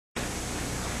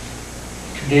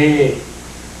Today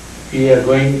we are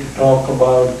going to talk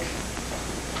about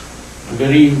a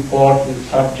very important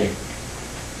subject.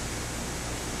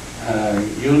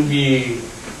 You'll be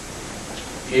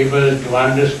able to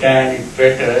understand it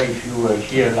better if you were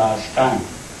here last time.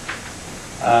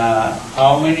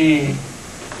 How many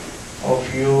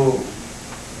of you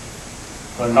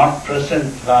were not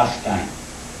present last time?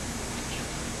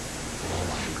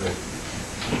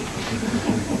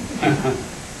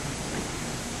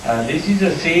 This is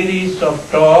a series of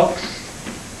talks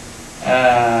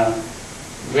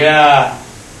where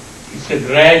it's a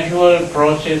gradual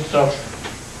process of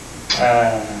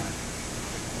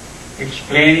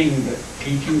explaining the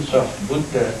teachings of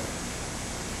Buddha,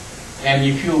 and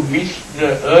if you miss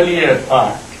the earlier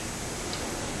part,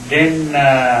 then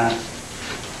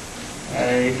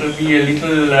it will be a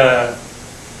little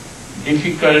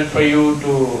difficult for you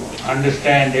to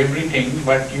understand everything,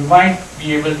 but you might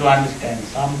be able to understand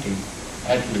something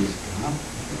at least.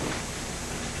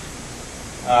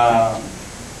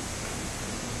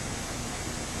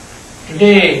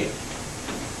 Today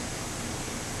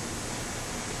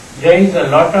there is a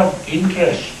lot of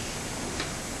interest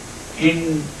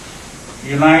in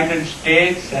United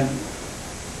States and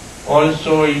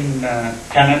also in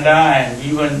Canada and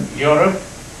even Europe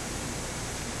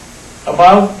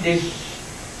about this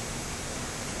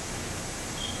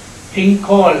thing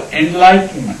called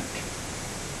enlightenment.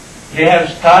 They have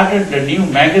started a new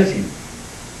magazine.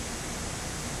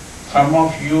 Some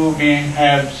of you may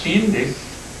have seen this.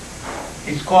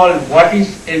 It's called What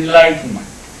is Enlightenment?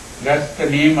 That's the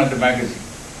name of the magazine.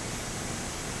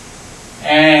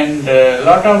 And a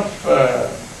lot of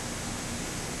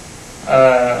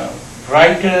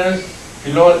writers,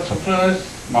 philosophers,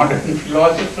 modern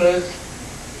philosophers,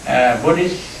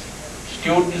 Buddhist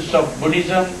students of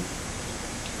Buddhism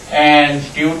and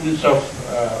students of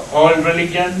all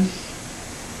religions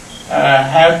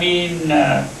have been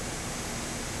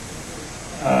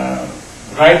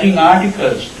writing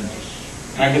articles to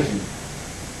this magazine.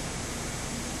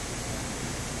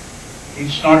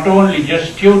 It's not only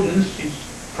just students, it's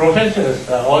professors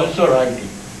are also writing.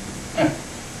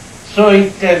 So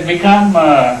it has become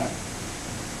a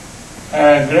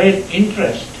great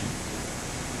interest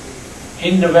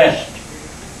in the West,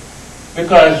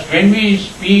 because when we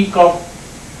speak of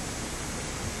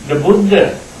the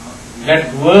Buddha,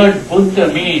 that word Buddha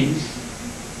means,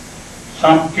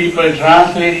 some people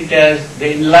translate it as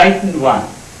the enlightened one.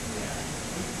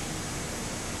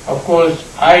 Of course,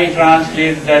 I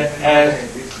translate that as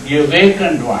the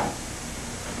awakened one.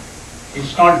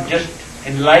 It's not just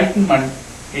enlightenment,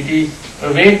 it is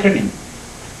awakening.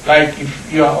 Like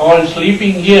if you are all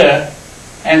sleeping here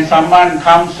and someone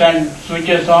comes and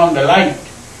switches on the light,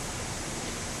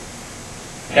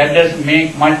 that doesn't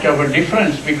make much of a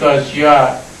difference, because you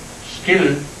are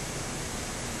still,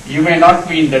 you may not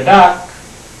be in the dark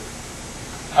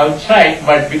outside,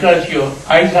 but because your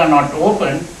eyes are not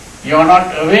open, you are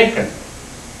not awakened.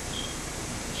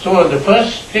 So the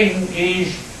first thing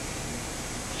is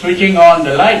switching on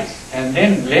the lights, and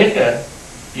then later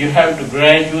you have to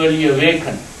gradually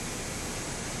awaken.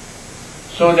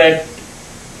 So that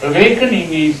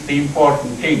awakening is the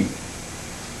important thing.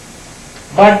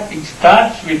 But it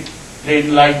starts with the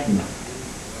enlightenment.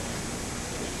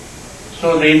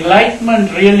 So the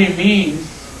enlightenment really means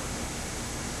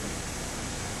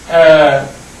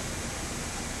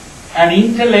an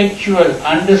intellectual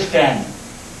understanding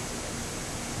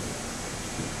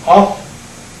of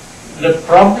the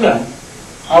problem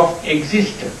of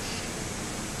existence.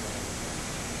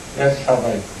 That's how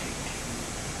I put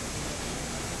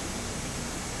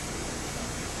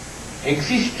it.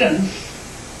 Existence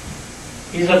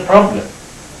is a problem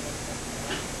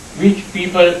which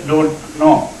people don't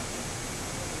know.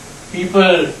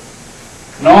 People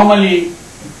normally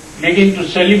begin to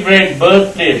celebrate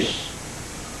birthdays.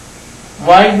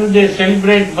 Why do they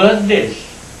celebrate birthdays?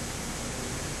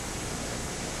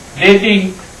 They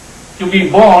think to be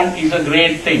born is a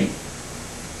great thing,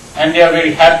 and they are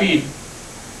very happy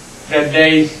that there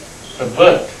is a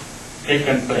birth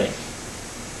taken place.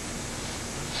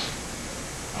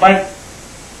 But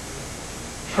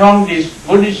from this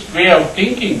Buddhist way of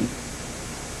thinking,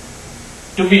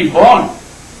 to be born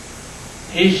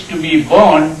is to be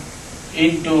born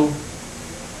into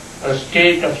a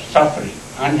state of suffering,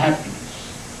 unhappiness.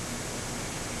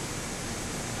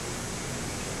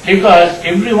 Because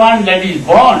everyone that is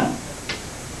born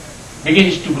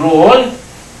begins to grow old,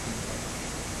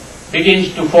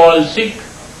 begins to fall sick,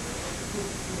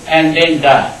 and then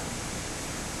die.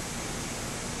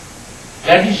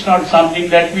 That is not something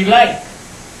that we like.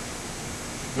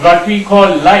 What we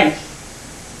call life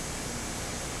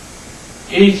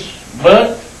is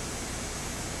birth,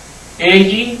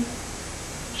 aging,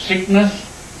 sickness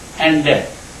and death.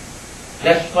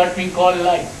 That's what we call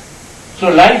life. So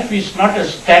life is not a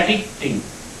static thing.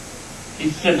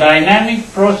 It's a dynamic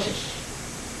process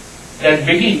that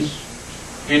begins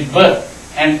with birth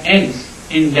and ends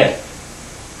in death.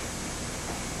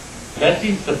 That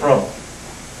is the problem.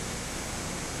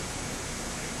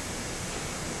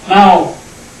 Now,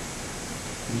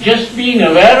 just being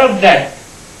aware of that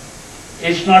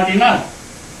is not enough.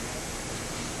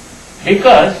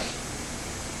 Because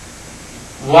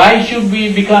why should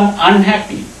we become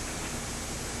unhappy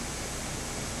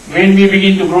when we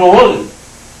begin to grow old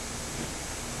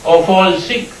or fall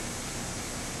sick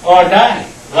or die?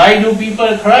 Why do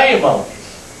people cry about this?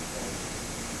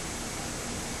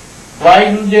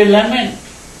 Why do they lament?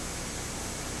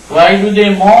 Why do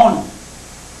they mourn?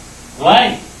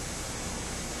 Why?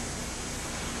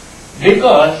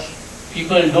 Because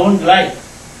people don't like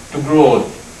to grow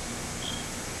old.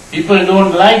 People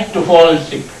don't like to fall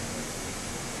sick.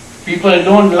 People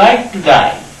don't like to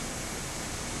die.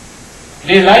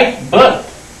 They like birth.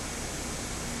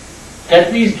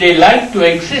 That means they like to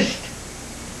exist.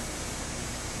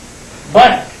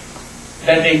 But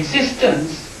that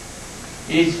existence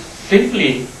is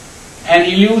simply an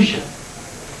illusion.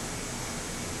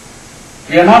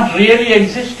 We are not really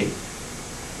existing.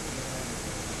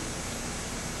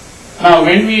 Now,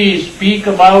 when we speak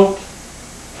about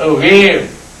a wave,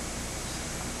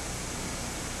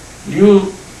 do you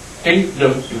think the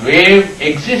wave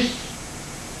exists?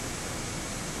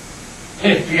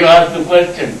 If you ask the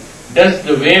question, does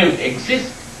the wave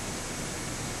exist?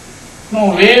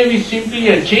 No, wave is simply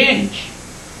a change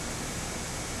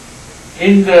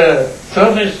in the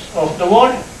surface of the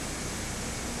water.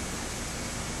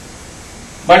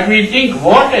 But we think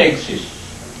water exists.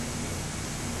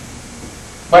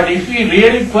 But if we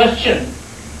really question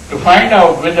to find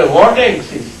out whether water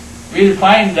exists, we'll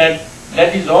find that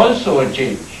that is also a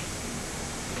change.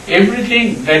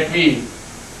 Everything that we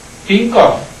think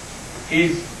of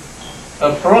is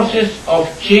a process of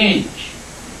change.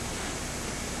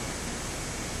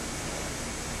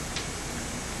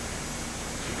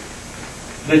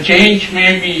 The change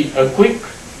may be a quick,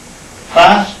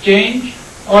 fast change,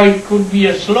 or it could be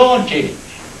a slow change.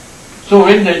 So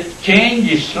when the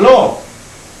change is slow,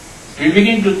 we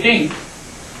begin to think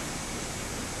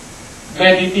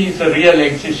that it is a real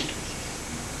existence.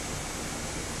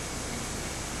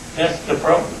 That's the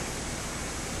problem.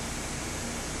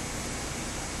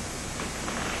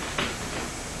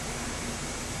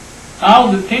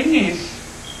 Now the thing is,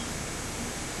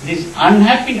 this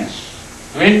unhappiness,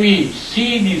 when we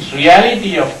see this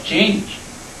reality of change,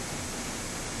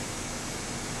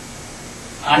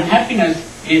 unhappiness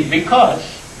is because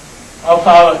of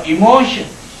our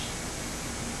emotions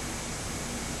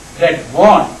that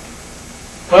want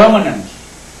permanence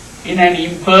in an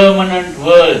impermanent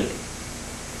world.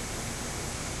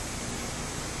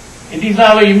 It is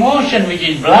our emotion which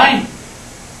is blind.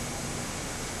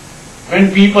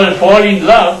 When people fall in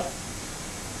love,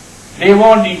 they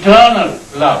want eternal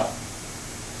love.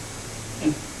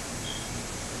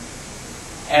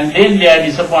 And then they are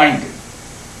disappointed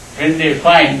when they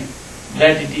find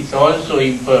that it is also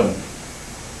impermanent.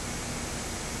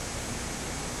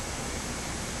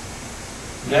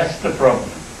 That's the problem.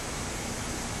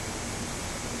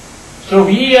 So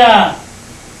we are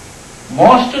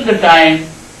most of the time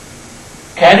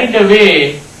carried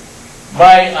away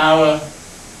by our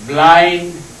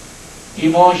blind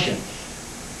emotions.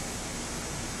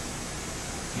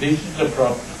 This is the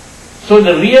problem. So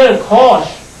the real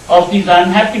cause of this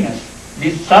unhappiness,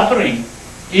 this suffering,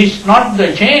 is not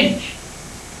the change.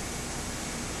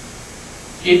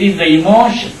 It is the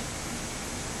emotion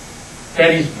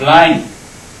that is blind.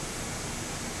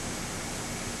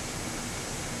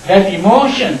 That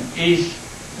emotion is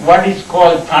what is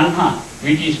called tanha,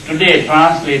 which is today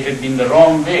translated in the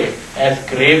wrong way as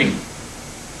craving.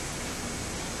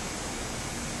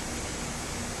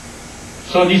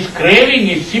 So this craving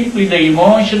is simply the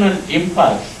emotional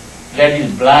impulse that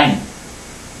is blind.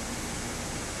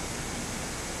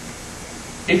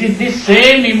 It is this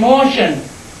same emotion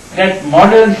that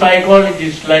modern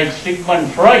psychologists like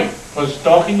Sigmund Freud was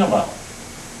talking about.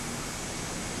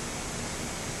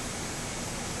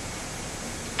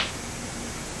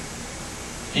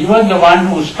 He was the one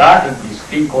who started this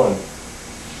thing called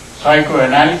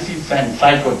psychoanalysis and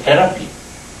psychotherapy.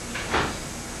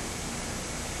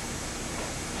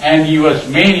 And he was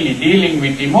mainly dealing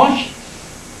with emotions.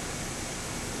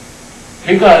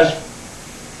 Because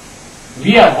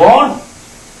we are born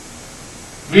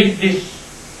with this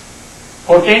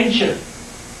potential,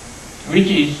 which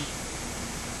is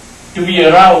to be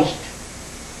aroused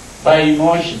by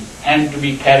emotions and to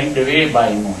be carried away by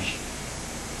emotion.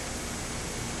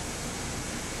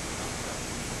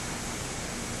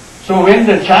 So when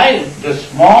the child, the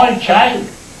small child,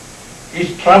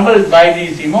 is troubled by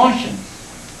these emotions,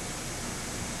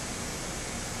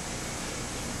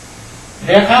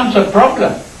 there comes a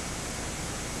problem.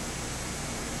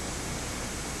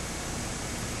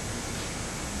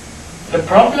 The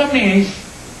problem is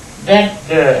that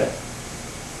the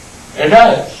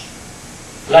adults,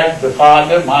 like the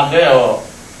father, mother, or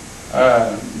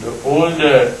the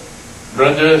older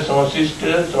brothers or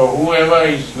sisters, or whoever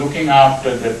is looking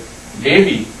after the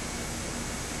baby,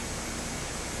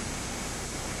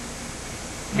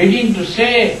 begin to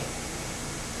say,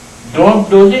 don't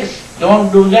do this,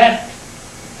 don't do that,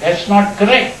 that's not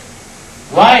correct.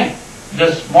 Why?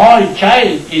 The small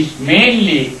child is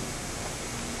mainly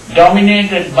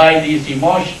dominated by these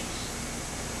emotions.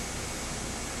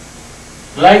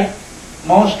 Like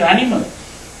most animals,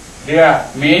 they are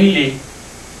mainly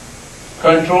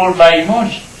controlled by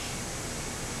emotions.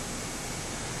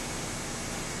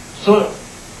 So,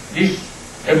 this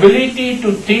ability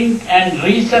to think and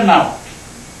reason out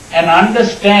and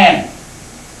understand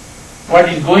what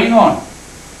is going on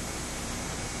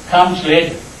comes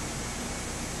later,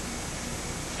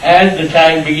 as the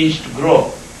child begins to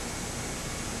grow.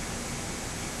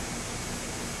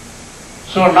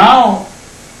 So now,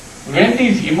 when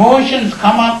these emotions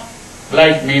come up,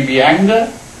 like maybe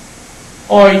anger,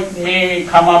 or it may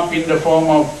come up in the form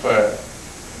of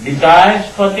desires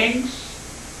for things,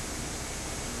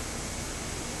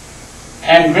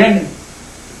 and when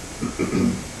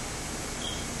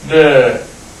the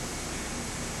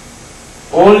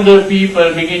older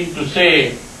people begin to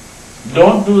say,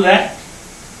 don't do that,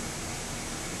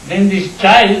 then this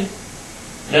child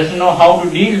doesn't know how to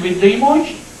deal with the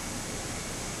emotion.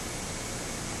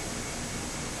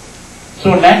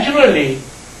 So naturally,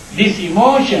 this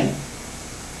emotion,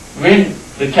 when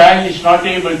the child is not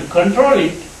able to control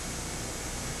it,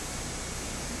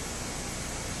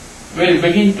 will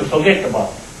begin to forget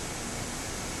about it,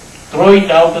 throw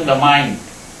it out of the mind.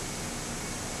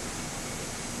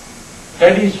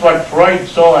 That is what Freud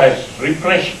saw as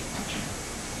repression,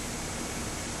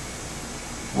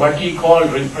 what he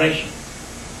called repression.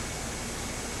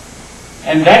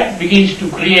 And that begins to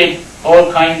create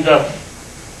all kinds of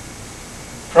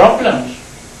problems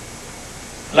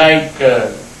like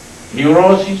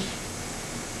neurosis,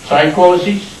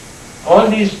 psychosis, all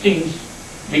these things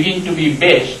begin to be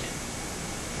based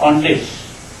on this.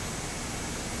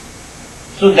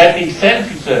 So that itself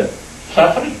is a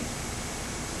suffering.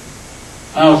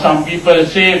 Now some people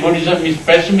say Buddhism is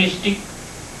pessimistic,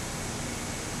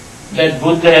 that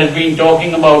Buddha has been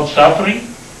talking about suffering,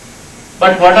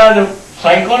 but what are the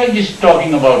psychologists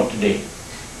talking about today?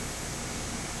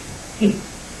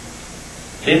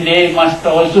 Then they must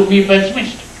also be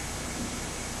pessimistic.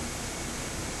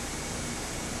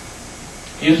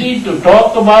 You see, to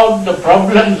talk about the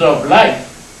problems of life,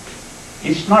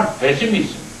 it's not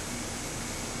pessimism.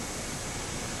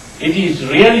 It is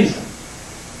realism,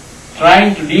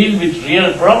 trying to deal with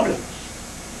real problems.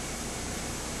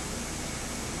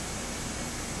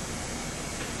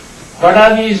 What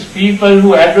are these people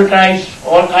who advertise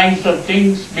all kinds of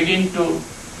things begin to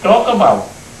talk about?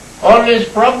 Always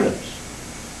problems.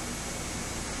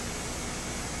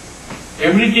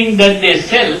 Everything that they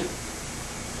sell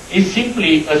is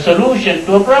simply a solution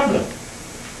to a problem.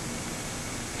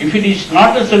 If it is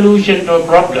not a solution to a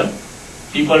problem,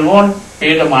 people won't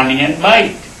pay the money and buy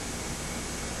it.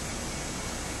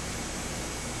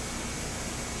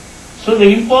 So the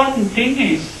important thing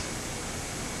is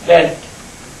that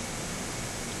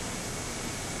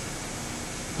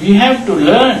we have to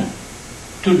learn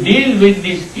to deal with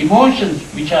these emotions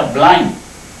which are blind.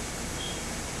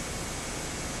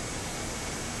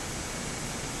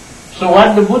 So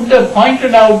what the Buddha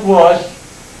pointed out was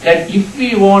that if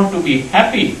we want to be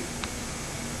happy,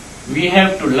 we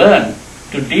have to learn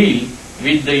to deal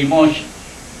with the emotions.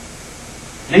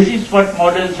 This is what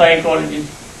modern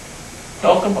psychologists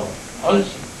talk about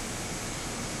also,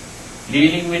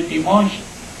 dealing with emotions.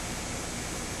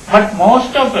 But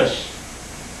most of us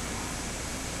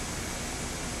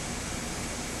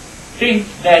think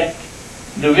that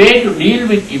the way to deal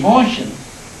with emotions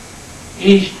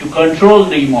is to control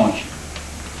the emotion.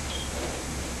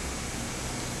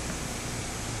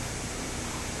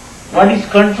 What is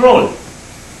control?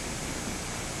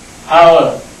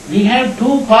 We have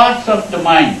two parts of the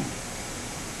mind.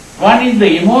 One is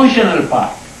the emotional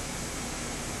part,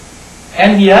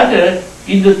 and the other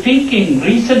is the thinking,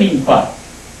 reasoning part.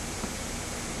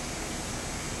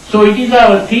 So it is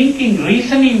our thinking,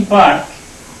 reasoning part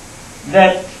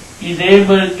that is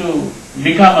able to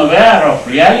become aware of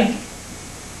reality.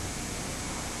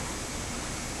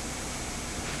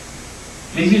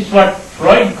 This is what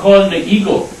Freud called the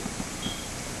ego.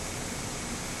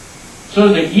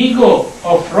 So the ego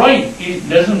of Freud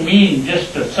doesn't mean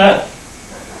just a self.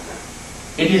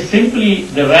 It is simply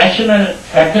the rational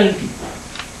faculty,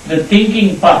 the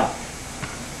thinking part,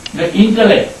 the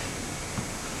intellect.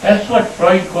 That's what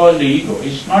Freud called the ego.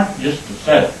 It's not just a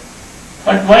self.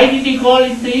 But why did he call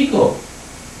it the ego?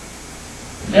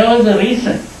 There was a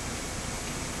reason.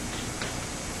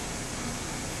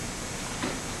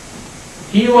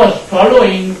 He was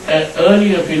following an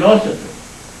earlier philosopher,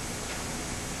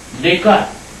 Descartes,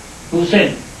 who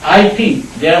said, I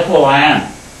think, therefore I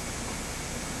am.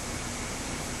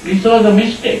 This was a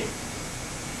mistake.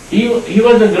 He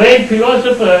was a great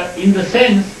philosopher in the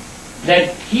sense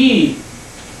that he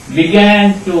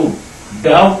began to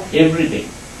doubt everything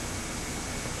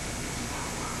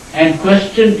and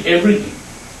questioned everything.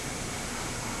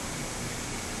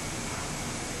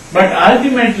 But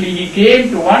ultimately he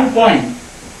came to one point,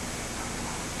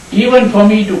 even for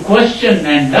me to question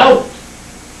and doubt,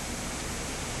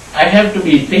 I have to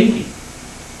be thinking.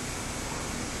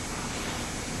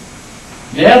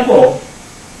 Therefore,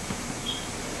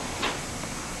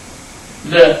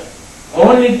 the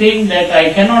only thing that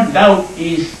I cannot doubt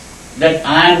is that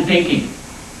I am thinking.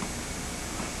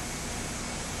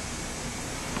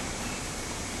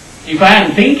 If I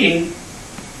am thinking,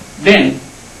 then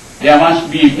there must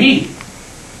be me.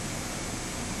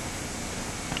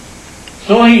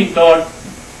 So he thought,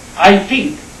 I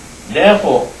think,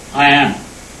 therefore I am.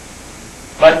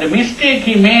 But the mistake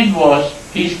he made was,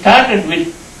 he started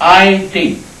with I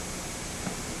think.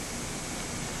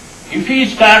 If he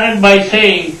started by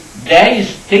saying, there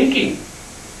is thinking,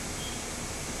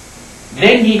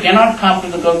 then he cannot come to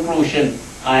the conclusion,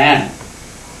 I am.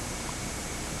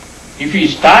 If he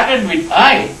started with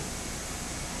I,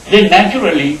 then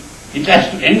naturally it has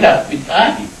to end up with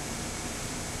I.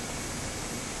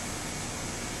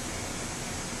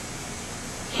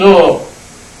 So,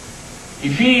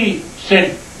 if he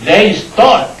said, there is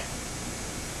thought,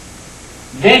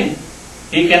 then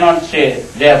he cannot say,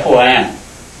 therefore I am.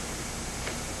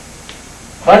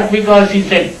 But because he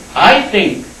said, I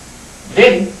think,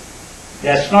 then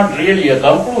that's not really a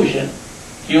conclusion.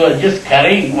 He was just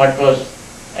carrying what was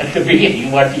at the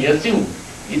beginning, what he assumed.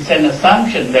 It's an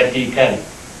assumption that he carried.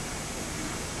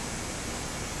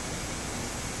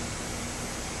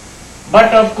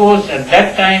 But of course, at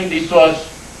that time this was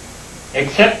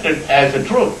accepted as a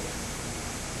truth.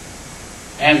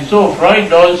 And so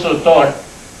Freud also thought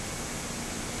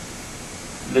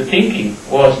the thinking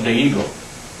was the ego.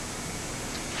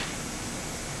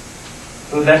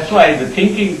 So that's why the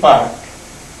thinking part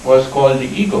was called the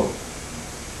ego.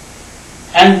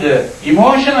 And the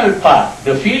emotional part,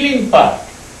 the feeling part,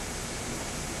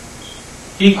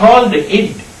 he called the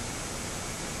id.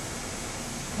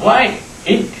 Why?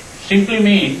 Id simply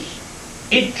means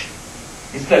it.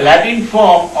 It's the Latin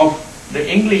form of the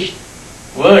English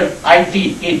word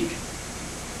it, it.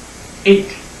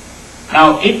 It.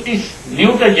 Now it is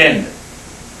neuter gender.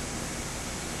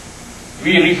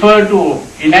 We refer to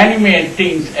inanimate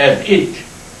things as it.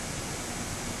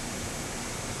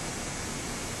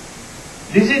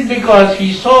 This is because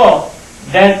he saw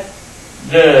that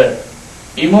the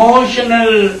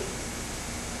emotional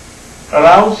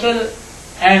arousal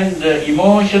and the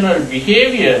emotional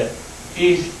behavior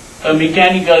is a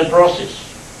mechanical process.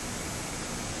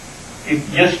 It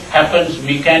just happens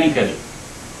mechanically.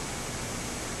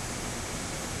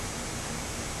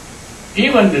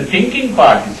 Even the thinking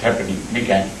part is happening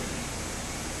mechanically.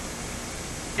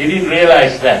 He didn't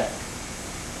realize that.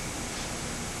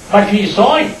 But he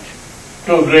saw it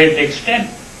to a great extent.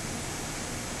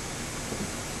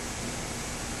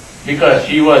 Because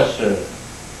he was a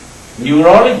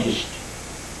neurologist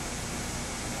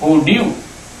who knew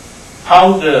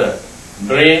how the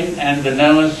brain and the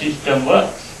nervous system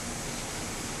works.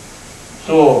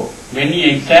 So when he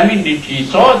examined it, he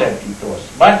saw that it was.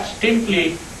 But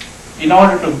simply, in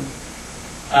order to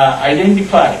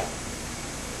identify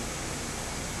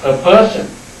a person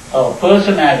or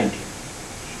personality,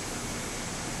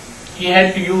 he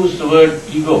had to use the word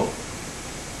ego.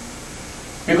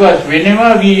 Because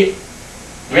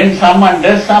when someone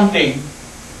does something,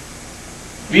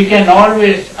 we can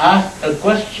always ask a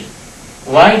question.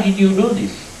 Why did you do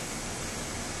this?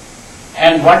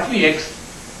 And what we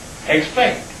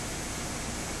expect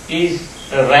is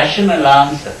a rational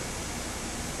answer.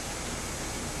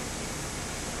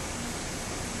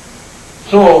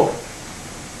 So,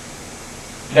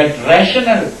 that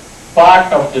rational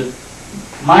part of the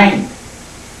mind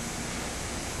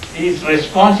is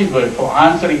responsible for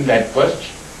answering that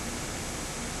question,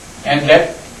 and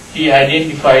that he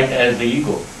identified as the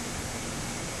ego.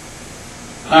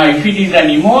 Now, if it is an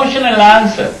emotional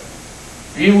answer,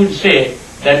 we would say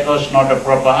that was not a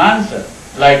proper answer.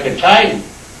 Like a child.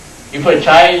 If a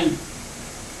child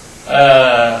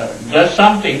does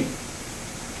something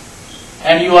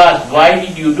and you ask, why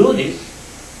did you do this?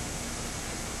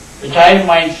 The child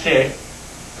might say,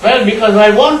 well, because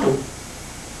I want to.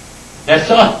 That's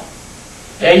all.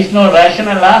 There is no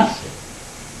rational answer.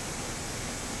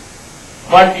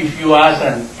 But if you ask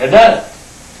an adult,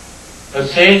 a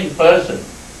sane person,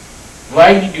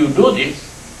 why did you do this?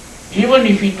 Even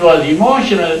if it was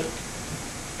emotional,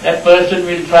 that person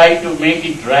will try to make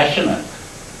it rational.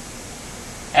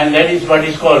 And that is what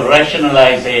is called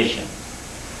rationalization.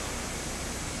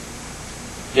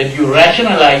 That you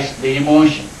rationalize the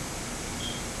emotion.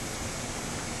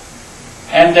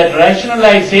 And that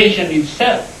rationalization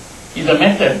itself is a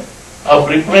method of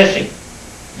repressing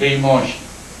the emotion,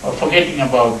 or forgetting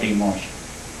about the emotion.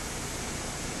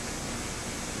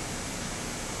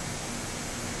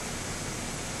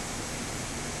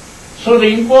 So the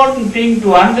important thing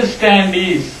to understand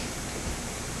is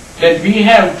that we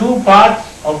have two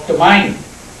parts of the mind.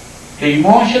 The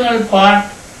emotional part,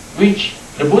 which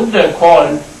the Buddha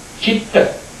called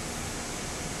chitta,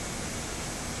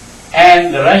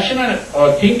 and the rational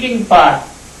or thinking part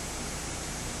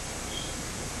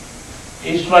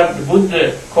is what the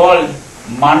Buddha called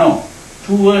mano.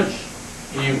 Two words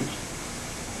he used.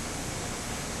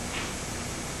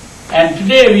 And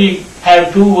today we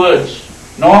have two words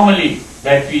normally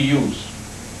that we use.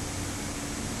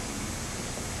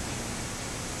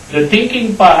 The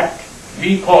thinking part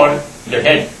we call the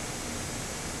head.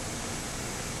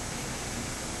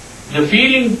 The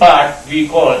feeling part we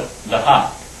call the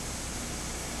heart.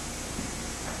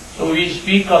 So we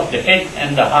speak of the head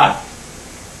and the heart.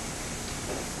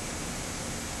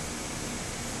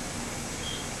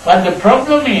 But the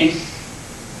problem is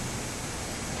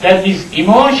that this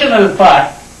emotional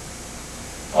part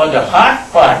or the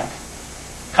heart part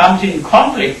comes in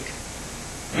conflict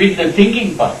with the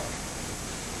thinking part.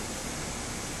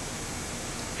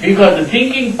 Because the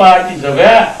thinking part is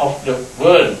aware of the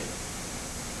world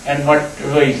and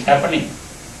whatever is happening.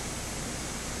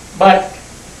 But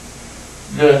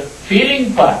the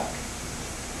feeling part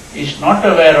is not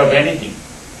aware of anything.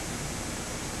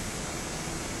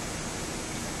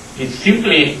 It's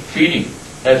simply feeling,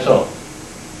 that's all.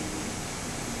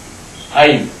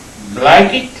 I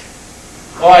like it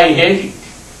or I hate it.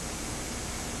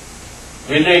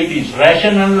 Whether it is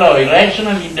rational or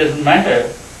irrational, it doesn't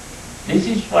matter. This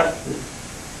is what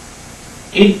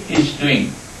it is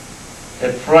doing,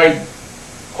 that Freud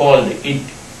called it.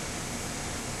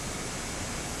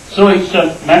 So it's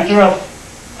a matter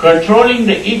of controlling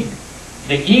the id.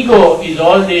 The ego is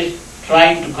always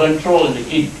trying to control the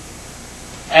id.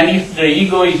 And if the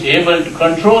ego is able to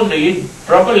control the id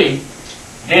properly,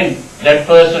 then that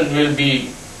person will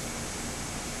be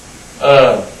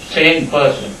a sane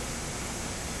person,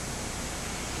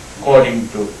 according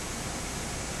to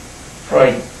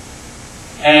Freud.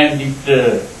 And if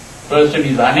the person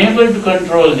is unable to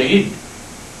control the id,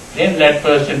 then that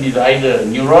person is either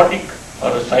neurotic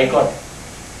or a psychotic.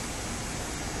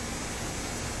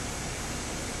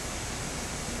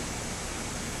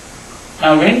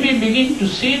 Now when we begin to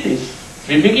see this,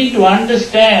 we begin to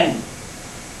understand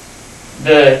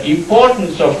the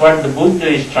importance of what the Buddha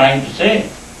is trying to say.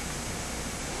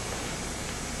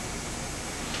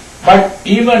 But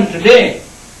even today,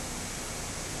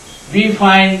 we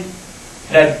find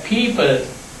that people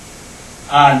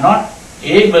are not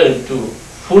able to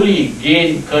fully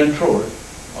gain control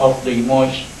of the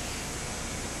emotions.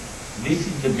 This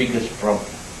is the biggest problem.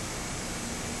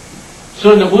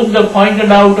 So the Buddha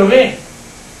pointed out a way.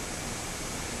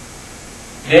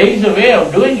 There is a way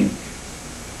of doing it.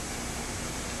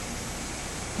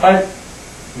 But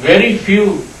very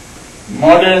few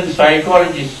modern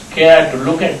psychologists care to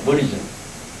look at Buddhism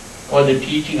or the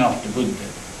teaching of the Buddha.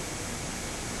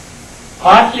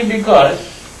 Partly because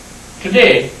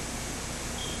today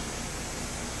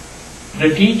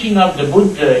the teaching of the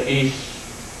Buddha is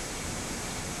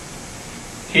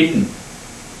hidden.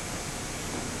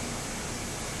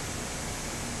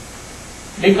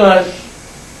 Because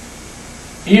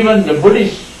even the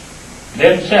Buddhists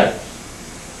themselves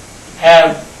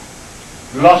have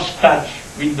lost touch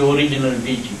with the original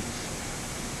teachings.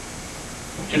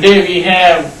 Today we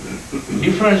have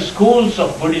different schools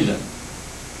of Buddhism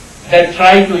that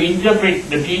try to interpret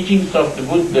the teachings of the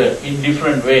Buddha in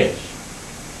different ways.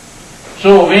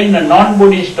 So when a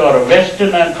non-Buddhist or a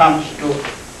Westerner comes to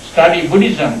study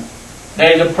Buddhism,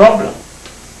 there is a problem.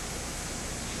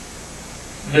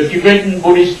 The Tibetan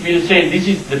Buddhist will say this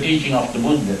is the teaching of the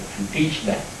Buddha and teach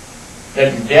that.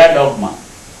 That is their dogma.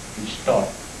 It's taught.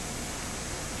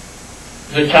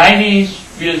 The Chinese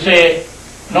will say,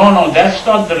 no, that's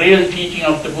not the real teaching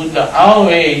of the Buddha. Our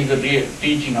way is the real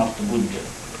teaching of the Buddha.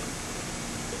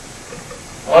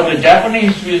 Or the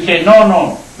Japanese will say,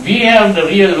 no, we have the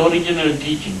real original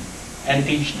teaching and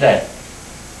teach that.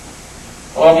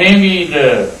 Or maybe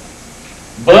the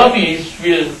Burmese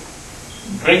will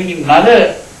bring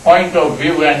another point of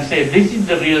view and say, this is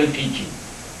the real teaching.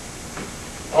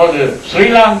 Or the Sri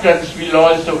Lankans will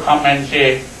also come and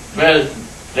say, well,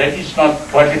 that is not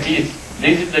what it is,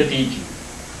 this is the teaching.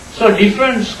 So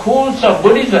different schools of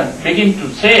Buddhism begin to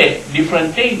say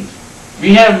different things.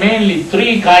 We have mainly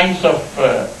three kinds of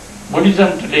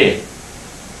Buddhism today.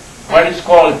 What is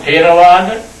called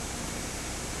Theravada,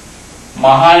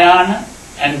 Mahayana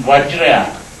and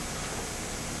Vajrayana.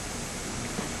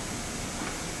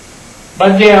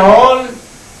 But they are all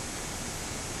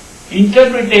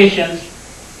interpretations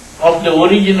of the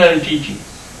original teaching.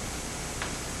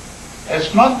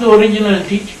 It's not the original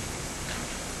teaching.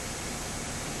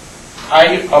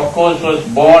 I, of course, was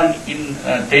born in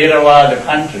Theravada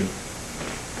country.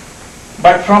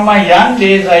 But from my young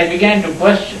days, I began to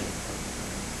question,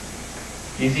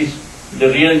 is this the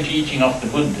real teaching of the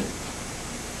Buddha?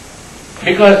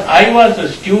 Because I was a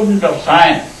student of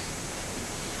science.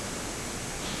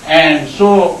 And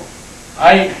so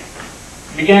I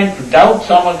began to doubt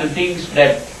some of the things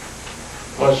that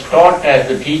was taught as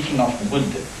the teaching of the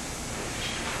Buddha.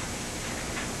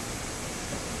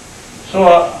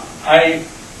 So I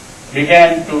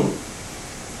began to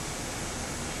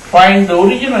find the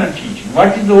original teaching.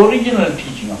 What is the original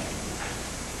teaching of it?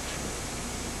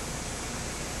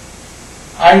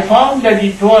 I found that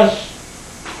it was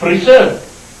preserved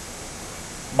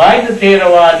by the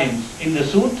Theravadins in the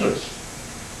sutras.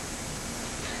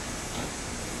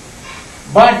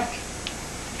 But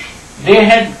they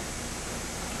had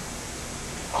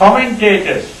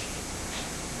commentators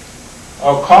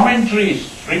or commentaries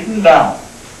written down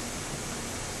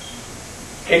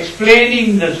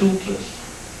explaining the sutras.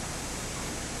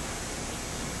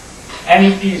 And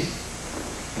it is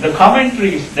the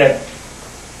commentaries that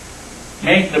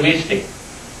make the mistake.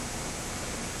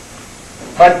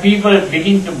 But people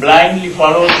begin to blindly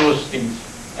follow those things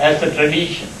as a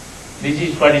tradition. This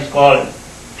is what is called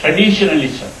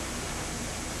traditionalism.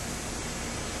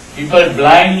 People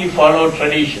blindly follow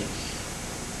traditions.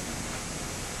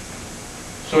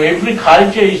 So every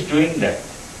culture is doing that.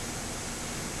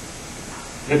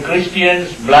 The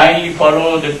Christians blindly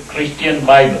follow the Christian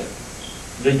Bible.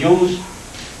 The Jews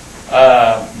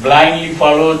blindly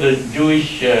follow the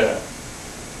Jewish,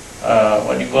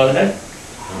 what do you call that?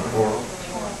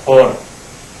 Torah.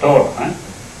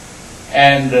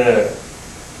 And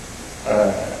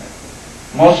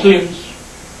Muslims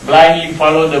blindly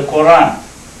follow the Quran.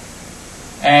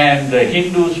 And the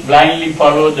Hindus blindly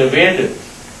follow the Vedas.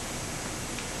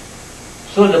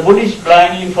 So the Buddhists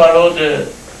blindly follow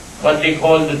what they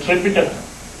call the Tripitaka.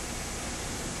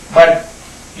 But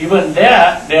even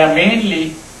there, they are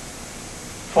mainly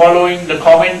following the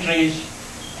commentaries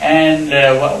and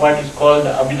what is called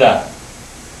the Abhidharma.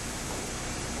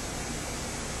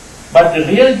 But the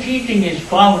real teaching is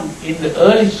found in the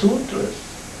early sutras.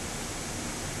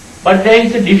 But there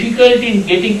is a difficulty in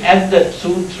getting at the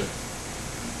sutra.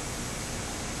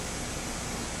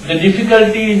 The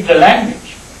difficulty is the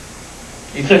language.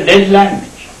 It's a dead language.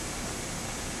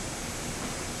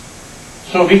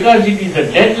 So because it is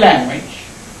a dead language,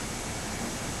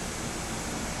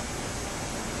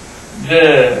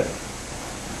 the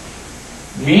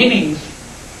meanings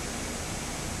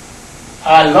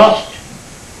are lost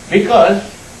because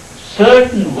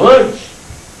certain words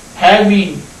have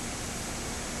been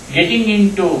getting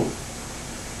into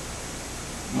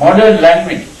modern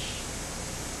languages.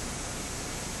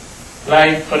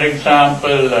 Like, for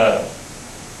example,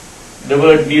 the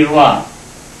word Nirvana.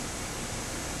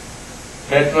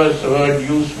 That was a word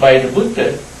used by the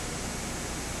Buddha,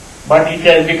 but it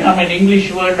has become an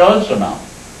English word also now.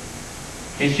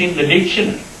 It's in the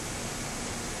dictionary.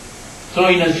 So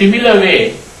in a similar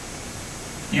way,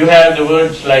 you have the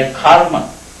words like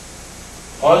karma,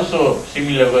 also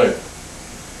similar word.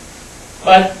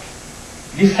 But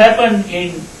this happened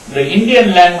in the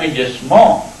Indian languages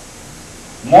more.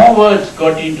 More words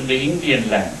got into the Indian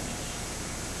language.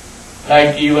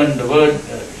 Like even the word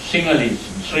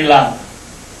Sinhalese in Sri Lanka,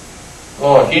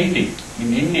 or Hindi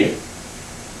in India.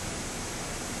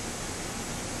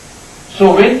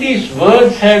 So when these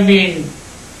words have been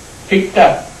picked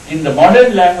up in the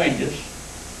modern languages,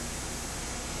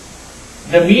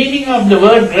 the meaning of the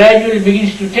word gradually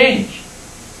begins to change.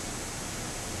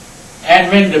 And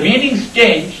when the meanings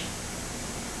change,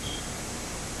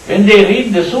 when they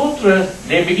read the sutras,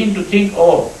 they begin to think,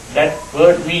 oh, that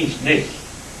word means this.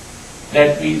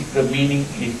 That means the meaning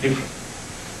is different.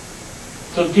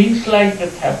 So things like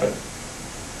that happen.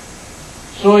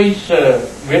 So it's a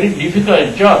very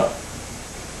difficult job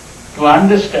to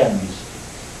understand this.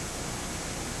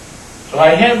 So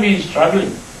I have been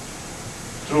struggling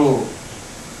through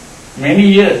many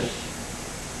years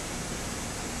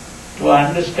to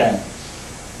understand this.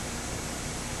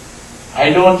 I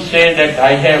don't say that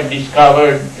I have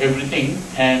discovered everything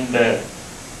and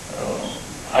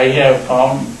I have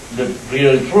found the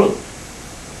real truth.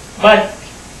 But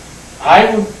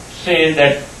I would say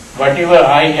that whatever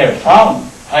I have found,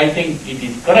 I think it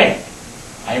is correct.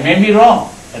 I may be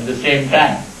wrong at the same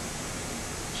time.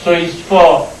 So it's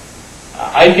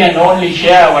I can only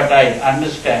share what I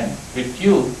understand with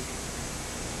you,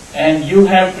 and you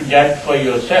have to judge for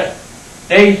yourself.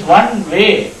 There is one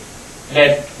way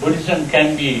that Buddhism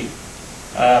can be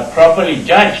properly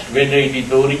judged, whether it is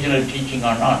the original teaching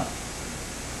or not.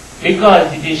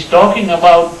 Because it is talking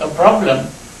about a problem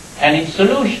and its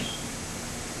solution.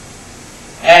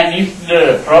 And if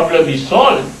the problem is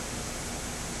solved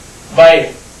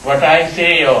by what I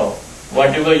say or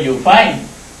whatever you find,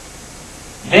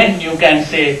 then you can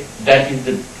say that is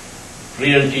the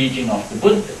real teaching of the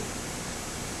Buddha.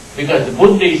 Because the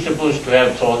Buddha is supposed to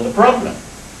have solved the problem.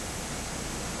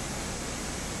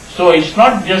 So it's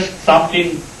not just some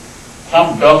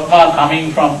dogma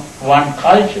coming from one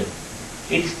culture.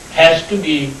 It has to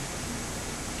be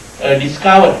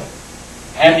discovered.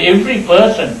 And every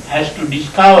person has to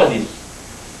discover this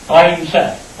for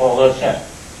himself or herself.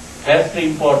 That's the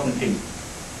important thing.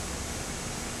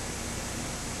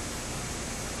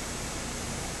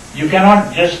 You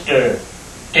cannot just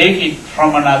take it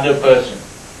from another person,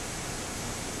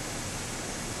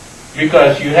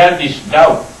 because you have this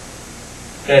doubt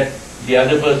that the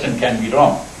other person can be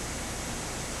wrong.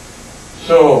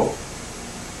 So,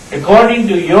 according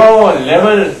to your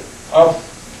level of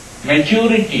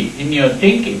maturity in your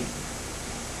thinking,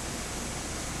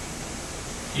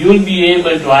 you will be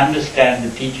able to understand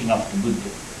the teaching of the Buddha.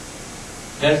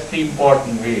 That's the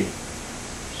important way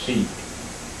to see it.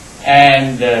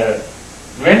 And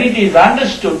when it is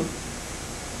understood,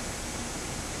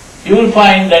 you will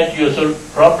find that your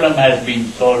problem has been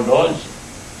solved also.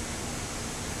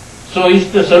 So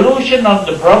it's the solution of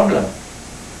the problem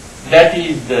that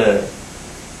is the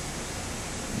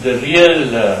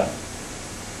real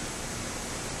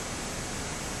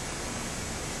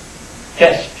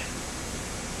test.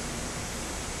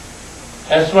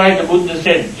 That's why the Buddha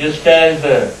said, just as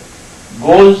a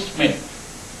goldsmith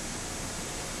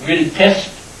will test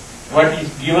what is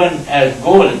given as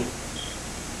gold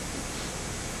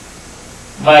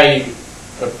by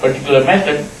a particular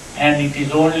method, and it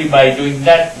is only by doing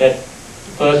that that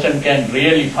the person can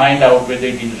really find out whether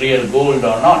it is real gold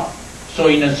or not. So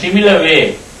in a similar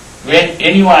way, when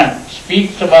anyone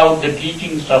speaks about the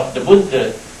teachings of the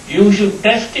Buddha, you should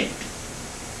test it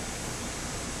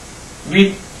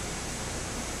with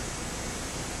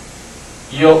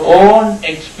your own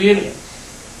experience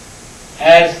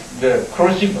as the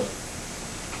crucible.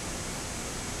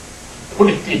 Put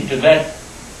it into that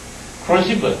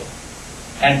crucible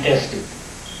and test it.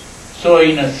 So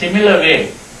in a similar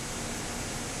way,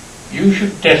 you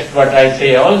should test what I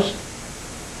say also.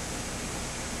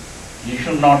 You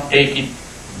should not take it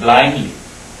blindly.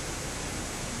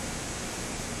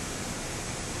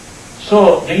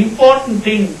 So the important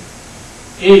thing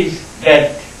is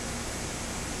that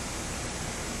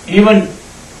even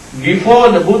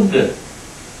before the Buddha,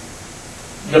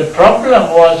 the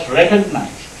problem was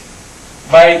recognized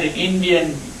by the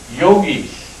Indian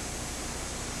yogis,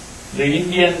 the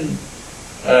Indian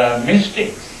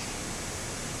mystics,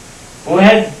 who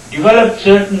had developed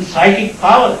certain psychic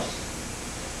powers,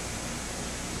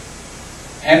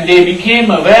 and they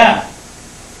became aware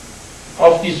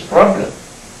of this problem.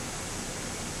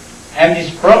 And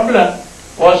this problem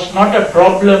was not a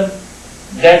problem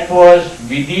that was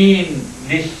within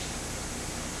this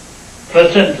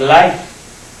present life.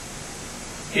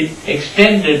 It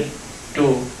extended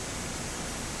to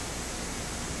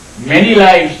many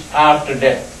lives after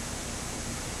death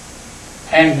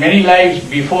and many lives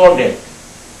before death.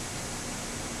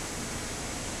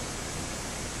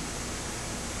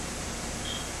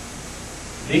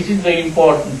 This is the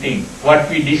important thing. What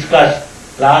we discussed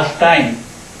last time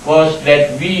was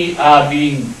that we are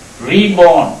being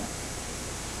reborn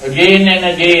again and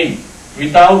again,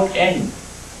 without end.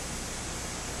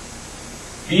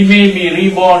 We may be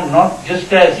reborn not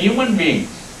just as human beings,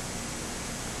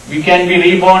 we can be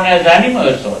reborn as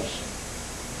animals also.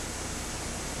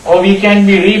 Or we can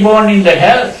be reborn in the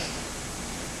hells.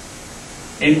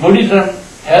 In Buddhism,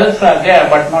 hells are there,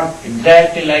 but not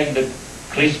exactly like the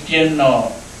Christian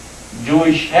or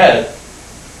Jewish hell.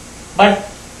 But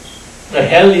the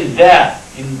hell is there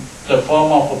in the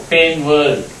form of a pain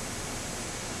world.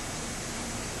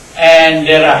 And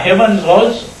there are heavens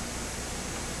also.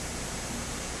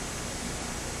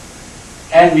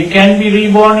 And we can be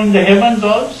reborn in the heavens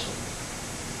also.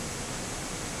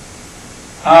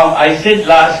 Now, I said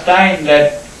last time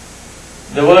that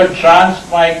the word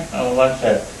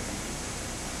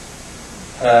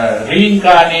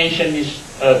reincarnation is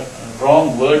a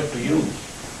wrong word to use.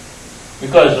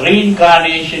 Because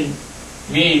reincarnation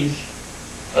means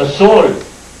a soul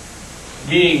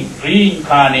being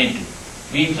reincarnated,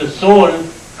 means a soul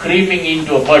creeping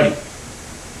into a body.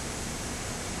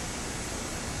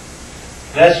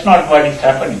 That's not what is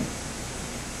happening.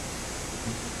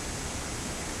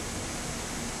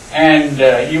 And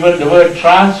even the word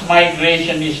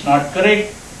transmigration is not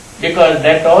correct, because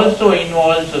that also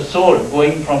involves a soul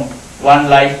going from one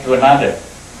life to another.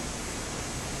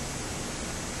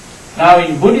 Now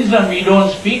in Buddhism we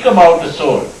don't speak about a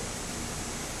soul.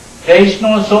 There is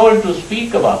no soul to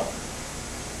speak about.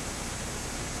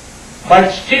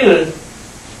 But still,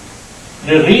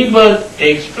 the rebirth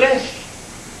takes place.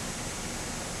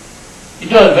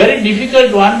 It was very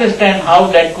difficult to understand how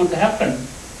that could happen.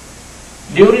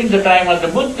 During the time of the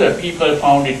Buddha, people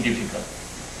found it difficult.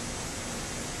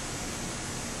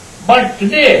 But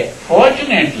today,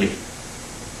 fortunately,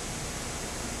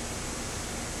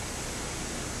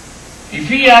 if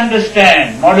we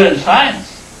understand modern science,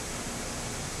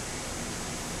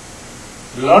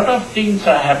 a lot of things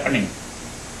are happening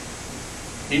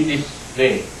in this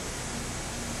way,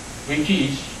 which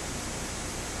is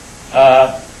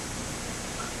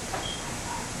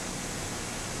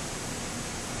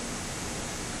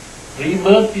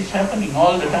rebirth is happening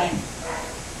all the time.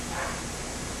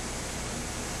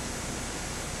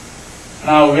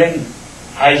 Now when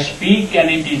I speak and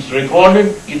it is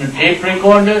recorded in a tape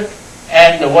recorder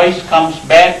and the voice comes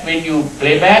back when you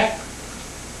play back,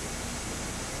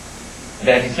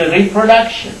 that is a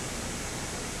reproduction.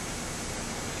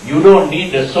 You don't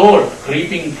need a soul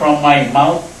creeping from my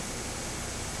mouth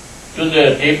to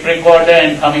the tape recorder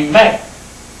and coming back.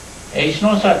 There is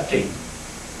no such thing.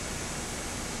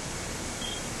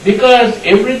 Because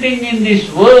everything in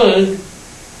this world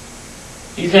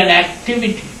is an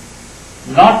activity,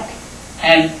 not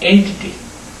an entity.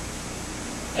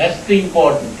 That's the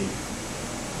important thing.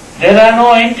 There are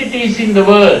no entities in the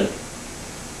world.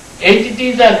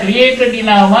 Entities are created in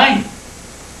our mind.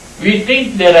 We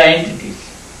think there are entities.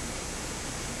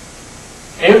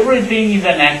 Everything is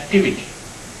an activity.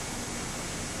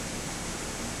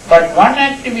 But one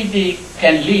activity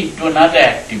can lead to another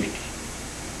activity.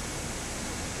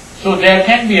 So there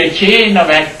can be a chain of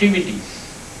activities.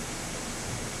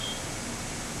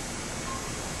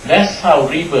 That's how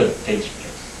rebirth takes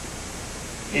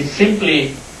place. It's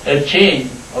simply a chain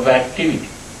of activity.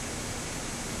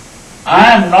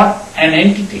 I am not an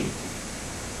entity.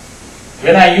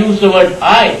 When I use the word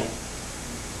I,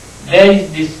 there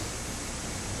is this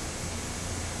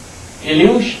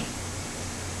illusion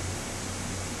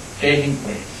taking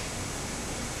place.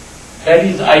 That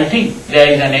is, I think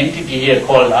there is an entity here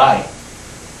called I.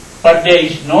 But there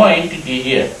is no entity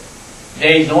here.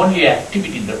 There is only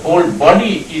activity. The whole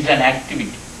body is an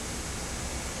activity.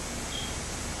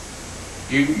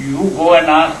 You go and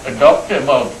ask a doctor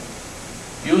about it.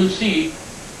 You will see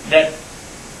that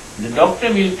the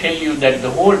doctor will tell you that the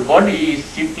whole body is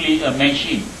simply a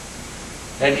machine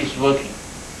that is working.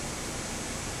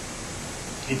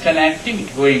 It's an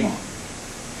activity going on.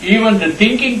 Even the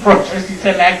thinking process is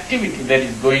an activity that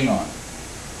is going on.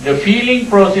 The feeling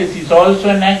process is also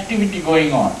an activity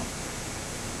going on.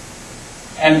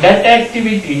 And that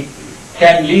activity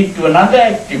can lead to another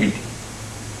activity.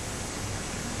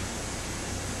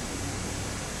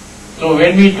 So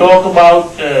when we talk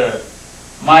about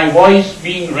my voice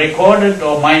being recorded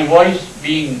or my voice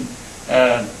being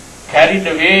carried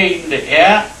away in the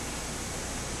air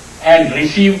and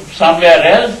received somewhere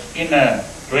else in a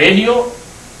radio,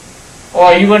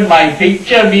 or even my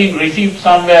picture being received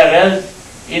somewhere else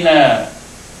in a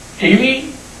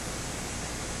TV,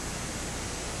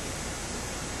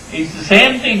 it's the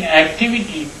same thing,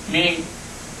 activity being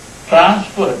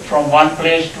transferred from one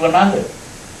place to another.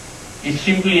 It's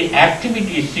simply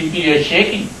activity, is simply a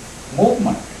shaking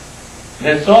movement.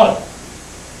 That's all.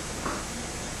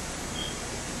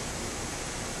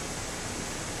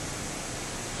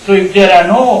 So if there are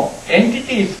no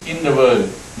entities in the world,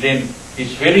 then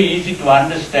it's very easy to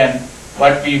understand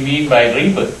what we mean by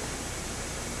rebirth.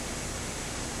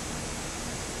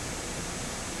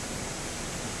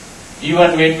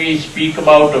 Even when we speak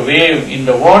about a wave in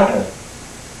the water,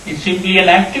 it's simply an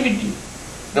activity.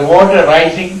 The water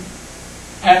rising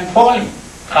and falling,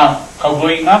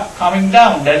 going up, coming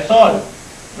down, that's all.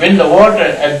 When the water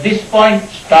at this point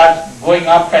starts going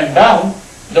up and down,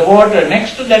 the water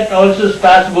next to that also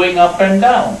starts going up and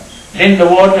down. Then the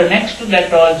water next to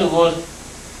that also goes.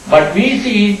 But we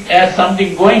see it as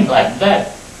something going like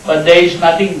that. But there is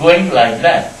nothing going like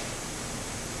that.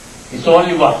 It's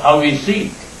only how we see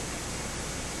it.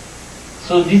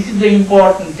 So this is the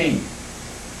important thing.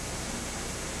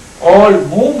 All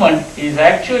movement is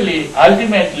actually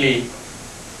ultimately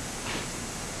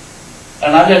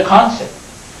another concept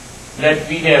that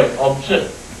we have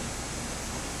observed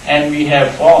and we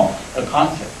have formed a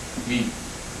concept.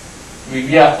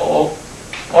 We are all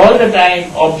the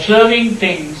time observing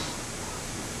things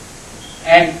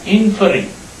and inferring.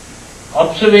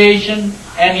 Observation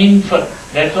and inference.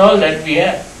 That's all that we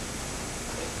have.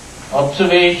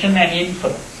 Observation and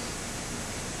inference.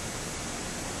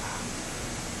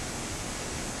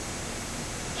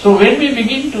 So when we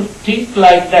begin to think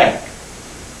like that,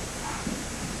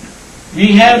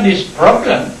 we have this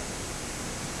problem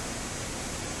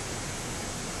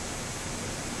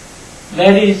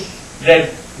that is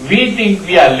that we think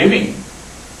we are living,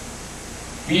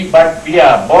 but we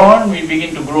are born, we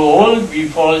begin to grow old, we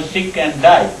fall sick and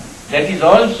die. That is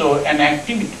also an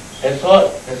activity. That's all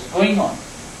that's going on.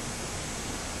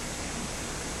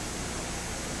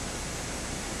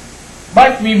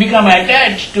 But we become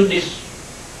attached to this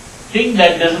thing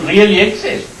that doesn't really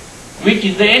exist, which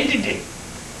is the entity.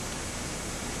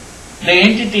 The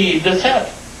entity is the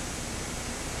self.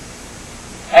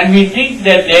 And we think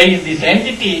that there is this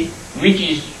entity which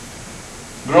is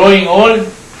growing old,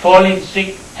 falling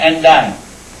sick and dying.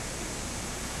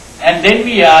 And then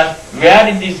we ask, where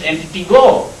did this entity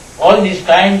go? All this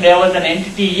time there was an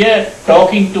entity here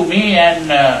talking to me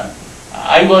and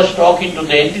I was talking to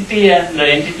the entity and the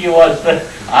entity was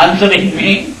answering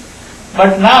me.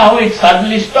 But now it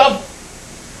suddenly stopped.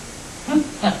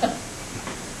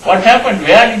 What happened?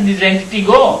 Where did this entity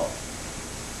go?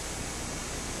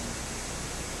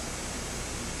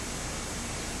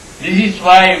 This is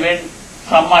why when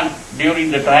someone during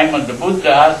the time of the Buddha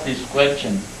asked this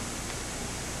question,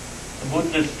 the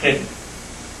Buddha said,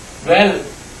 well,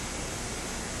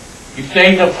 if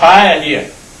there is a fire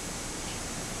here,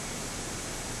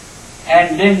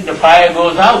 and then the fire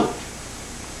goes out,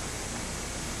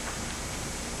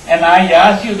 and I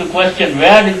ask you the question,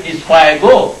 where did this fire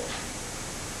go?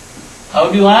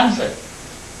 How do you answer?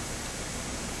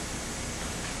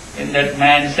 And that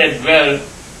man said, well,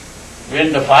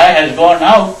 when the fire has gone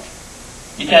out,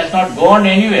 it has not gone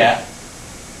anywhere.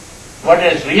 What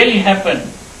has really happened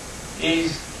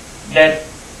is that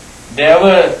there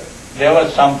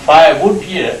was some firewood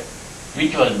here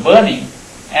which was burning,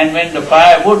 and when the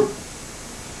firewood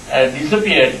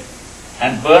disappeared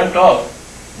and burnt off,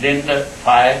 then the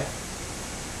fire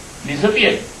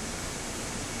disappeared.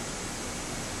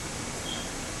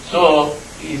 So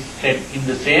he said, in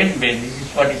the same way, this is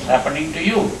what is happening to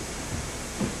you.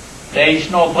 There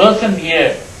is no person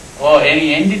here or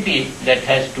any entity that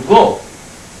has to go.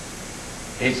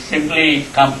 It simply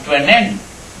comes to an end.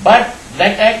 But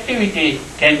that activity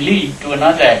can lead to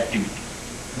another activity.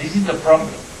 This is the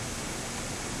problem.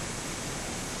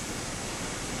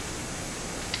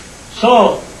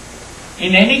 So,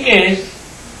 in any case,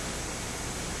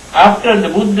 after the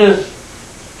Buddha's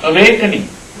awakening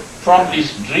from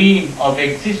this dream of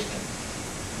existence,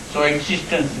 so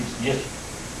existence is just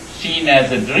seen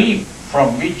as a dream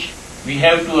from which we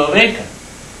have to awaken.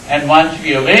 And once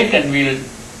we awaken, we will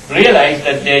realize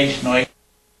that there is no existence.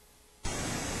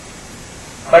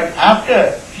 But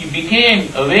after he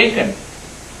became awakened,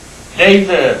 there is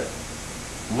a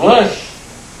verse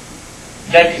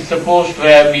that is supposed to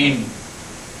have been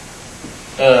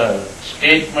a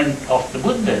statement of the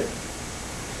Buddha.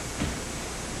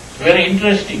 It's very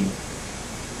interesting.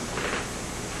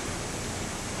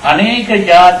 Aneka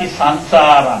jati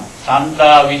sansaram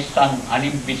sanda visang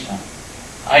anibhisam.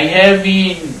 I have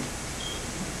been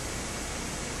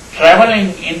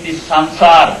traveling in this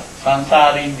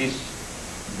samsara in this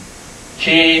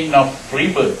chain of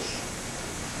rebirths.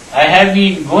 I have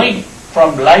been going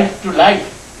from life to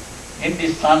life in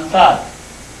this samsara.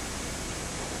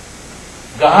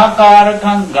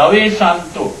 Gahakarakam gave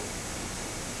santo.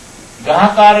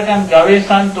 Gahakarakam gave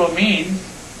santo means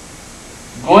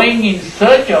going in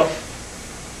search of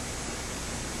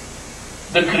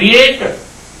the Creator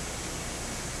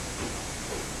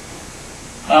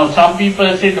Now some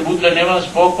people say the Buddha never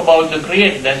spoke about the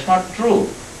Creator. That's not true.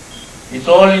 It's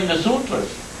all in the sutras.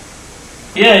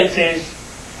 Here it says,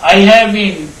 I have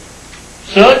been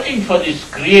searching for this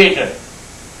Creator.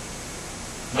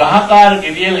 Gahakar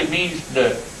really means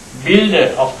the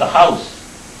builder of the house.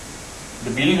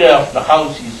 The builder of the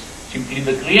house is simply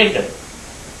the Creator.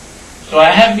 So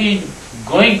I have been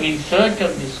going in search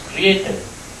of this Creator,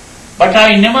 but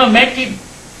I never met Him.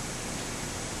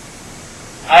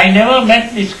 I never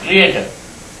met this Creator.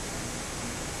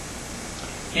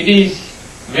 It is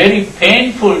very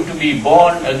painful to be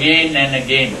born again and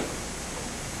again.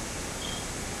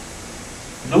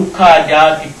 Dukkha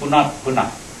jati punah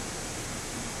punah,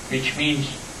 which means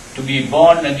to be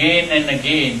born again and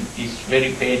again is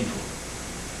very painful.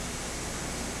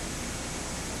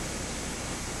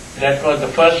 That was the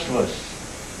first verse.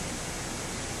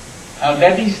 Now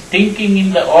that is thinking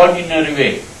in the ordinary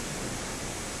way.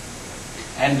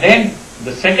 And then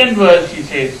the second verse he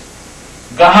says,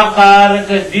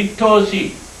 Gahakaraka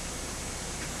dittosi,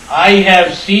 I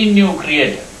have seen you,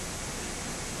 Creator.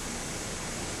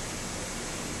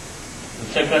 The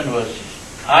second verse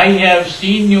is, I have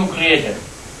seen you, Creator.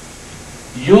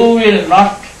 You will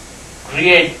not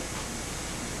create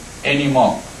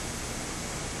anymore.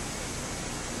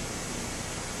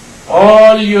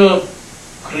 All your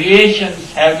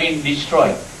creations have been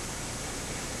destroyed.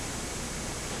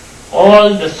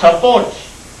 All the supports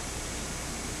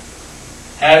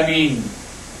have been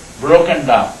broken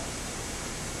down.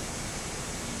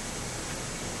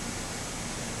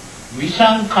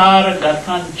 Visankhara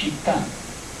gatan chittan.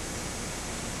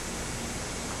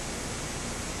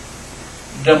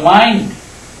 The mind,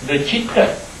 the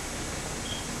chitta,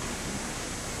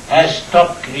 has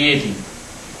stopped creating.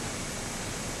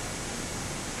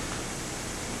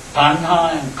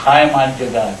 Tanha and kayama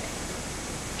jagat,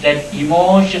 that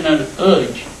emotional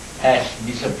urge has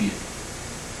disappeared.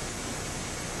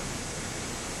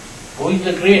 Who is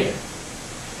the Creator?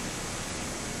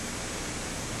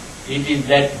 It is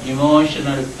that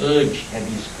emotional urge that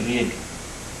is creating.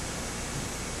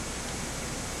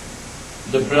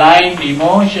 The blind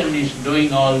emotion is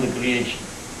doing all the creation.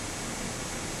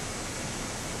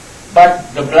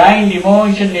 But the blind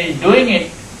emotion is doing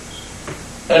it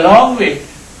along with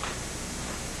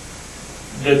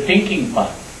the thinking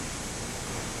part.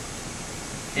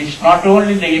 It's not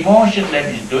only the emotion that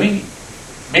is doing it,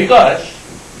 because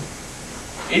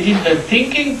it is the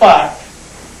thinking part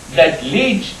that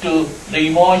leads to the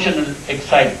emotional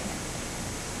excitement.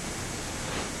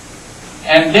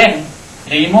 And then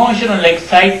the emotional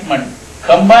excitement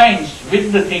combines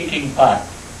with the thinking part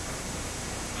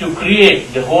to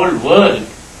create the whole world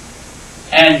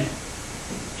and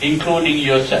including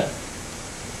yourself.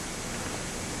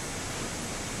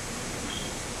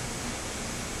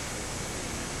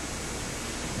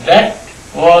 That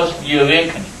was the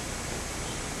awakening.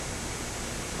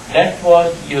 That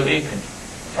was the awakening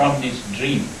from this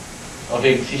dream of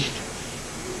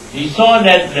existence. He saw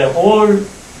that the whole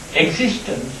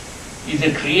existence is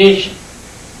a creation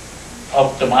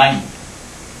of the mind.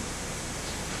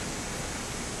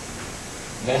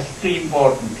 That's the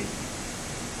important thing.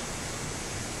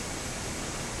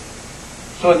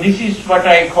 So this is what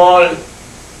I call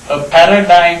a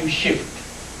paradigm shift.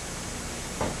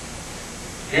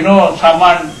 You know,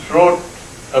 someone wrote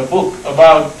a book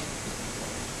about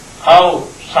how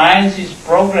science is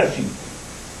progressing.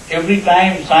 Every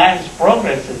time science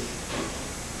progresses,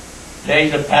 there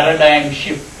is a paradigm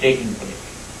shift taking place.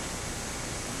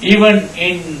 Even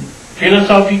in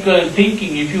philosophical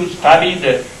thinking, if you study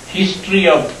the history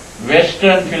of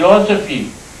Western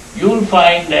philosophy, you will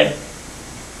find that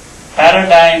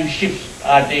paradigm shifts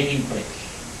are taking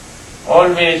place.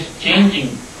 Always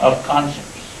changing of concepts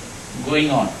going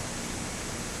on.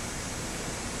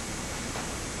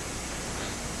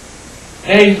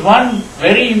 There is one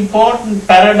very important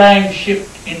paradigm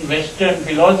shift in Western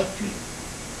philosophy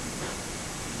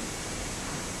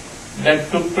that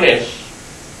took place,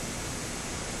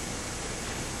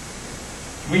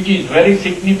 which is very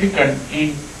significant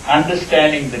in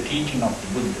understanding the teaching of the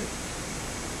Buddha.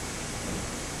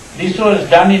 This was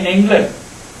done in England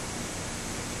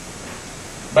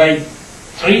by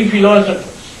 3 philosophers.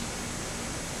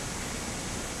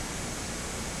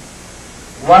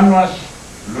 One was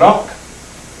Locke,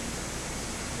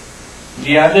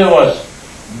 the other was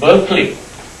Berkeley,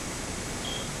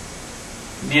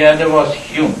 the other was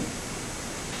Hume.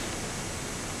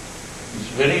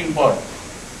 It's very important,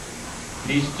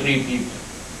 these 3 people.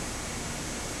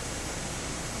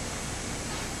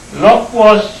 Locke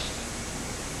was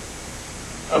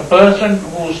a person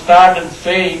who started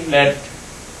saying that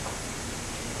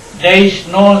there is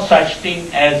no such thing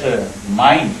as a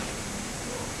mind.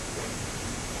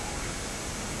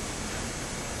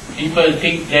 People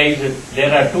think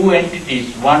there are two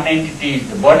entities. One entity is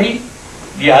the body,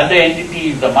 the other entity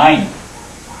is the mind.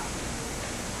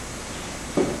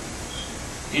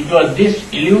 It was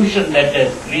this illusion that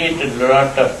has created a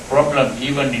lot of problems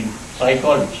even in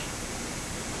psychology.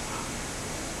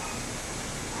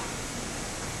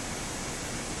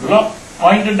 Locke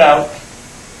pointed out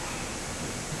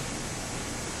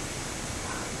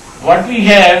what we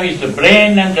have is the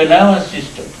brain and the nervous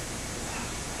system.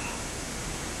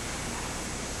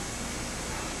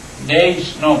 There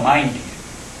is no mind here.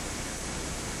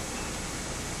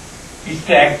 It's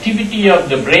the activity of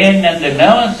the brain and the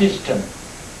nervous system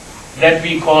that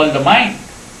we call the mind.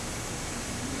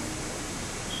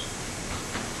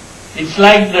 It's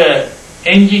like the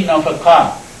engine of a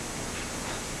car.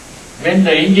 When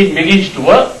the engine begins to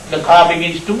work, the car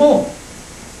begins to move.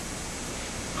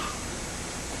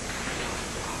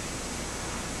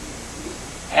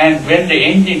 And when the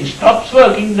engine stops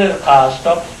working, the car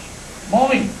stops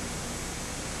moving.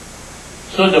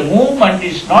 So the movement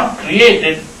is not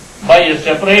created by a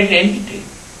separate entity.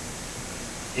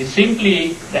 It's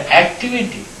simply the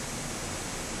activity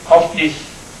of this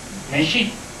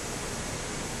machine.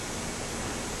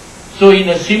 So in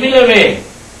a similar way,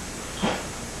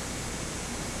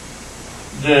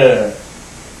 the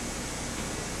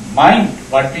mind,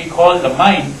 what we call the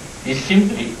mind, is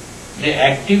simply the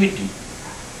activity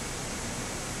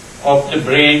of the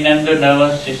brain and the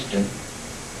nervous system,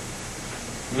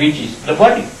 which is the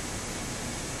body.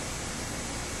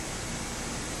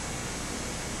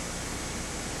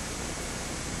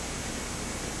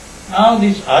 Now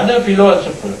this other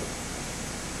philosopher,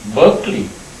 Berkeley,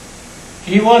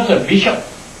 he was a bishop.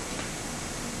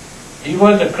 He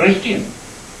was a Christian.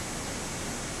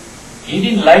 He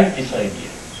didn't like this idea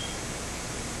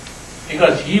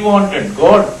because he wanted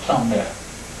God somewhere.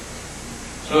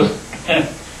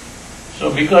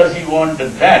 So because he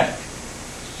wanted that,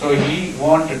 so he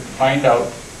wanted to find out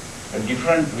a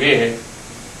different way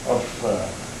of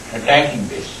attacking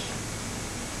this.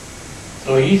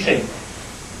 So he said,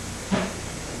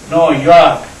 no, you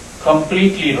are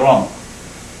completely wrong.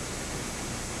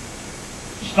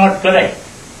 It's not correct.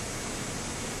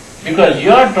 Because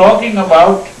you are talking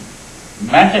about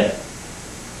matter.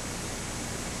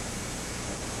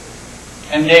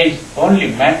 And there is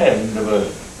only matter in the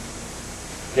world.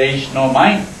 There is no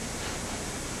mind.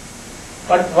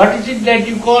 But what is it that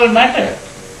you call matter?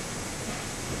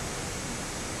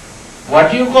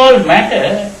 What you call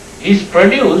matter is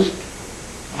produced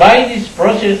by this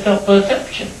process of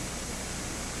perception.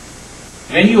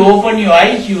 When you open your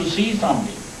eyes, you see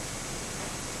something.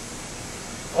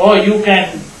 Or you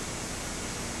can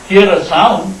hear a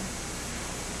sound,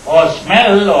 or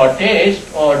smell, or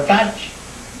taste, or touch,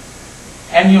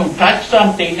 and you touch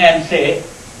something and say,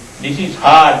 this is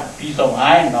hard piece of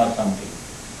iron or something.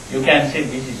 You can say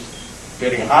this is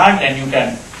very hard and you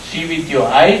can see with your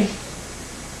eyes.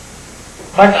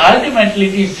 But ultimately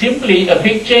it is simply a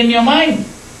picture in your mind.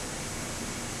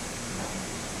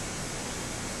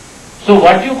 So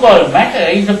what you call matter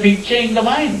is a picture in the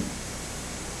mind.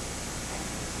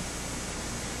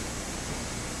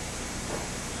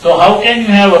 So how can you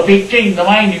have a picture in the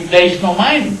mind if there is no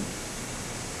mind?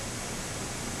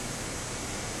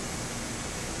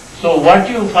 So what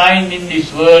you find in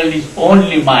this world is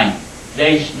only mind.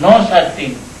 There is no such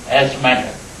thing as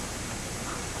matter,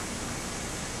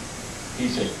 he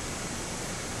said.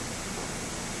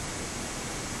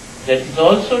 That is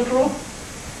also true.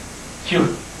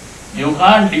 You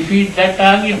can't defeat that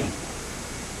argument.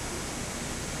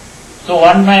 So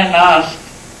one man asked,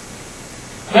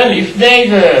 well, if there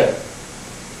is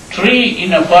a tree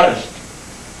in a forest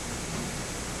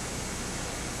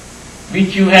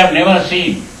which you have never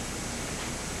seen,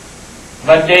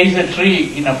 but there is a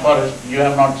tree in a forest you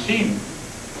have not seen,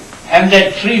 and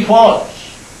that tree falls,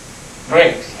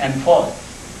 breaks and falls,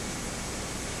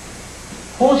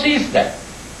 who sees that?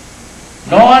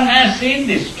 No one has seen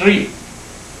this tree.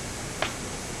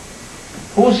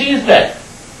 Who sees that?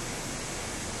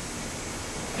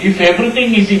 If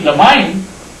everything is in the mind,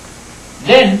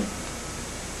 then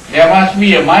there must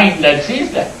be a mind that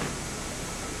sees that.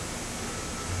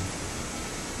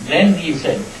 Then he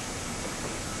said,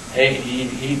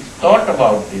 he thought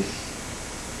about this.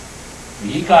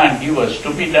 He can't give a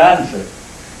stupid answer.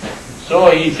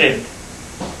 So he said,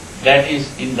 that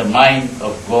is in the mind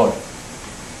of God.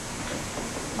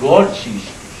 God sees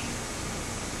this.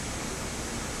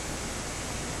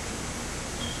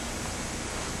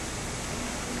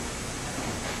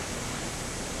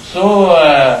 So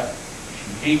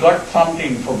he got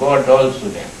something for God also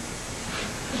there.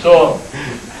 So,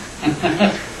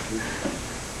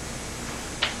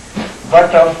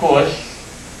 but of course,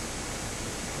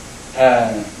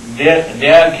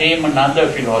 there came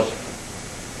another philosopher,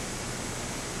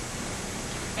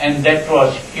 and that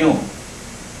was Hume.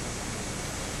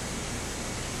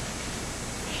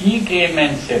 He came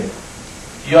and said,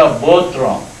 "You are both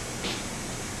wrong."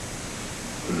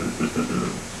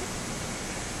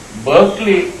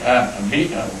 Berkeley,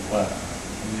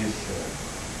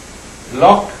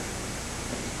 Locke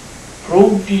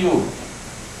proved to you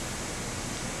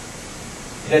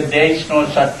that there is no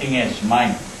such thing as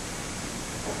mind.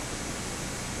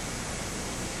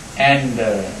 And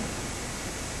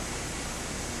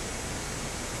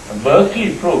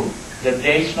Berkeley proved that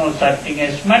there is no such thing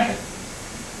as matter.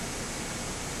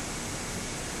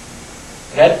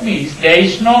 That means there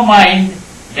is no mind,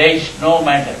 there is no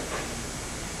matter.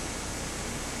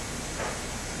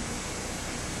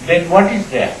 Then what is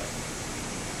there?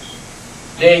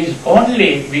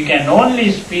 We can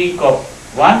only speak of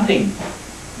one thing,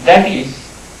 that is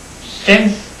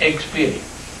sense experience.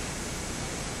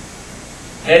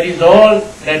 That is all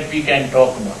that we can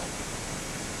talk about.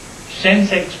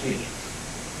 Sense experience.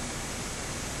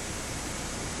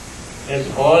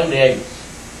 That's all there is.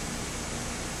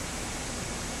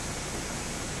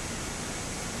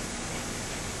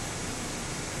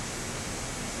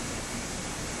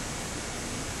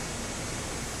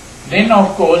 Then,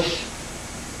 of course,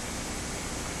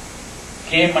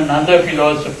 came another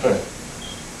philosopher,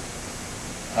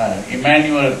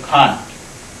 Immanuel Kant.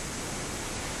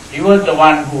 He was the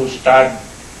one who started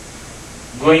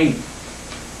going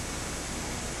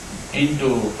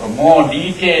into a more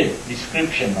detailed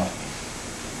description of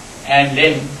it. And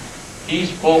then he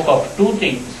spoke of two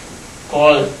things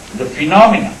called the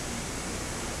phenomena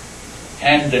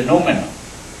and the noumena.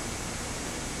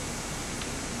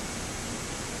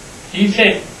 He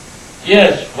said,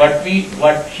 yes,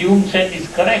 what Hume said is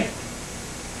correct.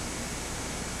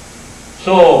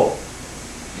 So,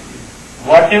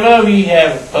 whatever we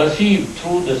have perceived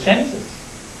through the senses,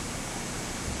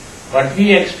 what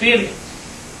we experience,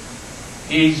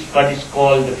 is what is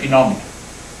called the phenomena.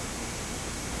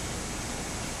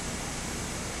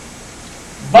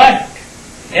 But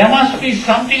there must be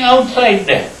something outside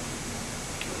there,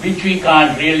 which we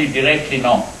can't really directly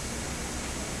know.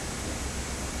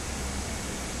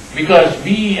 Because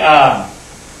we are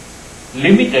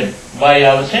limited by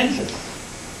our senses.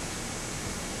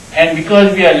 And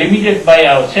because we are limited by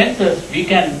our senses, we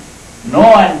can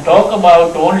know and talk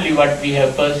about only what we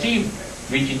have perceived,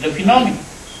 which is the phenomenon.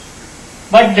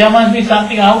 But there must be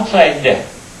something outside there,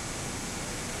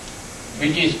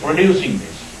 which is producing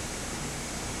this.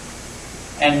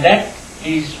 And that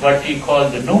is what we call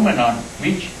the noumenon,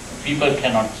 which people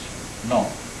cannot know.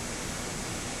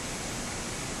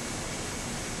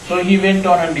 So he went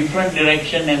on a different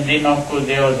direction, and then of course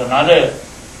there was another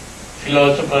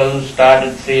philosopher who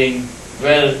started saying,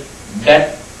 well,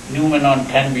 that noumenon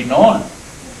can be known.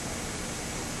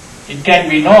 It can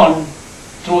be known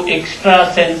through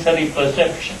extrasensory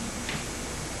perception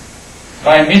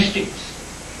by mystics.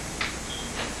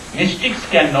 Mystics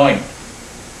can know it,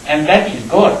 and that is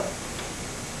God.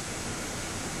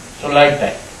 So like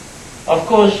that. Of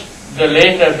course, the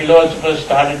later philosophers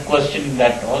started questioning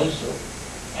that also,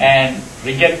 and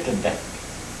rejected that.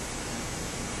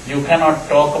 You cannot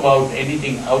talk about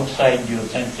anything outside your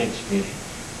sense experience.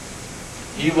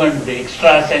 Even the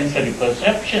extrasensory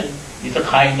perception is a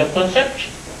kind of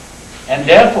perception, and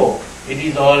therefore it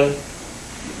is all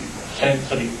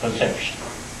sensory perception.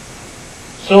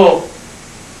 So,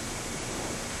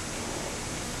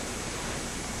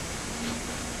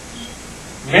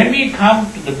 when we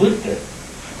come to the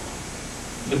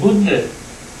Buddha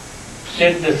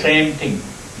said the same thing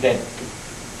that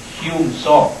Hume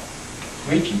saw,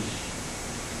 which is,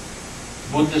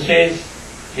 Buddha says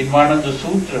in one of the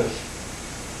sutras,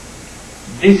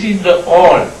 this is the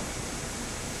all.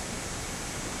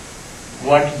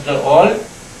 What is the all?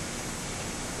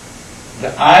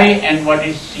 The eye and what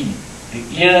is seen, the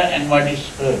ear and what is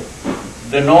heard,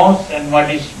 the nose and what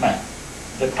is smelled,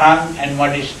 the tongue and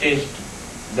what is tasted,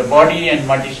 the body and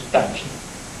what is touched,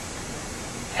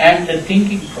 and the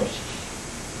thinking process.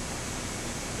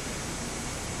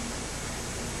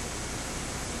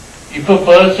 If a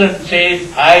person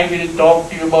says, I will talk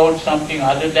to you about something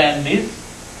other than this,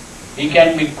 he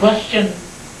can be questioned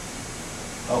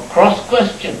or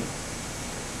cross-questioned,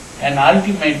 and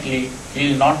ultimately he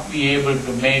will not be able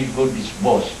to make good his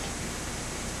boast.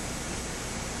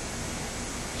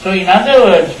 So in other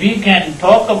words, we can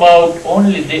talk about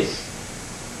only this.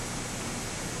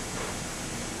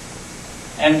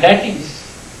 And that is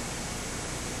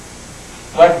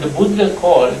what the Buddha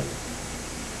called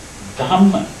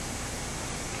Dhamma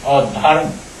or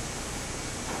Dharma.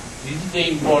 This is the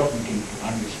important thing to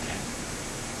understand.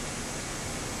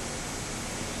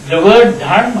 The word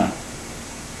Dharma,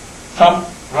 some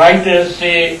writers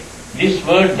say this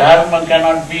word Dharma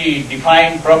cannot be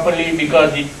defined properly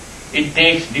because it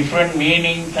takes different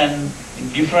meanings and in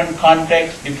different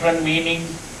contexts, different meanings,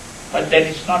 but that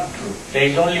is not true. There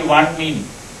is only one meaning.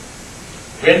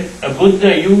 When a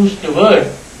Buddha used the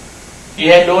word, he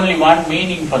had only one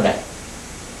meaning for that.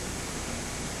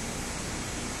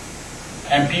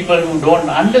 And people who don't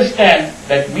understand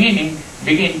that meaning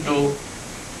begin to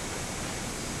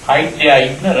hide their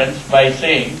ignorance by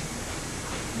saying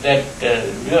that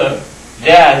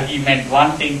there he meant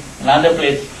one thing, another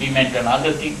place he meant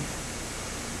another thing.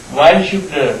 Why should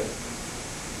the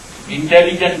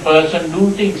intelligent person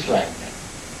do things like that?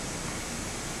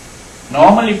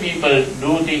 Normally people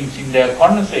do things in their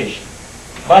conversation,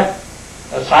 but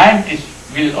a scientist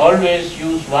will always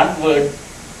use one word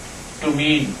to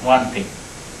mean one thing.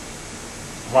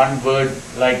 One word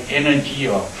like energy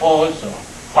or force or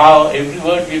power, every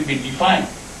word will be defined.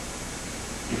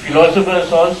 The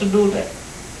philosophers also do that.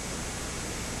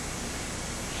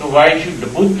 So why should the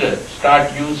Buddha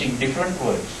start using different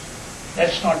words?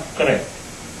 That's not correct.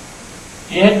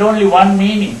 He had only one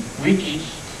meaning, which is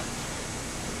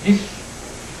this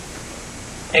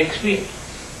experience,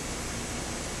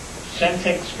 sense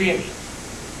experience.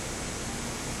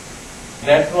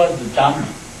 That was the Dhamma.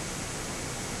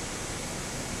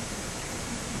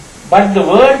 But the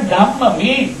word Dhamma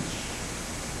means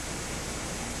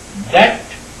that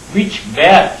which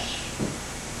bears.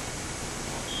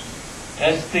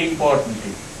 That's the important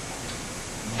thing.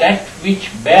 That which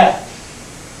bears.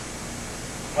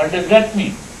 What does that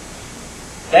mean?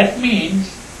 That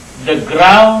means the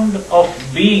ground of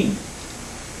being.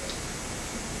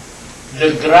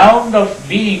 The ground of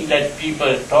being that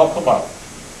people talk about.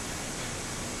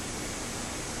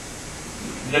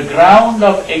 The ground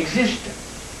of existence.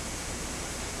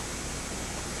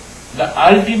 The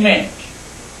ultimate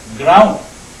ground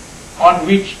on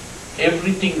which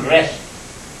everything rests.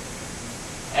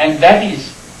 And that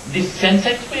is this sense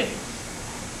experience.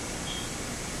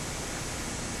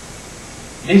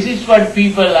 This is what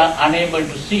people are unable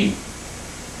to see.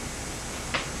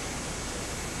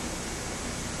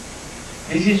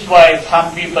 This is why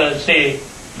some people say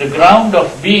the ground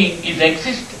of being is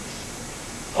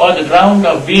existence, or the ground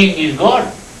of being is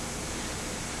God.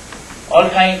 All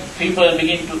kinds of people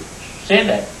begin to say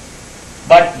that.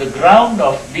 But the ground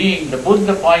of being, the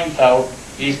Buddha points out,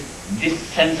 is this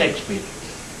sense experience.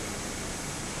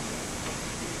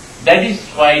 That is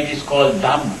why it is called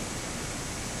Dhamma.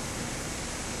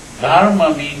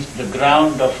 Dharma means the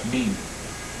ground of being.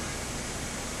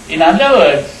 In other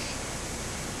words,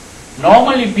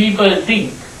 normally people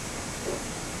think,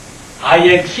 I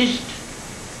exist.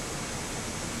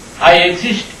 I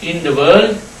exist in the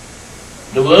world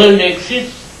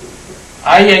exists,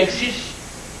 I exist,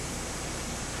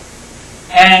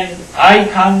 and I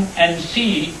come and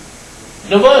see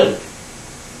the world.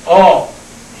 Or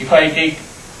if I take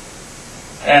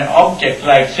an object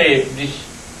like, say, this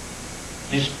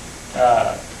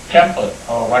temple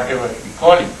or whatever we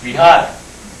call it, vihara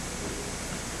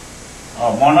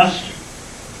or monastery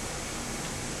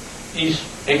is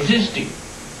existing,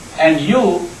 and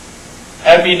you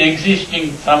have been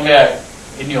existing somewhere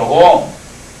in your home,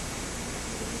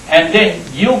 and then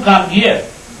you come here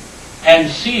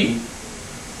and see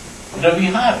the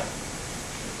vihara,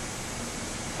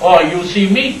 or you see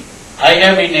me. I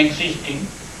have been existing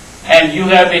and you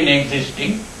have been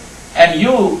existing, and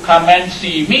you come and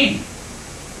see me.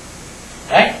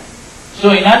 Right?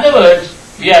 So in other words,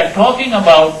 we are talking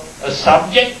about a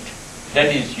subject, that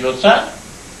is yourself,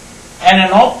 and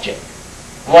an object,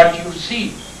 what you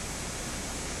see.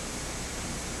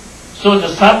 So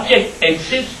the subject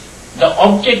exists, the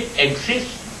object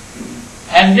exists,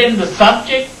 and then the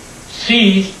subject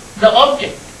sees the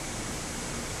object.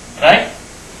 Right?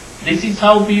 This is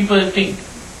how people think.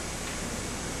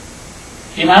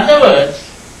 In other words,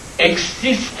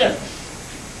 existence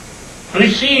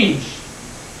precedes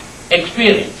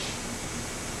experience.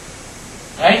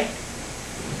 Right?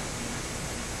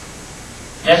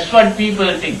 That's what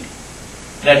people think,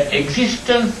 that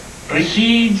existence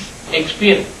precedes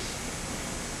experience.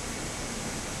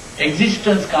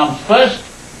 Existence comes first,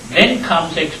 then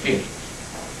comes experience.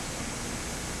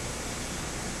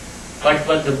 But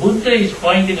what the Buddha is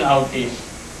pointing out is,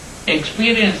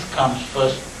 experience comes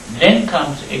first, then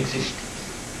comes existence.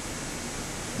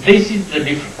 This is the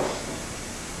difference.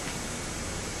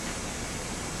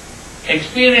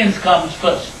 experience comes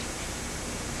first.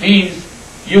 Means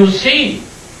you see.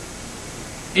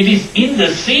 It is in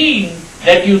the seeing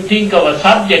that you think of a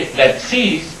subject that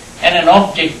sees and an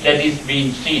object that is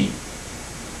being seen.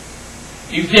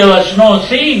 If there was no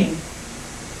seeing,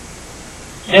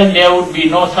 then there would be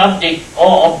no subject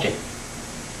or object.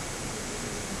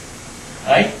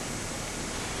 Right?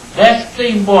 That's the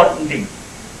important thing.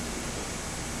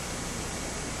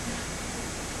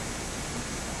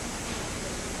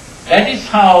 That is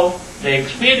how the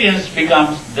experience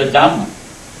becomes the Dhamma.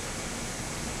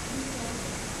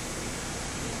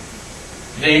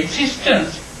 The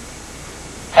existence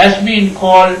has been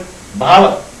called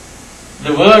bhava.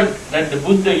 The word that the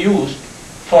Buddha used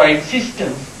for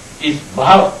existence is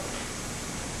bhava.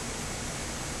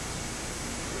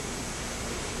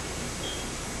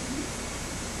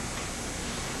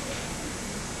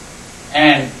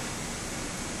 And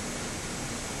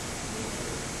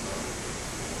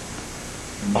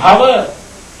bhava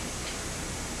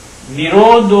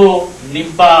nirodho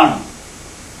nibbana.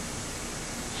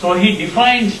 So he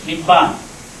defines nibbana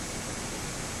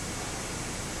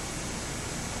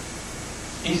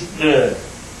is the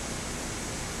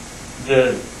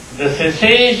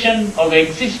cessation of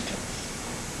existence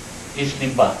is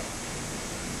nibbana,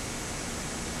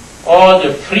 or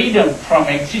the freedom from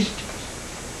existence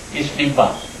is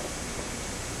nibbana.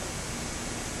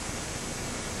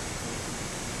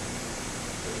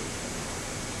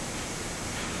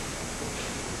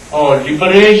 Or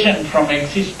liberation from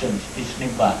existence is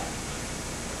Nibbana.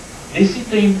 This is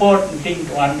the important thing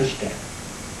to understand.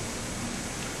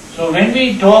 So when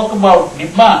we talk about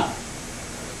Nibbana,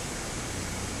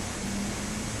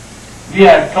 we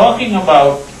are talking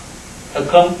about a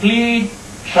complete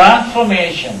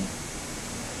transformation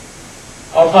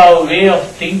of our way of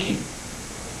thinking.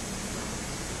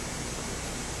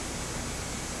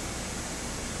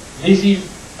 This is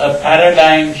a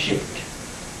paradigm shift.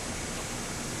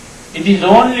 It is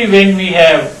only when we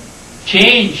have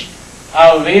changed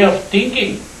our way of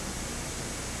thinking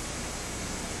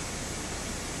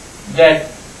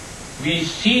that we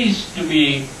cease to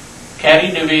be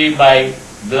carried away by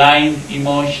blind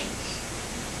emotions.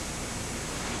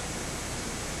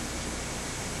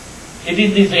 It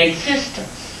is this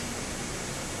existence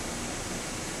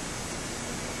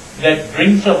that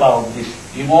brings about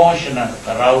this emotional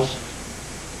arousal.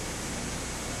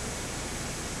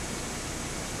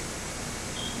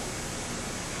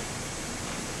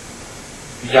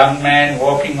 Young man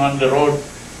walking on the road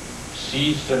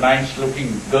sees a nice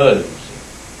looking girl, you see.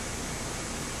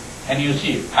 And you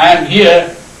see, I am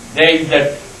here, there is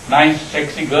that nice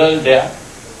sexy girl there,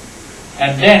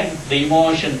 and then the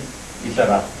emotion is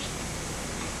aroused.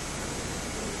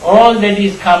 All that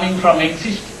is coming from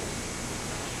existence.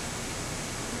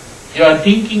 You are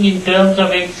thinking in terms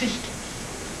of existence.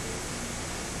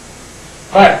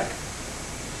 But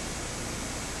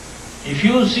if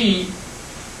you see,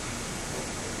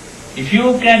 if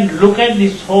you can look at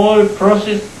this whole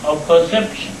process of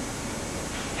perception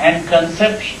and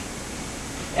conception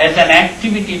as an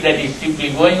activity that is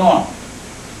simply going on,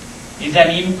 is an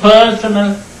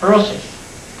impersonal process.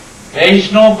 There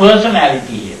is no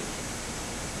personality here.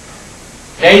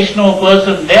 There is no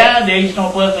person there, there is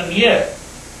no person here.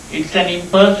 It's an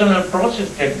impersonal process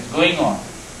that is going on.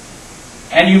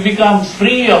 And you become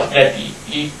free of that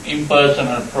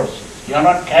impersonal process. You are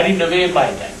not carried away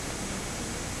by that.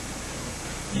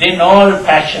 Then all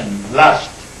passion, lust,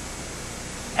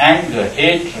 anger,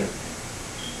 hatred,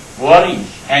 worries,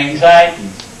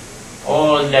 anxieties,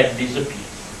 all that disappears.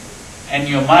 And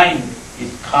your mind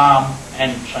is calm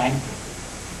and tranquil.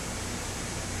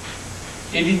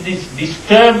 It is this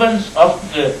disturbance of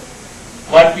the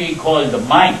what we call the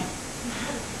mind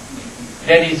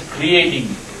that is creating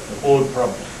the whole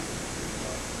problem.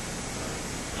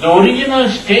 The original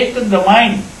state of the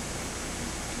mind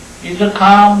is a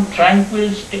calm,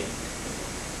 tranquil state.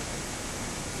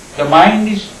 The mind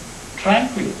is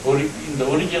tranquil in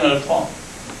the original form.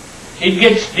 It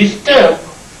gets disturbed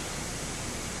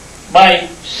by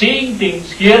seeing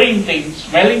things, hearing things,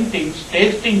 smelling things,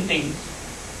 tasting things,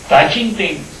 touching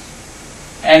things,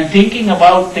 and thinking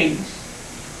about things.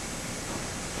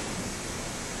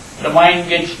 The mind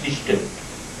gets disturbed.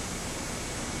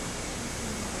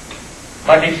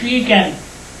 But if we can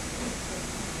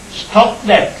stop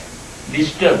that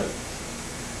disturbance,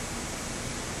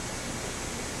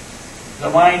 the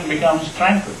mind becomes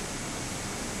tranquil.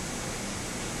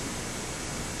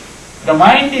 The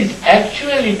mind is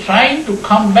actually trying to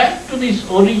come back to this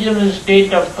original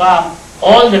state of calm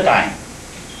all the time.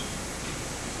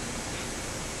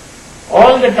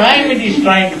 All the time it is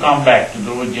trying to come back to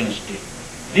the original state.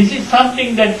 This is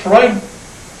something that Freud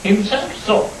himself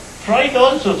saw. Freud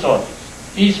also saw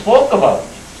this. He spoke about this.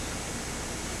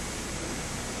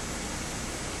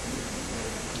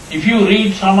 If you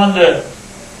read some of the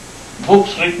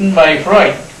books written by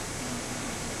Freud,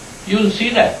 you will see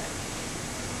that.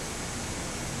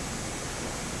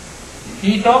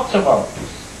 He talks about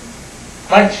this.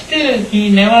 But still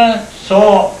he never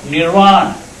saw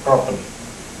Nirvana properly.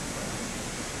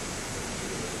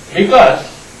 Because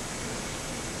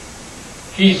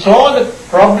he saw the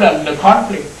problem, the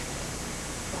conflict,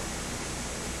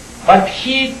 but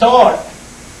he thought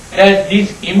that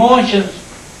these emotions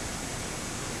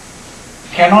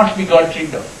cannot be got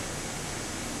rid of.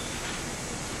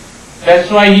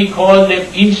 That's why he called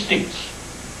them instincts.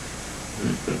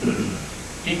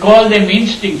 He called them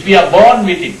instincts. We are born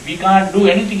with it. We can't do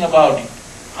anything about it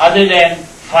other than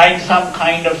find some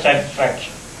kind of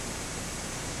satisfaction,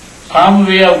 some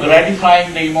way of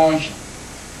gratifying the emotion.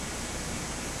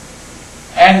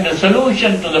 And the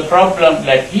solution to the problem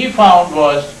that he found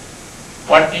was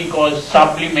what he calls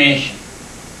sublimation,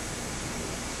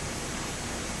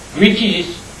 which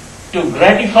is to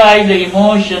gratify the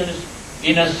emotions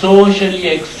in a socially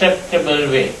acceptable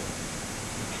way.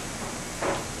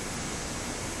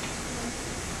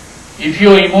 If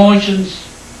your emotions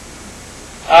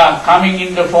are coming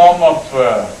in the form of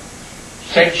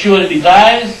sexual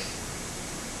desires,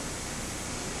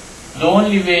 the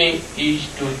only way is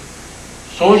to,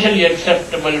 socially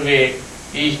acceptable way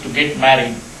is to get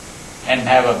married and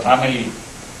have a family.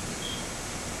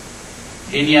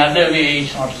 Any other way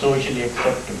is not socially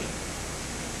acceptable.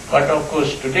 But of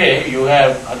course today you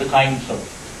have other kinds of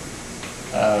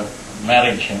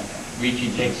marriage which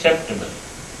is acceptable.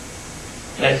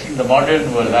 That's in the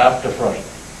modern world after Freud.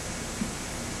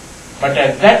 But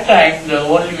at that time the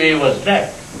only way was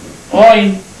that. Or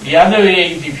in the other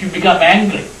way is if you become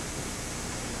angry,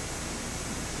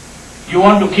 you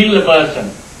want to kill a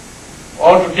person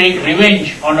or to take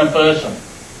revenge on a person.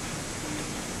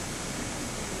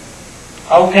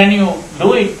 How can you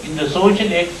do it in the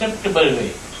socially acceptable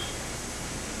way?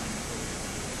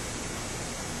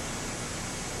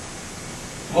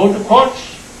 Go to courts,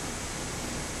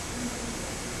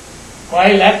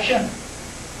 file action.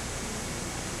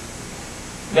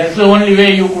 That's the only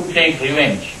way you could take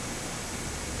revenge.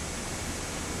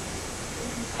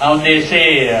 Now they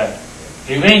say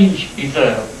revenge is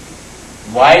a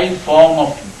vile form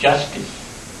of justice.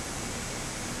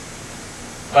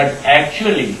 But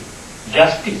actually,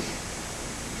 justice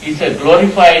is a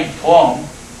glorified form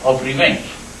of revenge.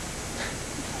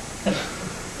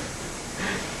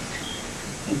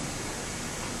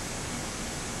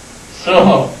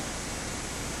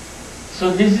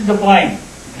 So this is the point,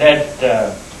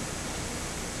 that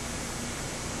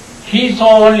he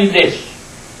saw only this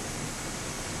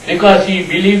because he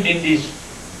believed in this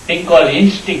thing called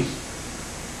instincts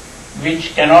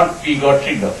which cannot be got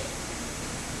rid of.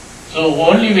 So the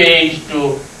only way is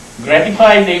to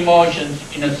gratify the emotions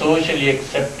in a socially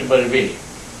acceptable way.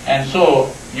 And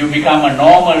so you become a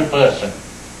normal person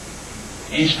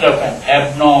instead of an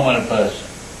abnormal person.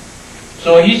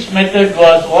 So his method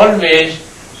was always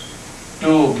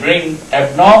to bring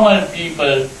abnormal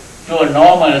people to a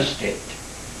normal state.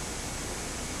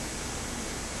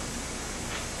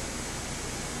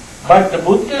 But the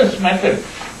Buddha's method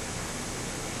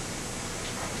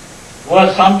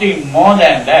was something more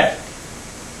than that.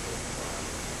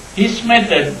 His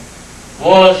method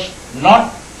was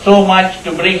not so much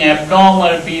to bring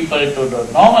abnormal people to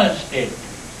the normal state,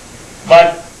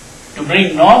 but to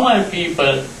bring normal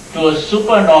people to a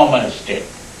supernormal state.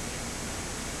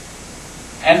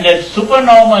 And that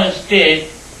supernormal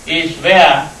state is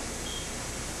where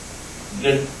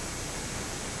the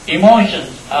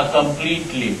emotions are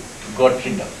completely got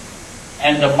rid of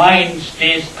and the mind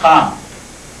stays calm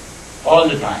all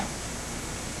the time.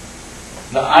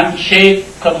 The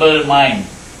unshakable mind.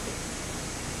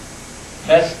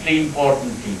 That's the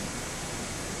important thing.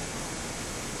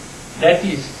 That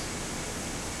is,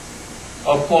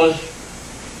 of course,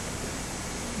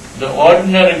 the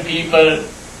ordinary people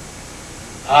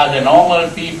are the normal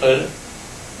people.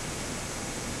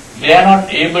 They are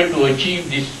not able to achieve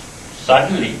this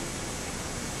suddenly,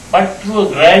 but through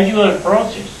a gradual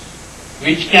process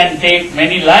which can take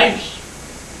many lives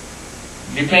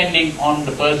depending on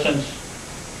the person's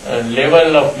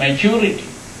level of maturity,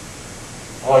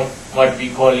 or what we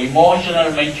call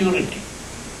emotional maturity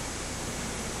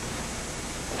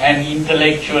and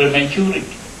intellectual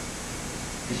maturity.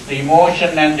 It's the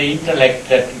emotion and the intellect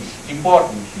that is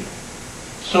important here.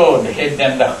 So the head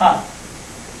and the heart.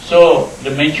 So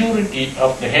the maturity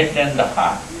of the head and the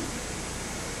heart.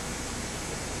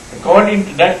 According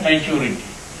to that maturity,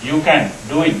 you can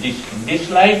do it in this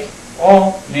life,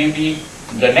 or maybe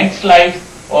the next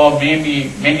life, or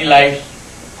maybe many lives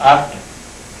after.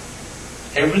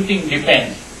 Everything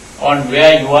depends on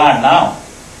where you are now.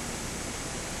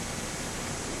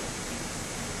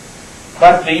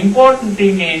 But the important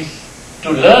thing is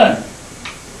to learn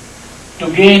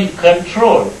to gain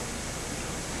control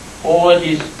over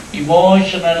this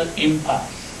emotional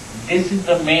impulse. This is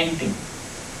the main thing.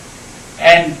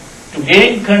 And to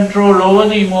gain control over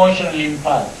the emotional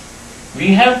impulse, we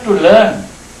have to learn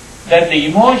that the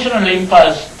emotional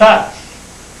impulse starts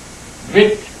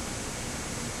with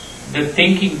the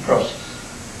thinking process.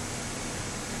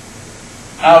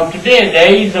 Now today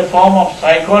there is a form of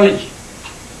psychology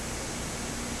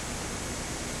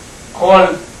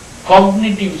called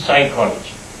cognitive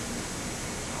psychology.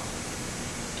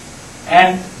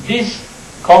 And this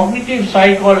cognitive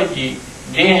psychology,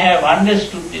 they have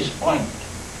understood this point,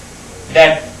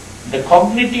 that the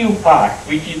cognitive part,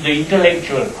 which is the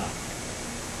intellectual part,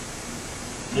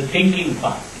 the thinking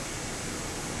part,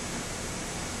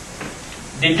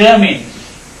 determines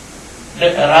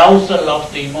the arousal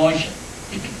of the emotion.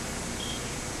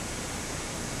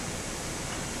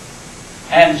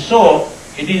 And so,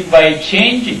 it is by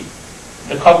changing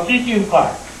the cognitive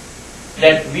part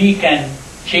that we can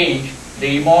change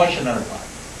the emotional part.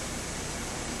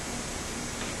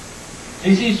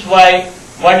 This is why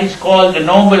what is called the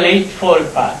Noble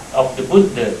Eightfold Path of the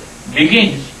Buddha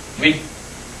begins with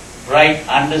right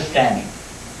understanding.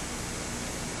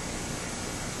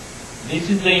 This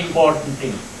is the important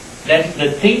thing. That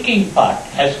the thinking part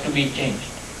has to be changed.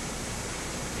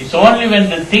 It's only when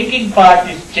the thinking part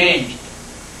is changed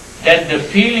that the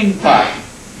feeling part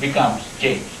becomes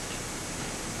changed.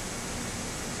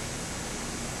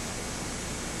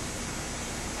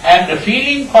 And the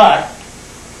feeling part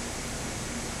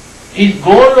is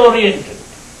goal-oriented.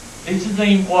 This is the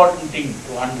important thing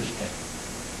to understand.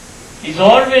 It's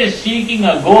always seeking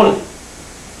a goal.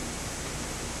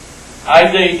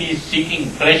 Either it is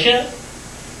seeking pleasure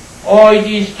or it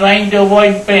is trying to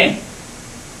avoid pain.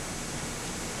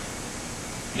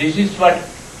 This is what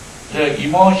the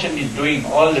emotion is doing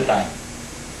all the time.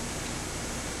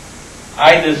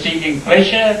 Either seeking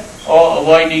pleasure or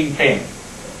avoiding pain.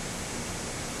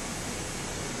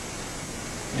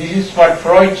 This is what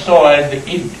Freud saw as the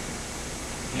id.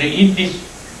 The id is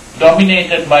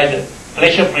dominated by the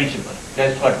pleasure principle.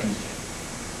 That's what he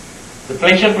said. The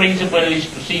pleasure principle is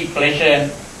to seek pleasure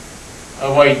and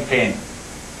avoid pain.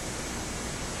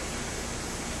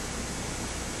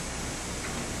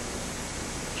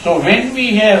 So when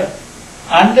we have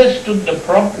understood the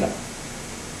problem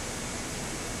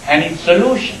and its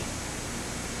solution,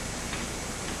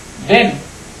 then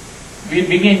we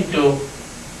begin to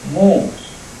move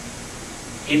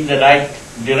in the right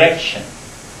direction,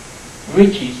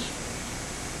 which is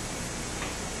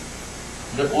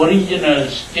the original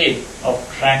state of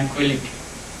tranquility.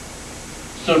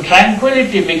 So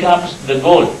tranquility becomes the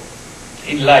goal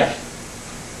in life.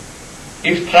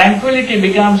 If tranquility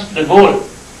becomes the goal,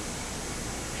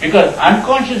 because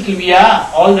unconsciously we are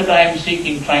all the time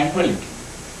seeking tranquility.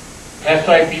 That's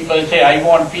why people say, I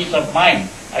want peace of mind.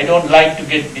 I don't like to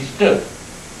get disturbed.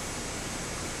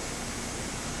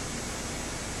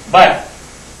 But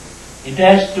it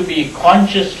has to be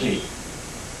consciously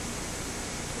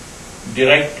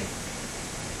directed.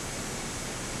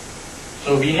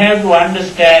 So we have to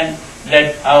understand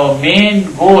that our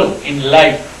main goal in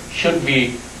life should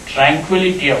be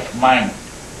tranquility of mind.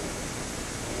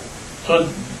 So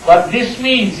what this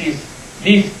means is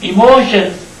these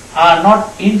emotions are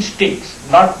not instincts,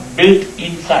 not built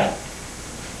inside.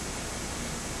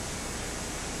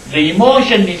 The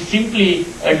emotion is simply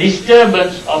a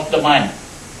disturbance of the mind.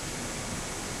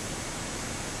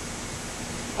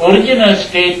 Original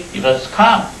state, it was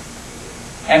calm,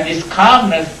 and this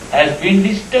calmness has been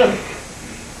disturbed.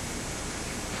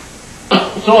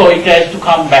 So it has to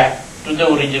come back to the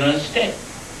original state.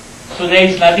 So there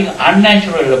is nothing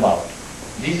unnatural about it.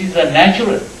 This is a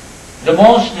natural. The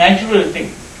most natural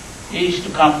thing is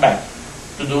to come back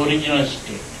to the original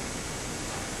state.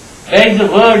 There is a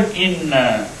word in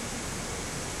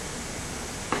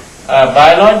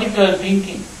biological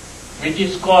thinking which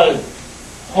is called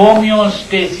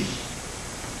homeostasis.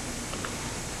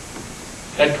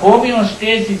 That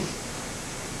homeostasis,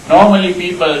 normally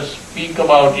people speak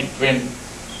about it when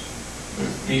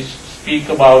we speak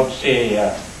about, say,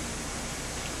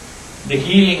 the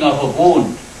healing of a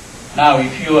wound. Now,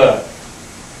 if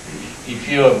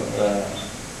your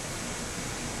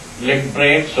leg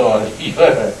breaks or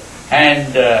your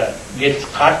hand gets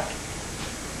cut,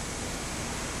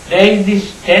 there is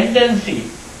this tendency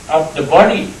of the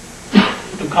body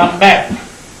to come back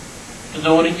to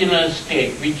the original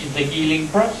state, which is the healing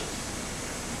process.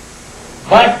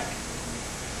 But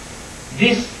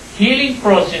this healing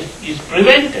process is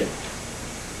prevented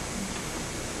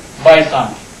by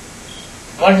something.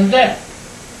 What is that?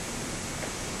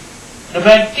 The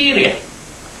bacteria.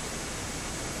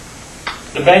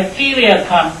 The bacteria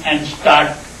come and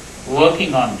start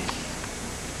working on this.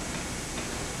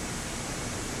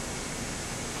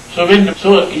 So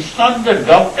it's not the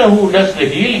doctor who does the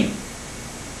healing.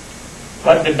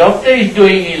 What the doctor is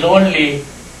doing is only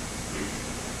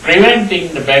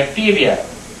preventing the bacteria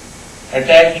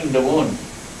attacking the wound.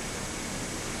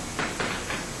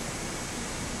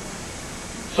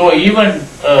 So even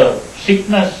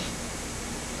sickness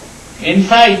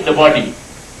inside the body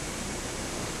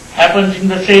happens in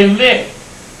the same way.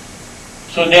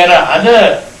 So there are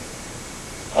other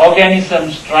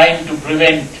organisms trying to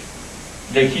prevent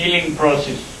the healing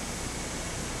process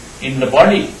in the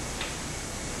body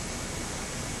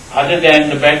other than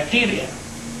the bacteria.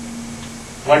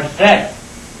 What's that?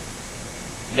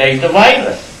 There is a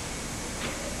virus.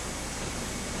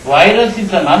 Virus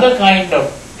is another kind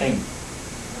of thing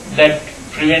that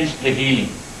prevents the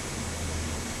healing.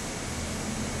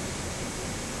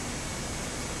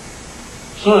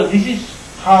 So this is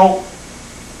how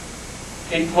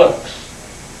it works.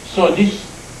 So this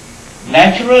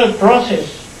natural process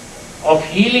of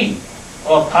healing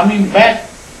or coming back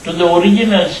to the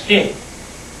original state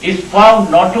is found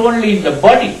not only in the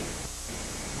body,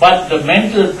 but the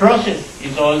mental process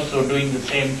is also doing the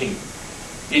same thing.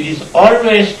 It is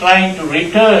always trying to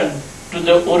return to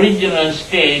the original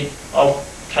state of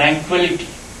tranquility.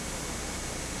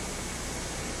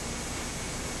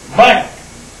 But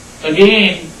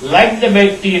again, like the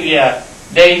bacteria,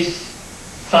 there is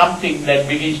something that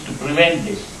begins to prevent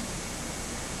this.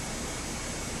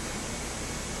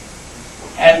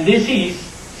 And this is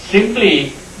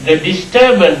simply the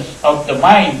disturbance of the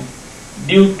mind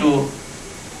due to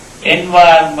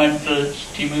environmental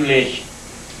stimulation.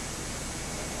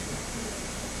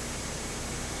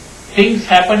 Things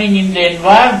happening in the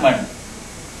environment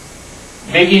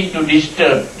begin to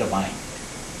disturb the mind.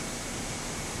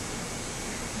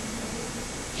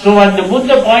 So what the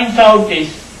Buddha points out is,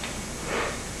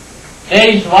 there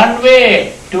is one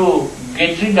way to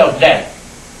get rid of that.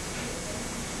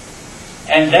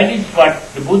 And that is what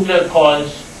the Buddha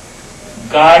calls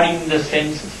guarding the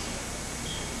senses.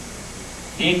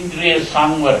 Indriya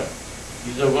Samvara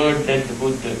is a word that the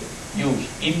Buddha used.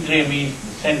 Indriya means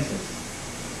the senses.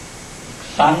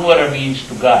 Samvara means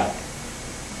to guard.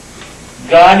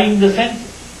 Guarding the senses.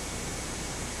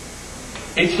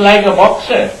 It's like a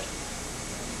boxer.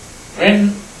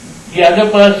 When the other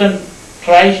person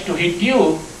tries to hit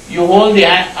you, you hold the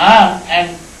arm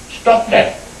and stop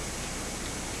that.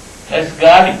 That's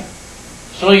guarding.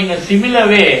 So in a similar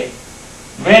way,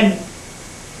 when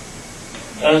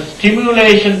a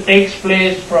stimulation takes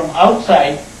place from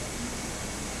outside,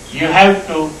 you have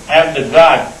to have the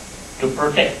guard to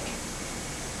protect.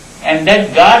 And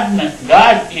that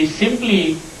guard is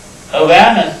simply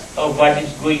awareness of what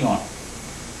is going on.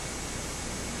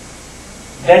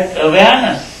 That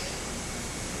awareness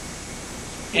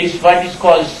is what is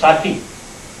called sati.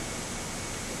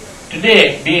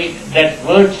 Today, that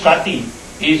word sati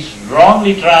is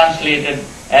wrongly translated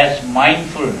as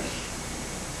mindfulness.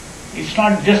 It's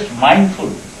not just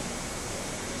mindfulness.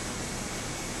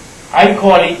 I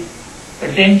call it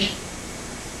attention.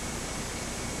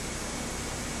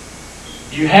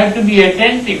 You have to be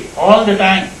attentive all the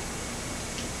time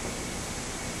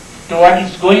to what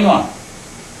is going on.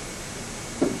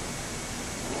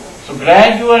 So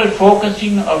gradual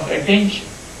focusing of attention,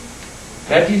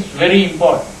 that is very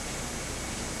important.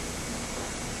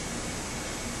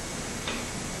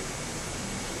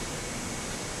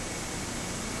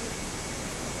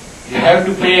 You have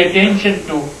to pay attention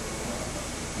to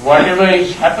whatever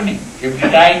is happening. Every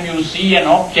time you see an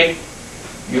object,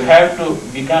 you have to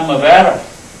become aware of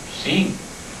seeing.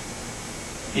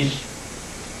 Is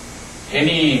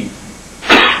any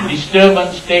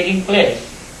disturbance taking place?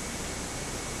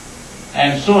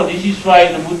 And so this is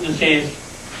why the Buddha says,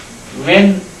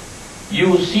 when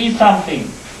you see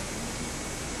something,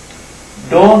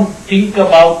 don't think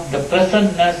about the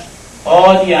pleasantness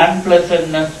or the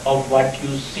unpleasantness of what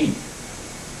you see.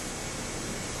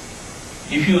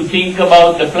 If you think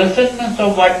about the pleasantness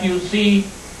of what you see,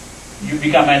 you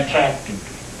become attracted to it.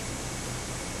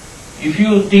 If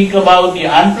you think about the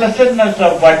unpleasantness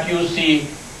of what you see,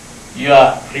 you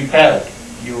are repelled.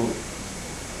 You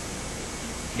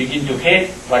begin to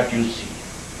hate what you see.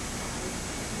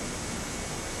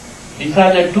 These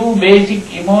are the two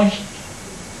basic emotions.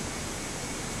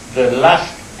 the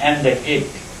lust and the hate.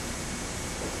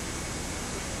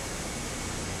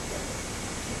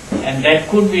 And that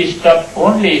could be stopped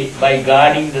only by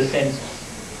guarding the senses.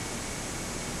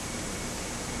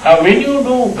 Now when you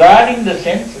do guarding the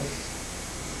senses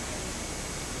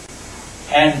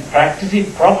and practice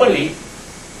it properly,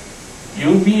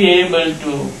 you'll be able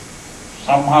to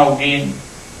somehow gain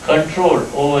control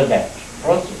over that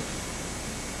process.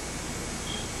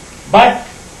 But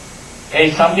there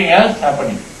is something else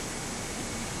happening.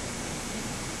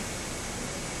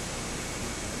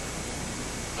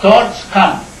 Thoughts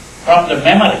come from the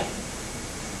memory.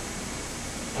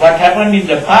 What happened in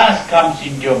the past comes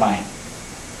into your mind.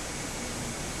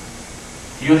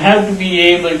 You have to be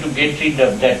able to get rid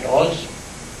of that also.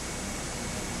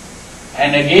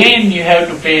 And again you have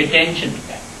to pay attention to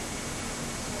that.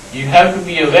 You have to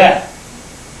be aware.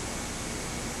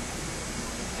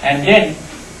 And then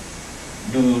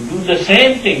do the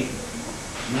same thing,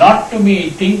 not to be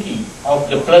thinking of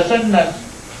the pleasantness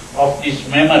of this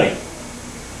memory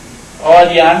or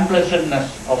the unpleasantness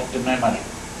of the memory.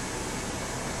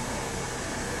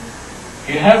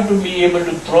 You have to be able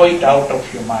to throw it out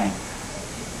of your mind.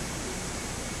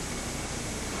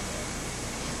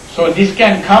 So this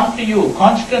can come to you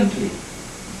constantly.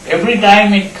 Every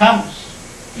time it comes,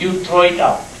 you throw it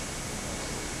out.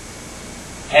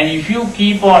 And if you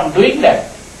keep on doing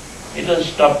that, it will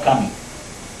stop coming.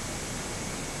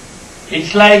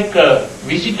 It's like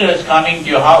visitors coming to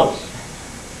your house.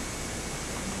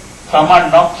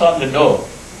 Someone knocks on the door.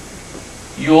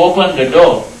 You open the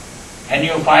door and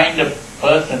you find a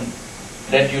person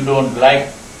that you don't like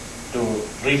to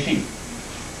receive.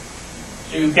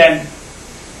 So you can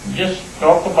just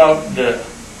talk about the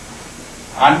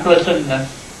unpleasantness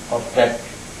of that,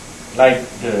 like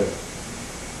the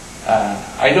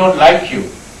I don't like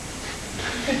you.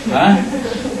 Huh?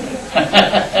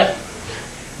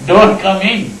 Don't come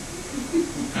in.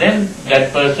 Then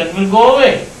that person will go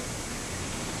away.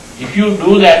 If you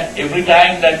do that every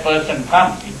time that person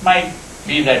comes, it might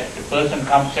be that the person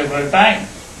comes several times.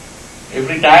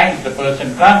 Every time the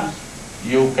person comes,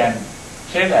 you can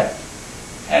say that.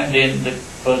 And then the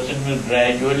person will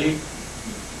gradually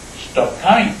stop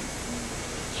coming.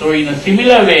 So in a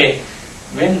similar way,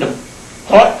 when the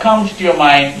thought comes to your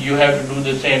mind, you have to do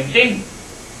the same thing.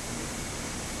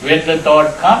 When the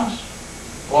thought comes,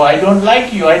 oh, I don't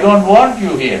like you, I don't want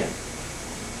you here.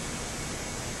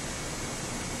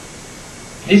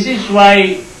 This is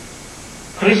why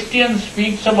Christian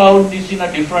speaks about this in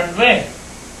a different way.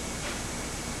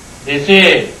 They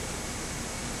say,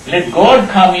 let God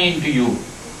come into you.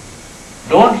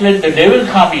 Don't let the devil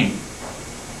come in.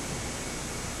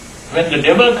 When the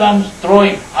devil comes, throw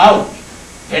him out.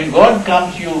 When God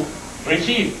comes, you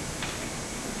receive.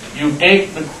 You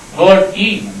take the God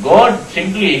in. God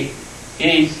simply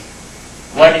is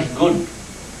what is good.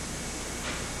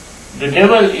 The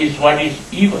devil is what is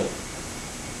evil.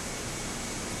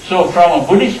 So from a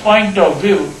Buddhist point of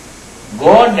view,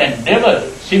 God and devil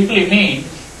simply means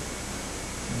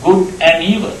good and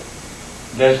evil.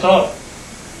 That's all.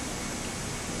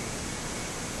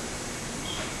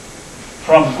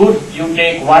 From good you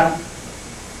take one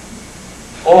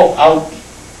O out,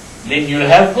 then you'll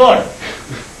have God.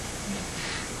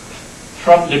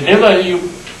 From the devil you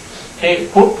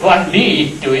put one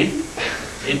D into it,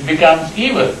 it becomes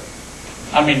evil.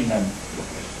 I mean,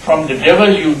 from the devil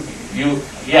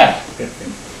yeah.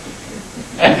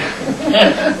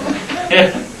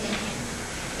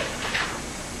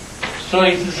 So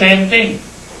it's the same thing.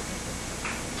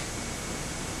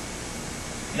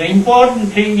 The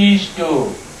important thing is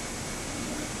to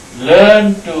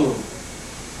learn to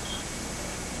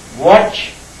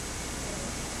watch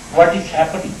what is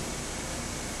happening.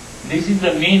 This is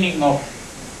the meaning of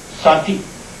sati.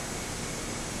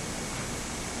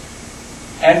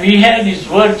 And we have this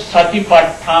word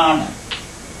satipatthana.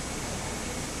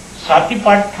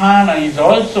 Satipatthana is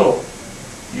also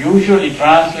usually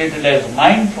translated as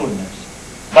mindfulness.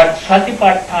 But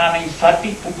satipatthana is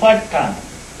sati upatthana.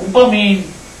 Upa means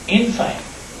inside.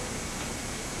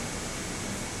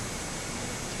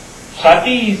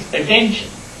 Sati is attention.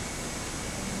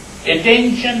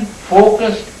 Attention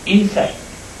focused inside.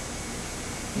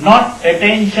 Not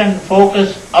attention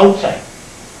focused outside.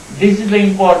 This is the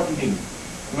important thing.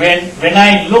 When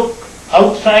I look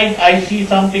outside, I see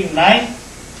something nice,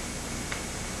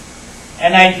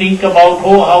 and I think about,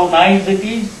 oh, how nice it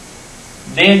is,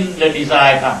 then the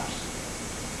desire comes.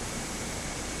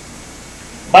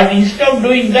 But instead of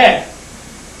doing that,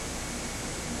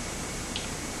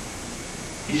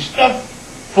 instead of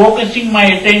focusing my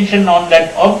attention on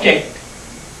that object,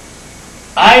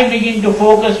 I begin to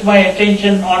focus my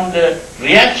attention on the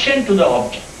reaction to the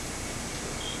object.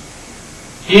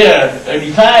 Here, a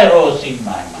desire arose in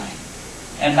my mind,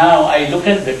 and now I look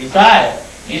at the desire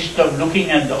instead of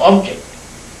looking at the object.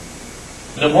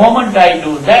 The moment I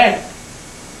do that,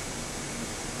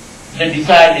 the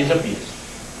desire disappears.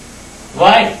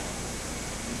 Why?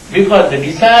 Because the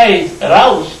desire is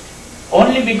aroused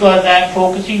only because I am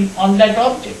focusing on that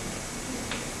object.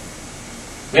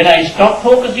 When I stop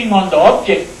focusing on the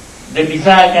object, the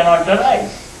desire cannot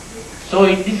arise. So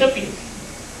it disappears.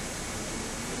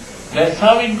 That's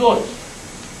how it goes.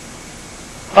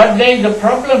 But there is a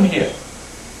problem here.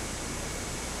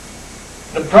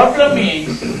 The problem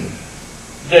is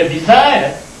the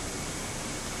desire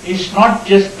is not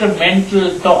just a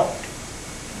mental thought.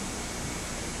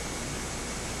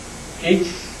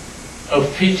 It's a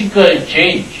physical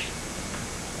change.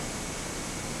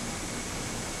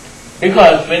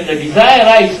 Because when the desire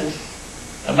arises,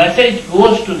 a message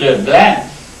goes to the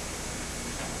glands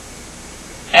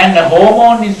and a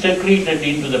hormone is secreted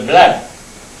into the blood.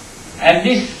 And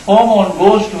this hormone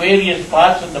goes to various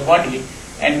parts of the body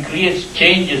and creates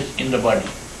changes in the body.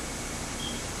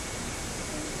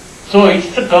 So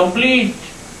it's a complete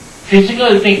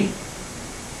physical thing,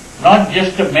 not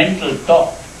just a mental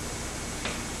thought.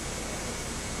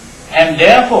 And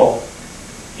therefore,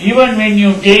 even when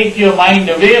you take your mind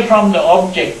away from the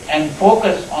object and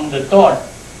focus on the thought,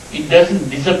 it doesn't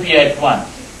disappear at once.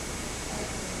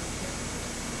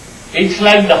 It's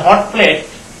like the hot plate.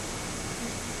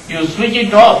 You switch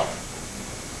it off,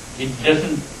 it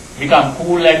doesn't become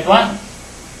cool at once.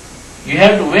 You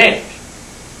have to wait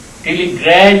till it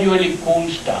gradually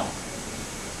cools down.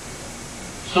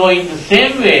 So in the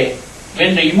same way,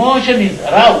 when the emotion is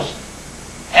aroused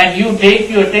and you take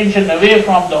your attention away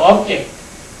from the object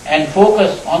and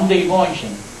focus on the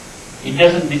emotion, it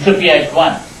doesn't disappear at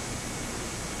once.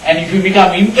 And if you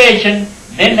become impatient,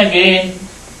 then again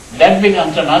that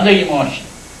becomes another emotion.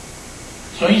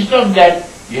 So instead of that,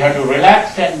 you have to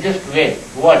relax and just wait,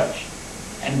 watch,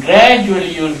 and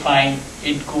gradually you will find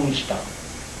it cools down.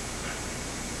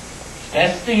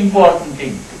 That's the important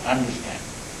thing to understand.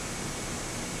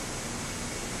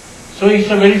 So it's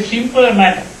a very simple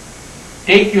matter.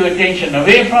 Take your attention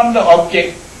away from the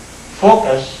object,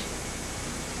 focus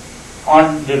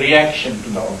on the reaction to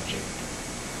the object.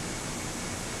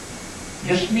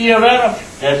 Just be aware of it,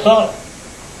 that's all.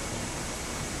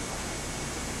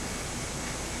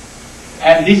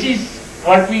 And this is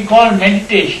what we call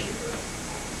meditation.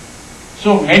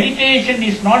 So meditation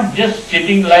is not just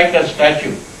sitting like a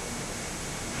statue.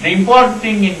 The important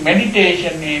thing in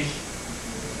meditation is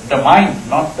the mind,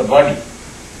 not the body.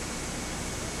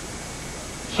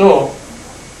 So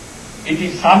it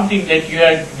is something that you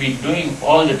have to be doing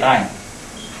all the time,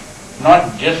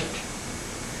 not just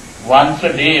once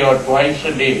a day or twice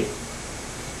a day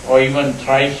or even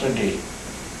thrice a day.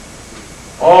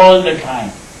 All the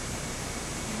time.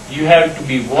 You have to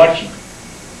be watching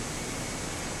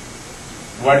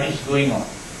what is going on.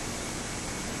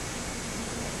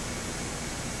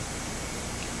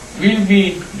 We'll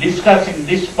be discussing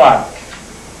this part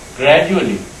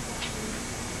gradually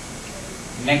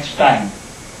next time,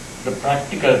 the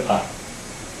practical part.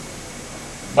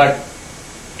 But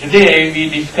today we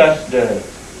discussed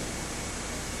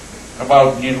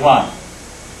about Nirvana.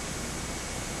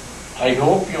 I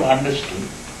hope you understood.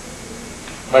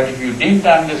 But if you didn't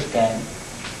understand,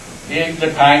 here is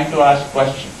the time to ask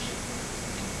questions.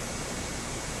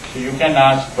 So you can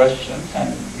ask questions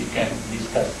and we can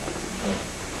discuss that.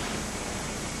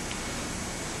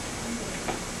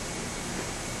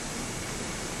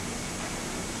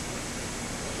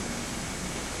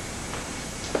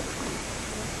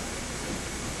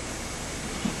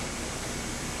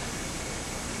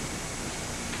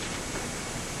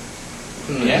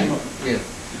 Yeah.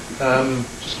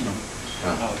 Just a moment.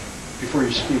 Before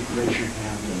you speak, raise your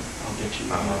hand and I'll get you.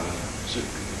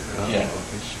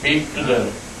 Speak to the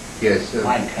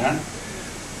mic, huh?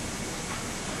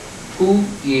 Who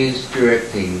is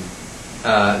directing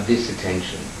this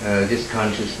attention, this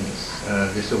consciousness,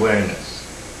 this awareness?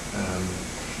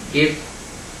 If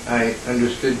I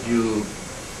understood you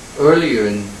earlier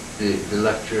in the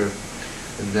lecture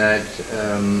that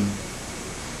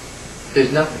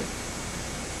there's nothing.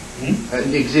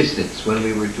 Existence, when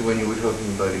you were talking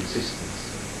about existence.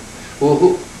 Well,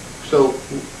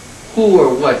 who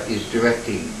or what is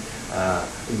directing,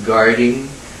 guarding,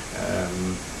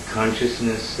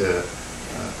 consciousness,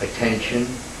 attention?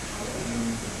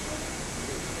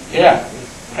 Yeah,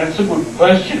 that's a good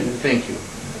question. Thank you.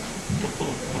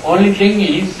 Only thing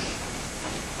is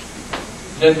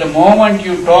that the moment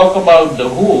you talk about the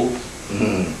who,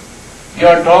 You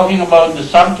are talking about the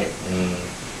subject. Mm.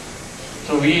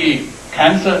 So we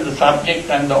cancel the subject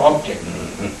and the object.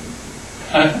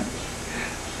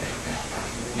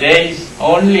 There is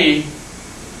only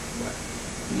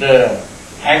the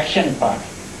action part.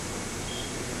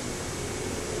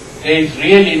 There is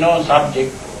really no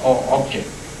subject or object.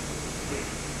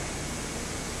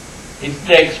 It's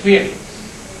the experience.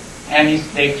 And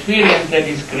it's the experience that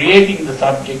is creating the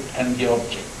subject and the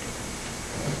object.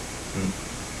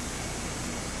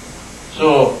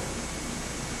 So,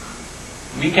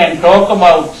 we can talk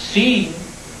about seeing,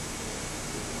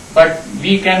 but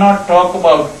we cannot talk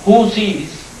about who sees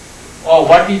or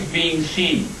what is being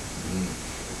seen.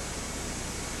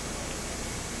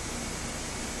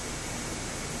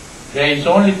 There is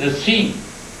only the seeing.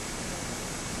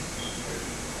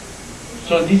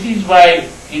 So this is why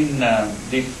in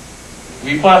this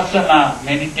Vipassana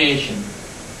meditation,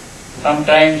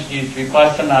 sometimes these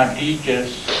Vipassana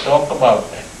teachers talk about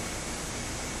that.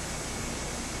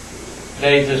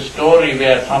 There is a story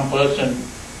where some person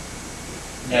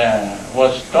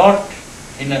was taught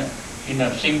in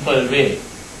a simple way,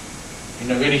 in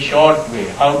a very short way,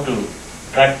 how to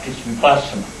practice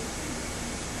Vipassana.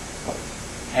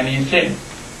 And he said,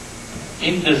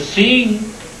 in the seeing,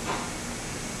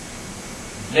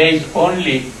 there is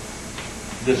only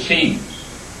the seeing.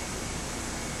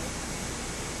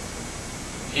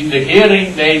 In the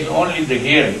hearing, there is only the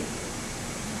hearing.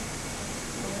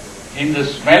 In the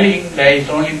smelling, there is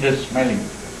only the smelling.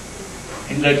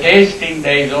 In the tasting,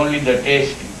 there is only the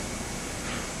tasting.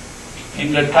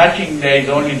 In the touching, there is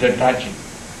only the touching.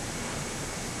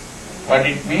 What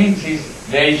it means is,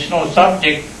 there is no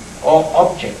subject or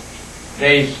object.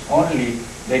 There is only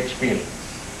the experience.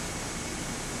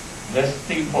 That's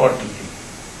the important thing.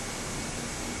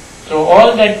 So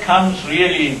all that comes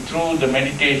really through the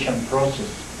meditation process.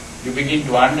 You begin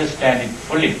to understand it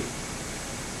fully.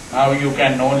 Now you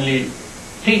can only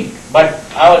think, but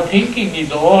our thinking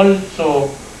is also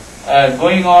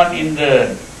going on in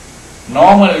the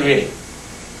normal way,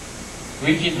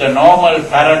 which is the normal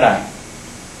paradigm.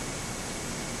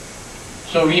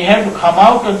 So we have to come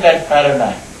out of that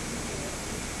paradigm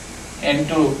and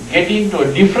to get into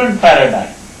a different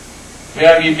paradigm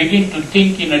where we begin to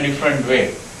think in a different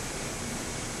way.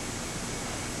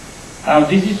 Now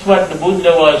this is what the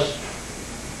Buddha was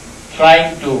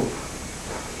trying to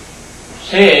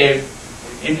say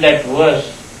in that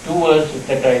verse, 2 verses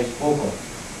that I spoke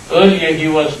of. Earlier he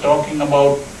was talking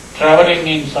about traveling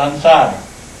in samsara,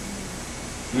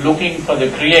 looking for the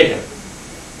Creator.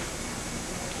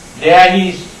 There he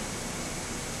is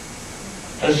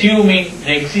assuming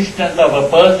the existence of a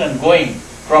person going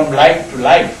from life to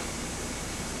life,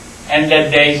 and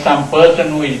that there is some person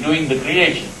who is doing the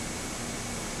creation.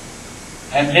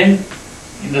 And then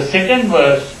in the second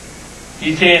verse,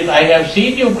 he says, I have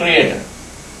seen you, Creator.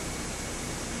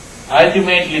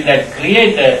 Ultimately, that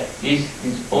Creator is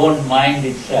his own mind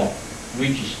itself,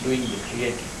 which is doing the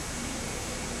creating.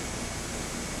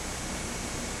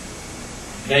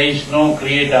 There is no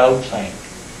Creator outside.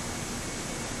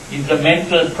 It's the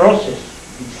mental process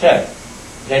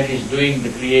itself that is doing the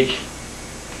creation.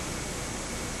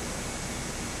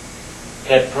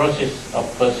 That process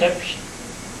of perception,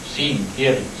 seeing,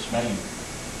 hearing, smelling.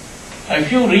 Now,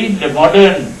 if you read the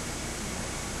modern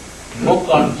book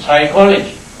on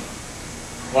psychology,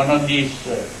 one of these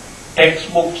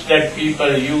textbooks that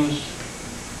people use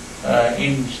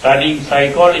in studying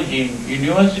psychology in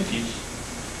universities,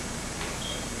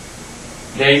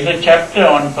 there is a chapter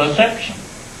on perception.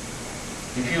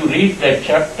 If you read that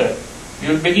chapter, you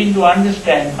will begin to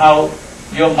understand how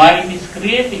your mind is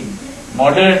creating.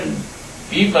 Modern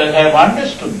people have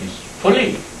understood this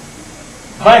fully.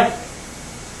 But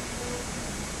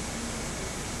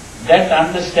that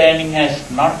understanding has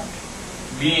not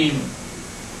been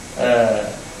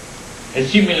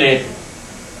assimilated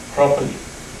properly.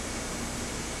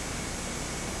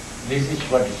 This is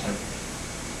what is happening.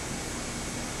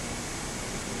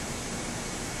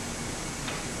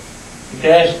 It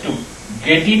has to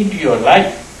get into your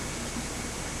life.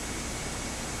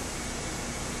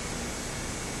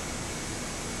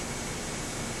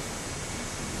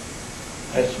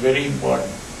 That's very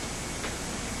important.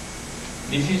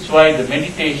 This is why the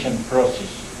meditation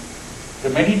process. The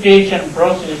meditation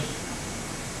process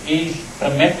is a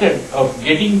method of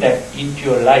getting that into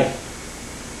your life.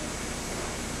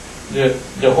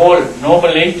 The whole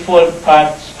Noble Eightfold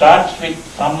Path starts with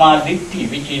Sammaditthi,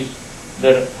 which is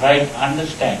the right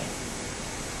understanding.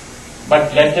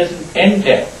 But that doesn't end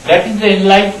there. That is the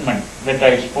enlightenment that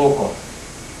I spoke of.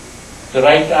 The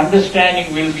right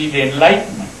understanding will be the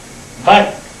enlightenment.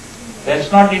 But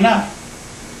that's not enough.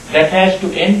 that has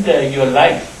to enter your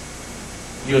life.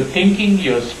 Your thinking,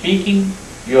 your speaking,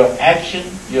 your action,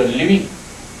 your living.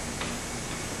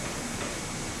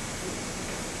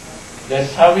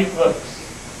 That's how it works.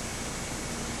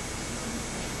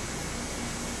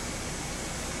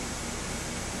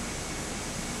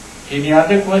 Any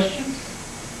other questions?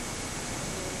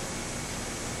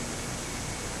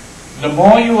 The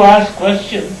more you ask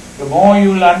questions, the more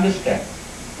you will understand.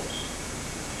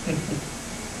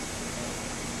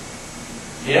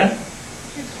 Yeah?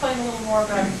 Could you explain a little more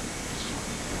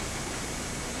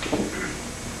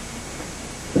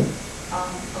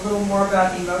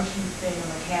about emotions being a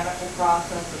mechanical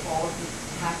process of all of this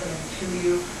happening to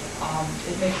you?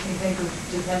 It makes me think of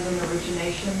dependent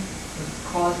origination, with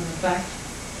cause and effect.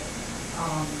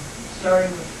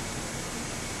 Starting with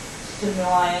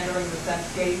stimuli entering the sense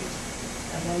gates,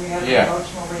 and then you have an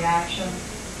emotional reaction.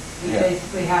 It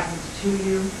basically happens to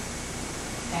you,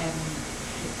 and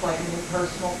it's like an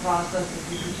impersonal process.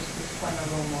 If you could just explain a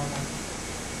little more about it.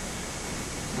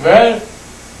 Well,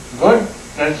 good.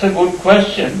 That's a good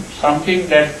question. Something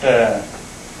that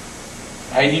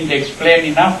I didn't explain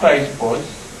enough, I suppose.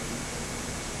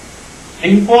 The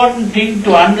important thing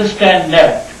to understand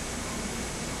that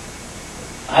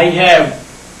I have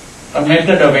a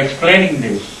method of explaining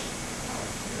this.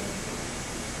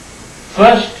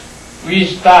 First, we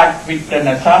start with an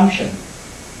assumption,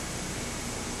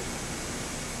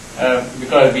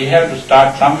 because we have to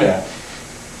start somewhere.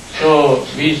 So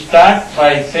we start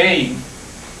by saying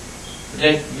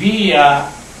that we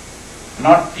are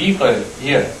not people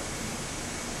here.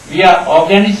 We are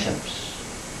organisms.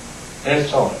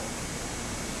 That's all.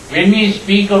 When we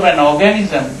speak of an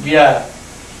organism, we are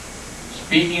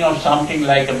speaking of something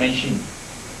like a machine.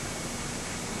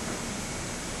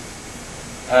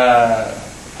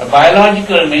 A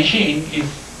biological machine is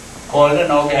called an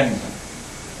organism.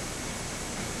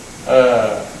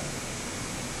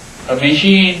 A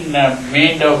machine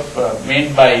made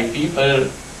by people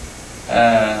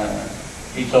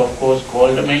is of course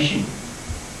called a machine.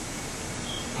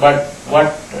 But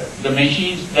what the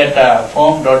machines that are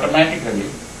formed automatically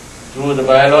through the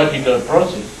biological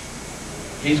process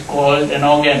is called an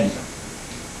organism.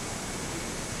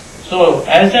 So,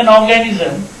 as an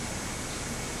organism,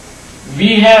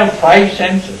 we have 5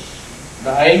 senses: the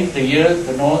eyes, the ears,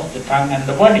 the nose, the tongue and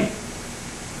the body.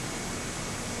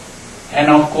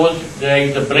 And of course, there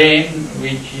is the brain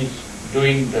which is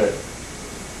doing the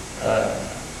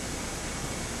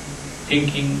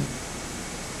thinking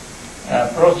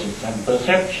process and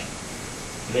perception,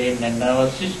 brain and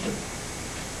nervous system.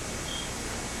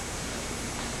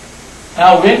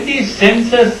 Now, when these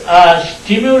senses are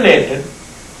stimulated,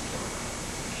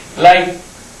 like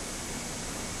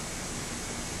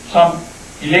some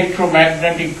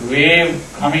electromagnetic wave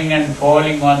coming and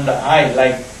falling on the eye,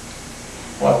 like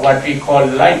what we call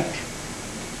light.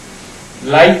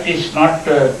 Light is not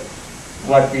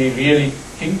what we really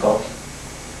think of.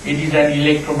 It is an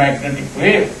electromagnetic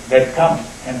wave that comes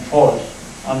and falls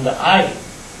on the eye.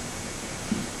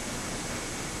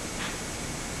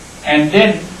 And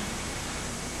then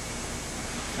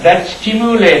that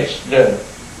stimulates the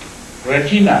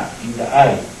retina in the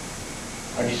eye.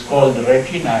 What is called the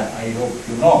retina, I hope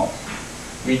you know,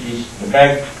 which is the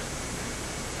back,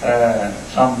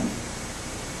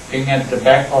 something at the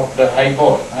back of the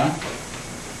eyeball.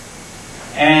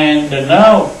 And the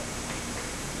nerve,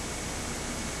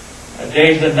 there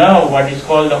is a nerve, what is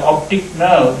called the optic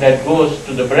nerve, that goes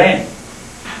to the brain.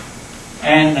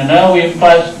 And the nerve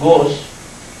impulse goes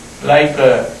like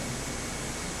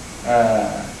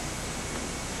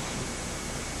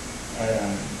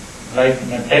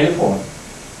in a telephone.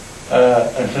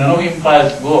 A nerve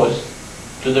impulse goes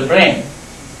to the brain,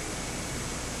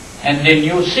 and then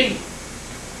you see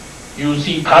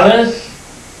colors,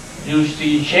 you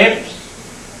see shapes.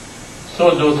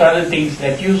 So those are the things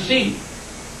that you see.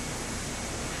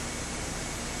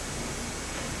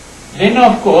 Then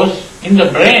of course, in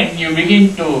the brain you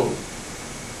begin to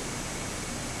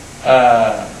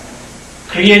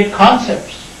create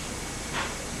concepts.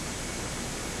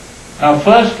 Now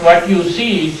first what you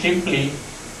see is simply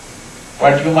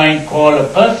what you might call a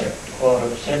percept or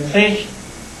a sensation.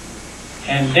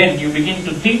 And then you begin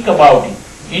to think about it,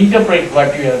 interpret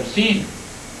what you have seen.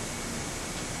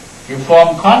 You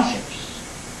form concepts.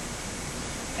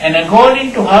 And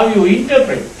according to how you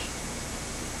interpret,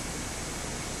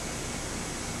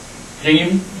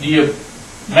 the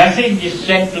message is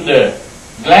sent to the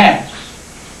glands.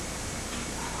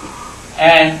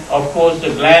 And of course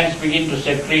the glands begin to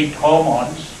secrete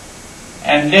hormones,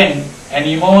 and then an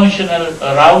emotional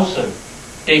arousal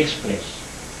takes place.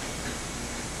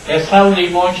 That's how the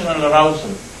emotional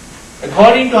arousal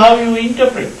according to how you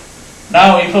interpret.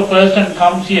 Now, if a person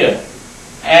comes here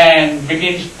and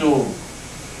begins to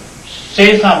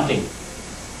say something,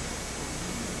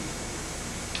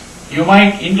 you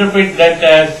might interpret that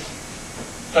as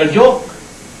a joke.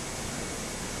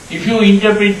 If you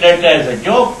interpret that as a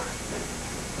joke,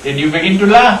 then you begin to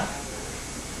laugh.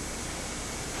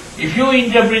 If you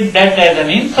interpret that as an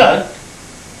insult,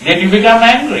 then you become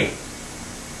angry.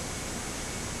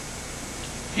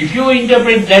 If you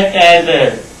interpret that as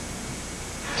a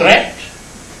threat,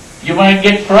 you might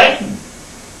get frightened.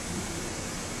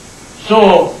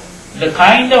 So, the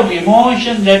kind of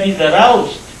emotion that is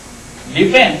aroused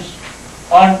depends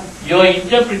on your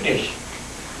interpretation.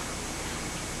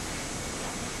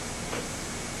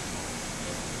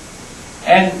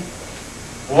 And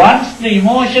once the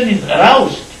emotion is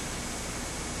aroused,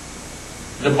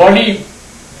 the body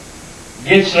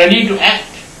gets ready to act.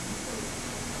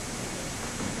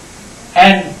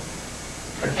 And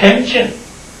a tension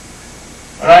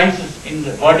arises in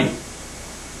the body.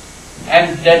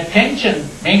 And that tension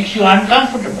makes you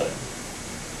uncomfortable.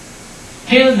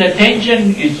 Till the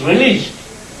tension is released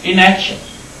in action.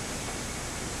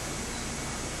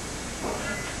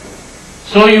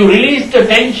 So you release the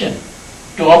tension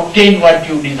to obtain what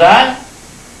you desire,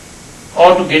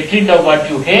 or to get rid of what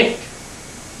you hate,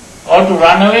 or to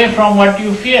run away from what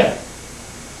you fear.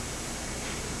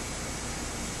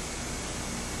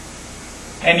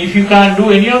 And if you can't do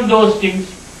any of those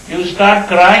things, you start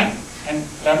crying and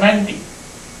lamenting.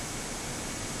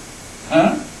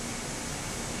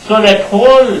 So that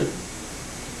whole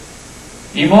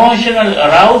emotional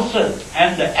arousal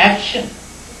and the action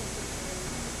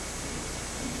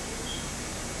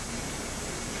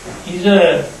is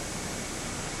the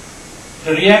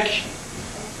reaction.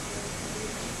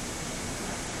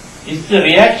 It's the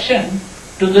reaction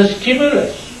to the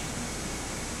stimulus.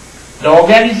 The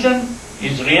organism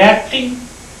is reacting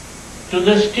to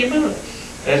the stimulus.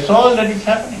 That's all that is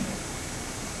happening.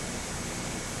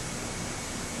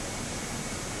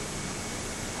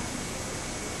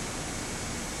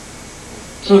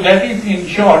 So that is in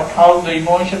short how the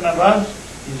emotion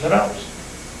is aroused.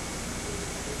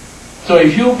 So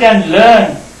if you can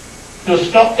learn to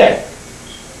stop that,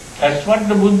 that's what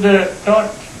the Buddha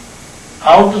taught,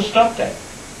 how to stop that.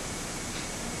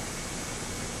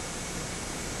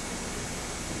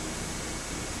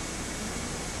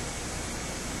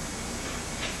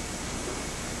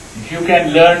 If you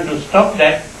can learn to stop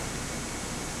that,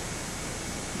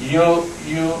 you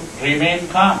remain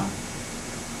calm.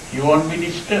 You won't be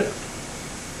disturbed.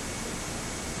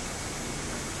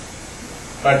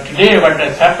 But today what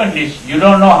has happened is you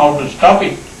don't know how to stop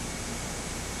it.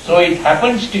 So it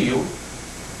happens to you,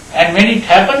 and when it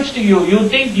happens to you, you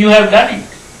think you have done it.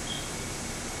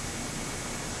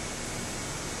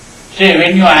 Say,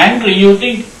 when you are angry, you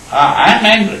think, I am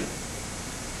angry,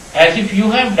 as if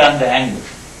you have done the anger.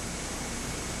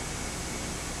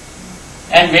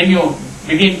 And when you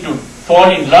begin to fall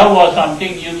in love or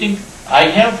something, you think, I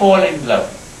have fallen in love,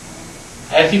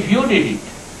 as if you did it.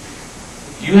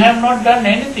 You have not done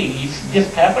anything, it's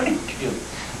just happening to you.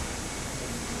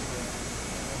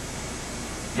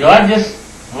 You are just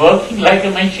working like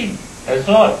a machine, that's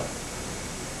all.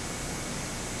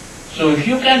 So if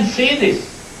you can see this,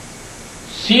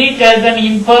 see it as an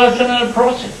impersonal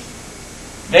process.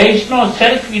 There is no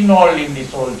self involved in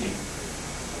this whole thing.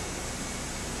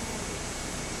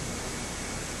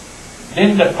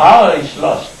 Then the power is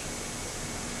lost.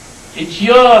 It's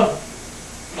your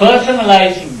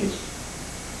personalizing this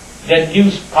that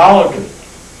gives power to it.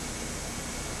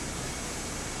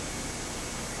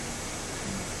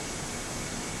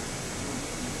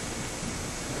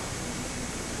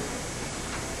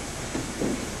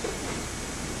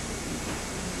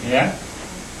 Yeah?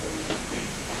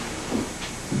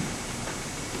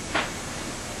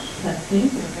 That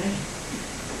seems okay.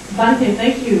 Bhante,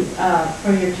 thank you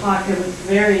for your talk. It was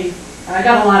I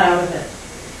got a lot out of it.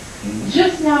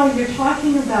 Just now you're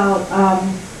talking about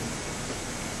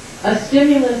a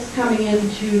stimulus coming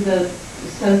into the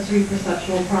sensory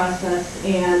perceptual process,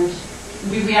 and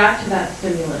we react to that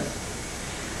stimulus.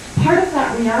 Part of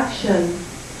that reaction,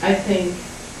 I think,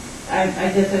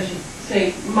 I guess I should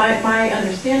say, my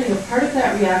understanding of part of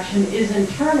that reaction is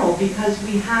internal, because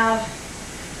we have,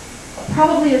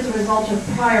 probably as a result of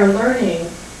prior learning,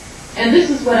 and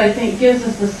this is what I think gives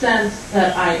us the sense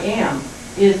that I am,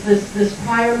 is this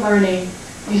prior learning.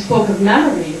 You spoke of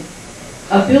memory,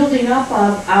 a building up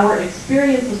of our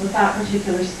experiences with that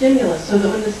particular stimulus, so that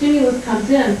when the stimulus comes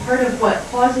in, part of what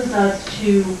causes us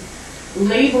to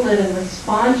label it and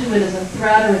respond to it as a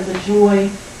threat or as a joy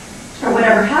or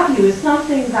whatever have you is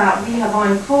something that we have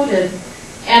uncoded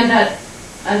And that,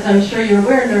 as I'm sure you're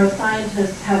aware,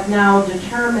 neuroscientists have now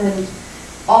determined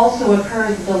also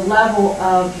occurs at the level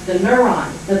of the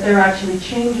neurons, that there are actually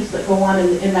changes that go on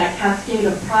in that cascade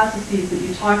of processes that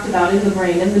you talked about in the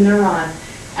brain, in the neuron.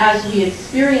 As we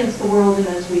experience the world and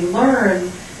as we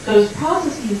learn, those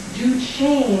processes do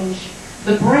change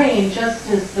the brain just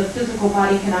as the physical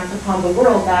body can act upon the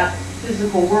world. That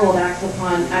physical world acts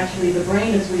upon actually the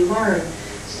brain as we learn.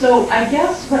 So I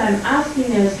guess what I'm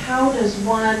asking is, how does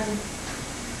one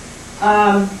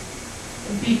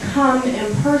become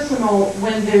impersonal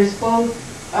when there's both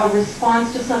a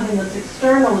response to something that's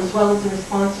external as well as a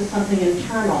response to something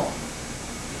internal?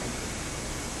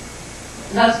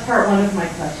 That's part one of my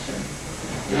question.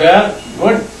 Well,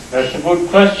 good. That's a good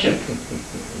question.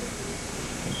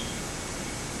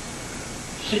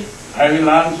 See, I will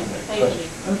answer that question.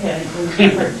 Okay.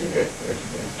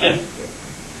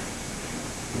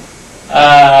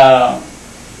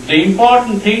 The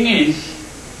important thing is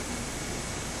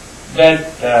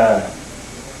that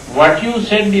what you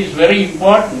said is very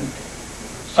important,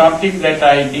 something that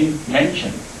I didn't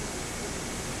mention.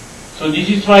 So this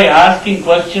is why asking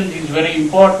questions is very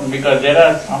important, because there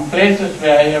are some places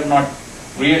where I have not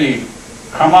really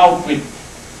come out with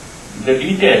the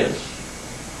details,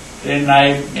 then I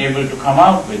am able to come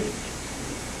out with it.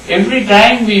 Every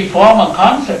time we form a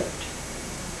concept,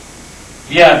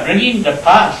 we are bringing the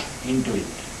past into it.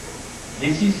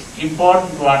 This is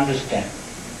important to understand.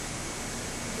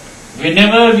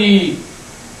 Whenever we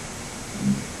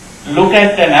look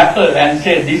at an apple and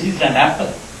say this is an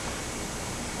apple,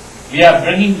 we are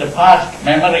bringing the past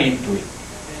memory into it.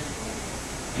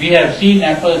 We have seen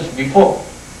apples before,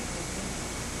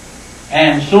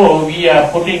 and so we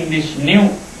are putting this new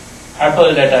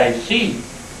apple that I see,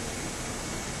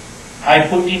 I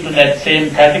put into that same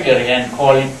category and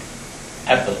call it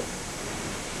apple.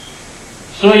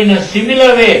 So in a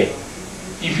similar way,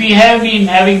 if we have been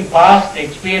having past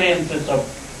experiences of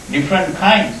different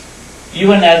kinds,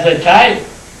 even as a child,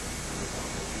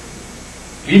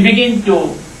 we begin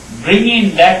to bring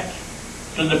in that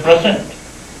to the present,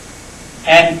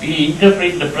 and we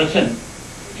interpret the present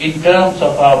in terms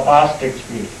of our past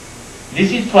experience.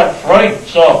 This is what Freud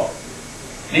saw.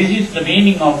 This is the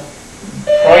meaning of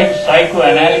Freud's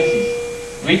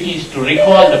psychoanalysis, which is to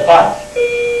recall the past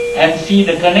and see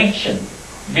the connection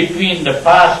between the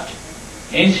past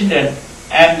incident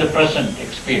and the present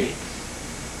experience.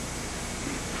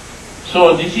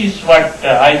 So this is what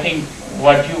I think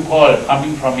what you call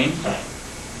coming from inside,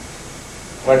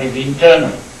 what is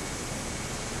internal.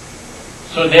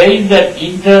 So there is that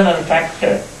internal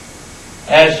factor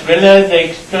as well as the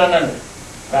external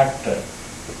factor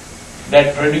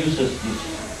that produces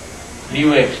this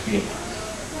new experience.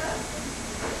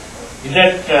 Is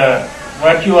that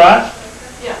what you asked?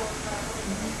 Yeah.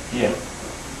 Yeah.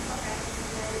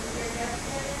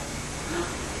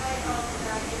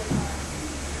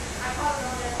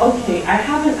 Okay, I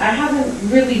haven't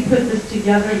really put this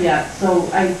together yet, so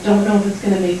I don't know if it's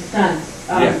going to make sense.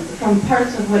 From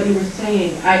parts of what you were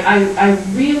saying, I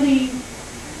really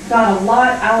got a lot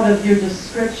out of your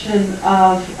description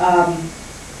of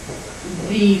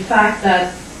the fact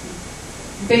that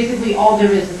basically all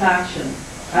there is action.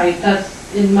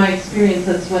 That's, in my experience,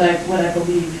 that's what I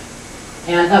believe,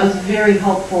 and that was very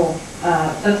helpful.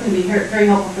 That's going to be very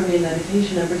helpful for me in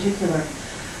meditation in particular.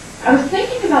 I was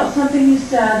thinking about something you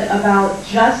said about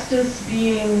justice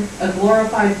being a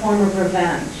glorified form of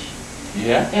revenge.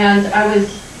 Yeah. And I was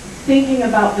thinking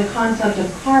about the concept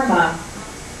of karma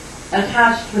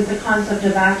attached with the concept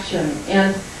of action.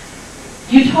 And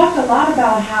you talked a lot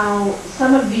about how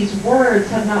some of these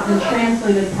words have not been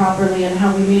translated properly and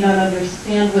how we may not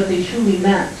understand what they truly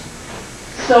meant.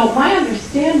 So my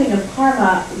understanding of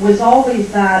karma was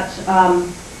always that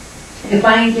if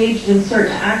I engaged in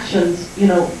certain actions,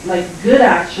 like good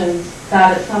actions,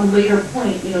 that at some later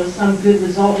point, some good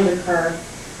result would occur.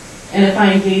 And if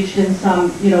I engaged in some,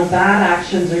 bad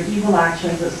actions or evil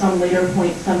actions, at some later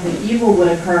point, something evil would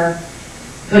occur.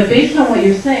 But based on what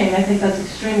you're saying, I think that's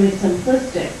extremely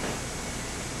simplistic.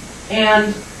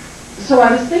 And so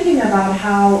I was thinking about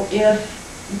how if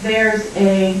there's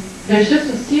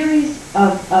just a series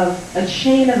of a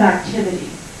chain of activity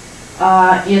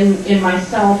in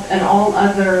myself and all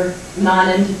other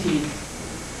non-entities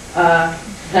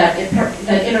that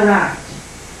interact,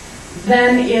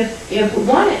 then if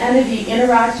one entity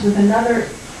interacts with another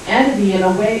entity in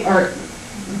a way, or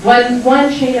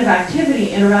one chain of activity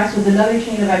interacts with another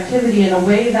chain of activity in a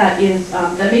way that is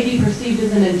that may be perceived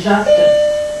as an injustice,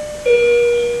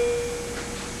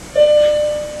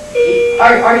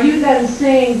 are you then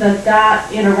saying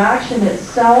that interaction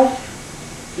itself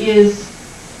is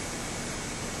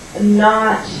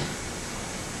not,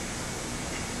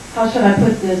 how should I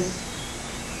put this,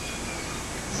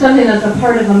 something that's a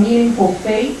part of a meaningful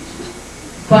fate,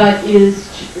 but is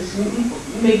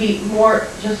maybe more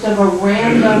just of a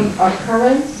random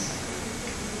occurrence,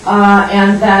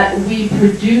 and that we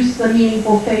produce the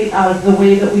meaningful fate out of the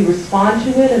way that we respond to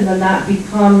it, and then that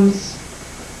becomes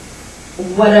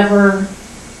whatever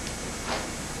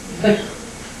the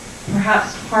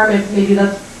perhaps karmic, maybe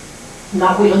that's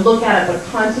not way to look at it, but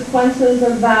consequences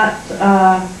of that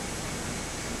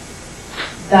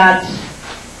that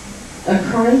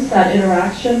occurrence, that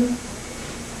interaction.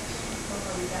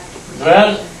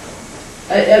 Well,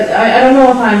 I don't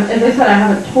know if I'm, as I said, I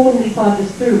haven't totally thought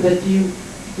this through, but do you?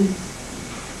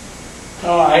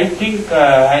 no, I think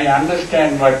I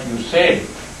understand what you said.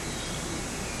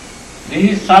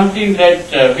 This is something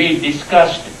that we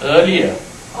discussed earlier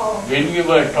when we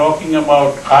were talking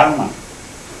about karma.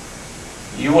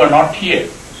 You were not here.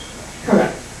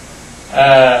 Correct.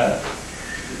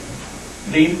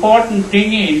 The important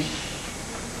thing is,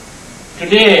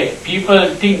 today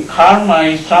people think karma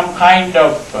is some kind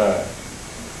of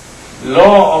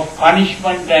law of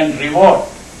punishment and reward,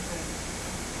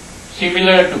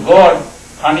 similar to God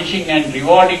punishing and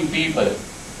rewarding people.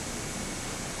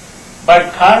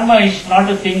 But karma is not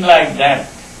a thing like that.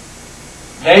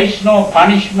 There is no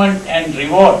punishment and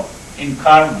reward in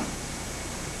karma.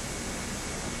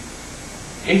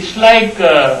 It's like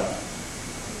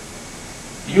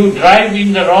you drive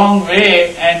in the wrong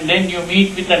way and then you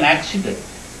meet with an accident.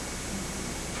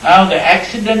 Now the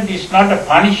accident is not a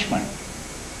punishment.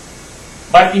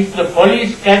 But if the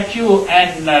police catch you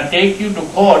and take you to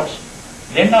courts,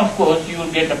 then of course you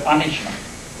will get a punishment.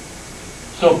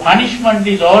 So punishment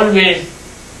is always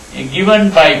given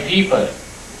by people.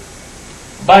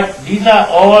 But these are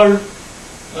all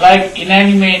like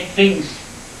inanimate things,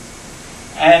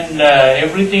 and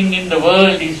everything in the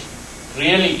world is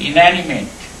really inanimate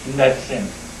in that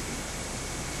sense.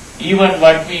 Even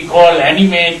what we call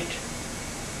animate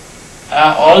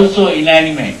are also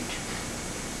inanimate.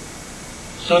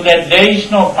 So that there is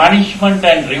no punishment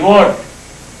and reward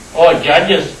or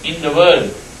judges in the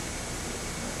world.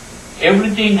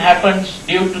 Everything happens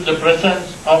due to the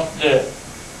presence of the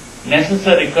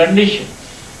necessary conditions.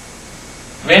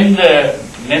 When the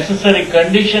necessary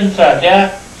conditions are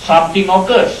there, something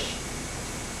occurs.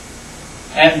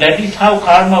 And that is how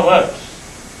karma works.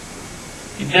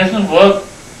 It doesn't work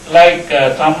like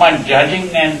someone judging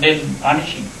and then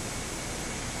punishing.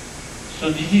 So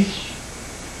this is,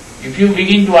 if you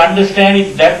begin to understand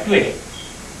it that way,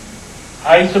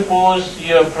 I suppose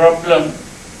your problem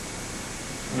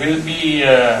will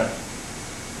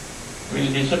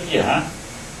disappear, huh?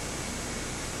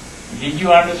 Did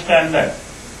you understand that?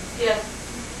 Yes.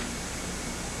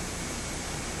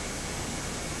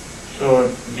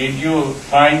 So, did you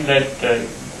find that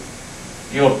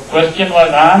your question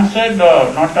was answered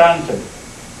or not answered?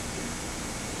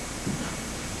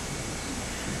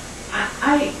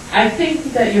 I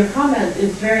think that your comment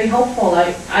is very helpful.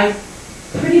 I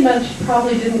pretty much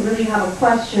probably didn't really have a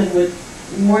question, with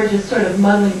more just sort of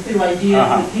muddling through ideas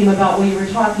that came about while you were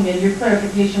talking, and your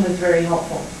clarification was very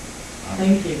helpful.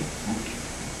 Thank you.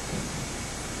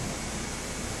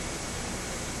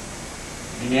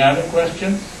 Any other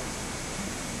questions?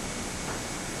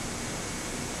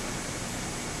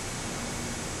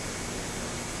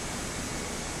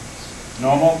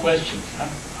 No more questions, huh?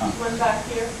 One back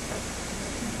here.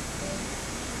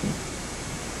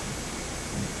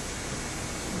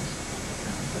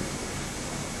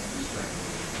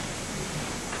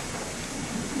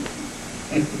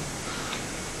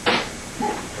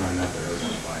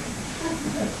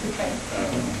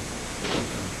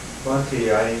 Bhante,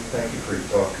 I thank you for your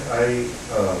talk. I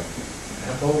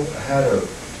have had a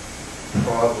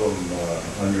problem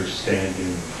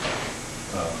understanding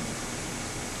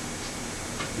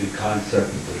the concept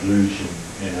of delusion,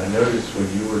 and I noticed when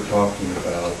you were talking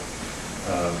about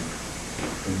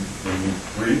when you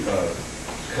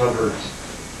covered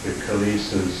the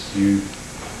kilesas, you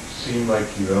seemed like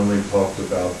you only talked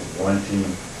about the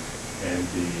wanting and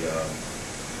the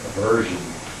aversion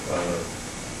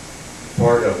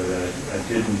part of it. I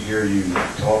didn't hear you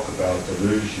talk about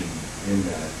delusion in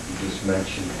that. You just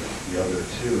mentioned the other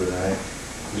two, and I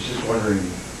was just wondering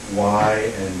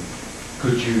why, and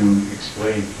could you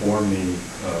explain for me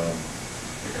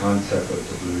the concept of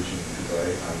delusion,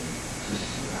 because I'm just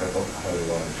had a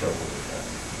lot of trouble with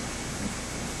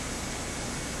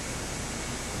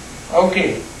that.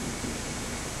 Okay.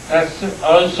 That's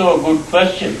also a good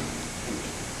question.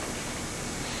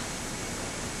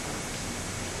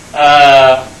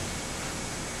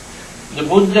 The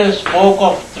Buddha spoke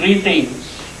of three things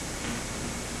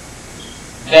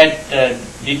that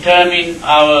determine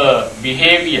our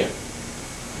behavior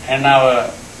and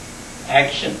our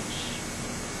actions.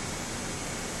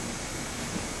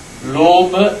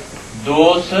 Lobha,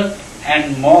 dosa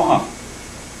and moha.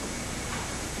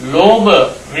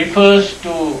 Lobha refers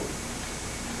to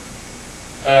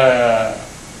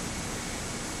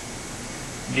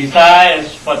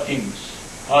desires for things,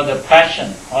 or the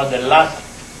passion, or the lust.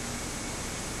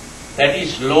 That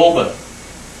is lobha.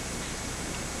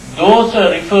 Dosa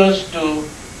refers to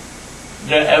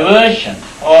the aversion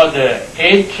or the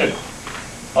hatred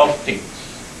of things,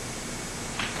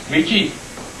 which is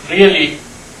really,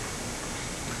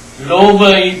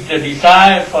 lobha is the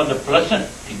desire for the pleasant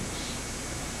things,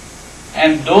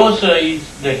 and dosa is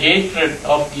the hatred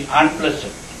of the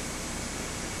unpleasant.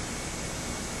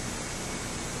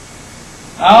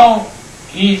 Now,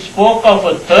 he spoke of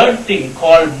a third thing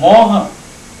called moha.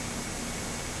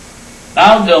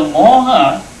 Now, the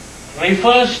moha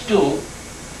refers to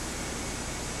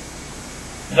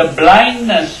the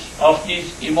blindness of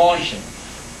these emotions.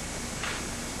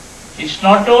 It's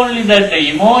not only that the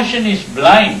emotion is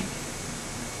blind,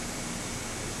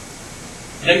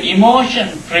 the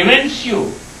emotion prevents you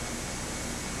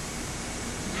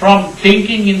from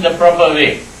thinking in the proper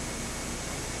way.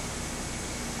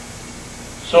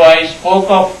 So I spoke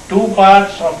of two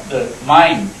parts of the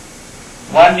mind.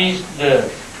 One is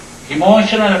the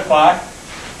emotional part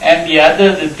and the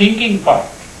other the thinking part.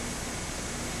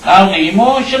 Now the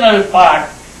emotional part,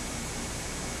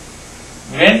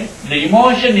 when the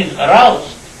emotion is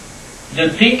aroused, the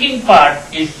thinking part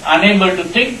is unable to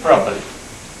think properly.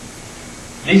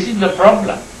 This is the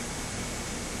problem.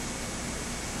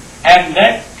 And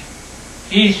that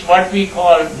is what we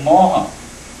call moha.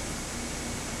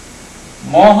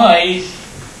 Moha is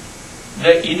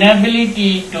the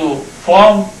inability to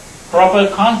form proper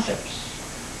concepts.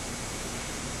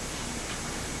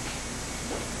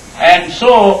 And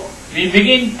so we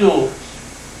begin to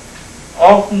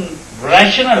often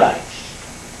rationalize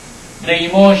the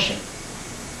emotion.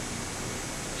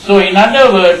 So in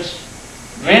other words,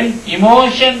 when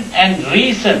emotion and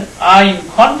reason are in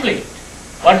conflict,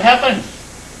 what happens?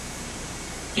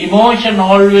 Emotion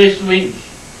always wins.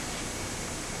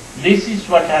 This is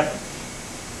what happens.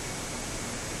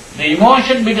 The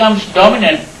emotion becomes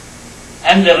dominant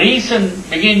and the reason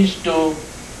begins to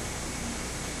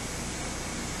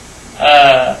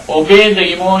obey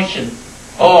the emotion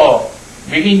or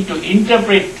begin to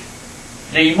interpret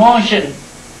the emotion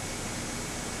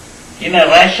in a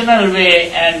rational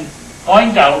way and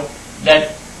point out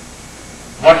that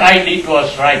what I did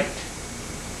was right.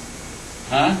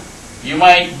 You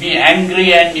might be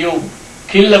angry and you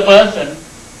kill a person,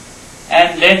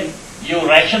 and then you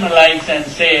rationalize and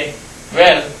say,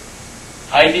 well,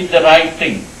 I did the right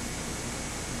thing.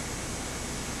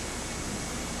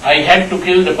 I had to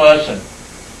kill the person.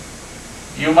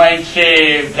 You might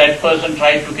say that person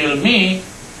tried to kill me.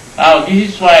 Now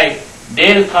this is why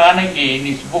Dale Carnegie, in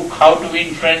his book How to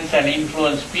Win Friends and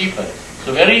Influence People, it's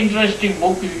a very interesting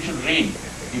book, you should read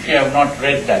if you have not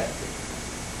read that.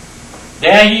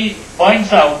 There he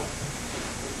points out,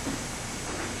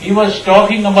 he was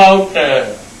talking about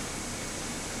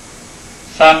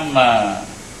some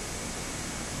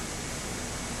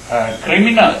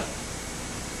criminal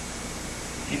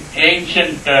in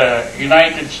ancient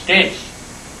United States,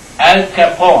 Al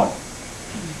Capone.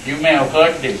 You may have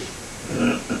heard this.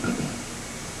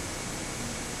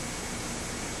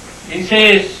 He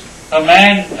says a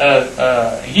man,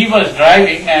 he was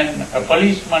driving and a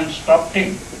policeman stopped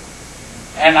him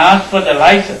and asked for the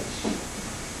license.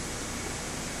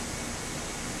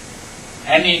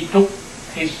 And he took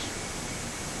his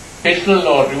pistol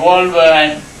or revolver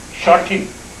and shot him.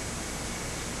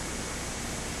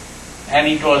 And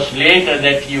it was later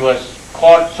that he was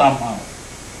caught somehow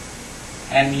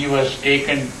and he was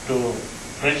taken to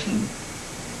prison.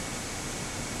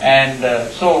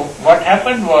 And so what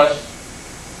happened was,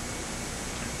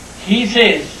 he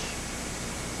says,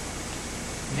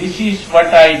 this is what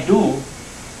I do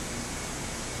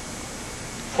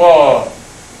for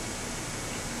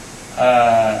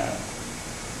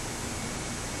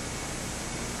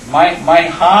my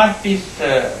heart is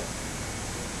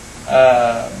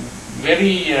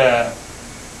very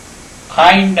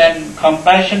kind and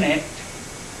compassionate,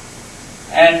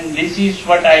 and this is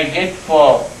what I get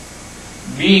for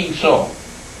being so.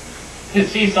 You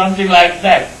see, something like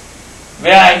that,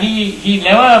 where he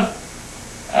never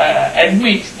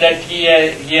admits that he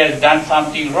has done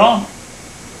something wrong.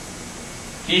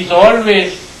 He is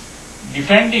always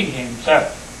defending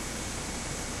himself,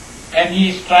 and he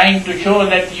is trying to show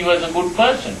that he was a good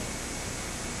person.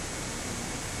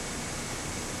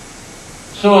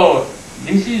 So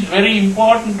this is very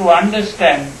important to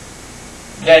understand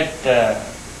that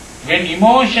when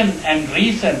emotion and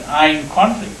reason are in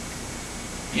conflict,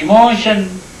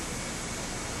 emotion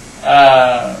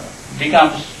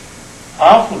becomes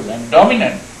powerful and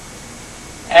dominant,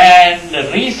 and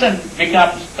reason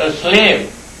becomes a slave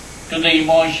to the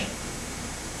emotion.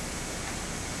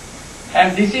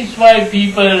 And this is why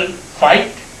people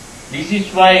fight, this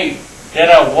is why there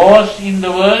are wars in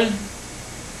the world,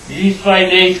 this is why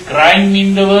there is crime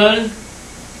in the world,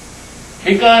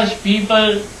 because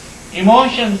people's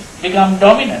emotions become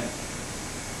dominant.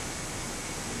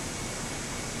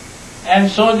 And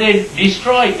so they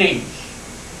destroy things.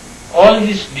 All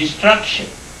this destruction,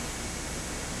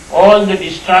 all the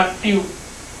destructive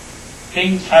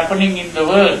things happening in the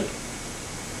world,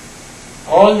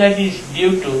 all that is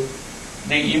due to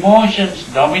the emotions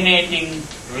dominating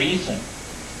reason.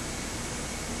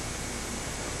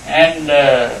 And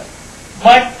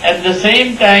but at the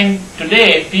same time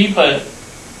today people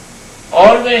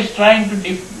always trying to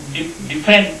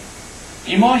defend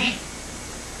emotion.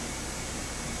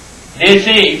 They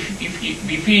say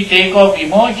if we take off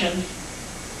emotions,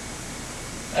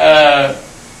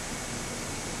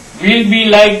 we'll be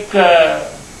like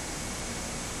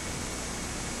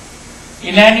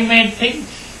inanimate things.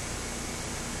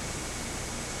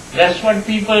 That's what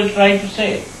people try to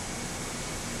say.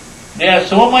 They are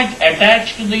so much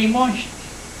attached to the emotions.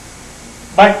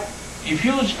 But if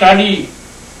you study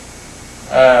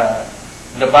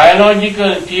the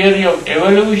biological theory of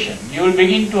evolution, you will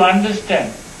begin to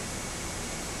understand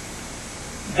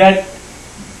that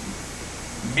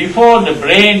before the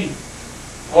brain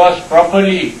was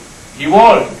properly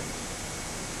evolved,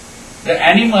 the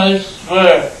animals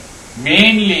were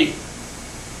mainly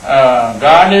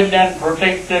guarded and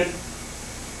protected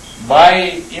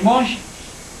by emotions.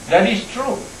 That is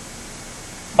true.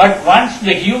 But once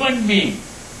the human being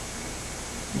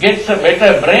gets a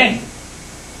better brain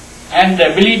and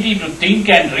the ability to think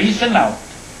and reason out,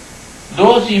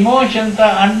 those emotions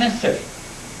are unnecessary.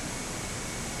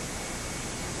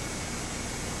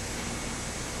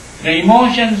 The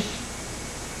emotions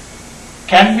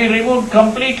can be removed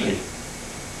completely,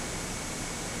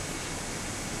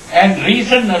 and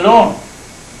reason alone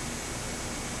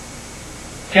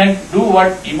can do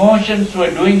what emotions were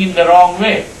doing in the wrong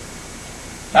way.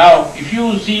 Now, if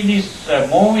you see these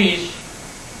movies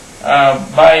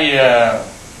by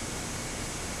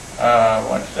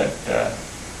what's that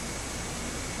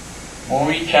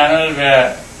movie channel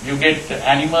where you get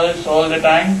animals all the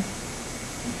time?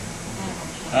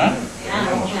 Huh?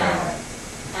 Animal Planet.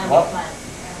 What?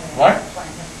 What?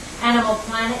 Animal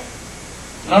Planet.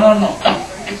 No.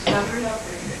 Discovery.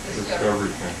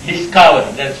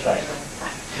 Discovery, that's right.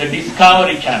 The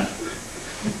Discovery Channel.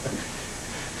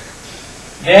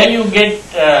 There you get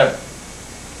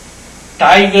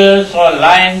tigers or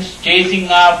lions chasing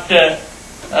after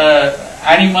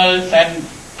animals and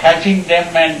catching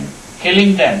them and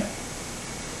killing them.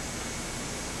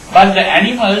 But the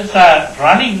animals are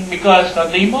running because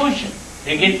of the emotion.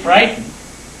 They get frightened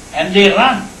and they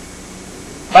run.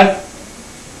 But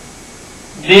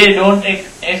they don't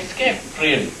escape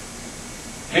really.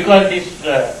 Because this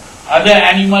other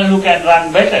animal who can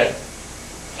run better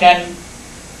can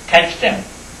catch them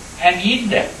and eat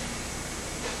them.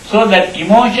 So that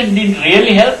emotion didn't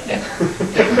really help them.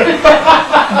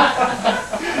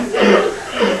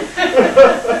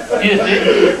 You see?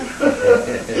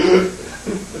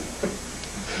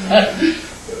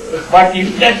 But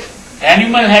if that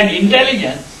animal had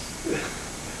intelligence,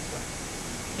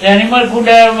 the animal could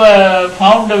have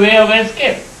found a way of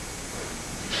escape.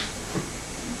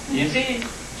 You see?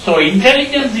 So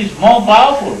intelligence is more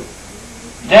powerful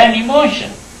than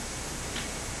emotion.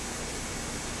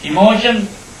 Emotion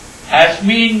has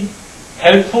been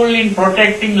helpful in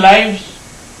protecting lives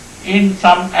in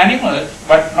some animals,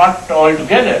 but not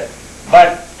altogether.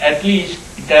 But at least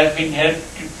it has been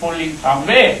helpful in some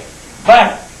way.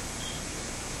 But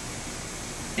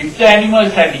if the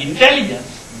animals had intelligence,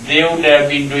 they would have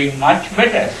been doing much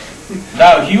better.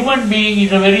 Now, human being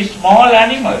is a very small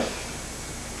animal.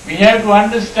 We have to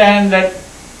understand that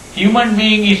human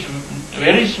being is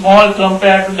very small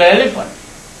compared to the elephant.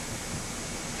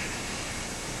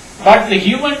 But the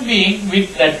human being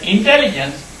with that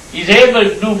intelligence is able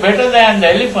to do better than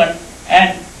the elephant,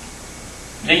 and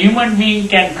the human being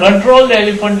can control the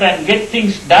elephant and get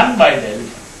things done by the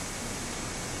elephant.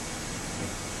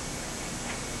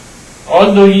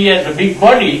 Although he has a big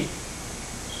body,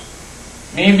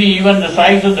 maybe even the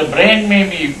size of the brain may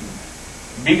be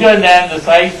bigger than the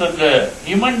size of the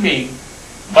human being,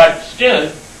 but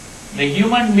still the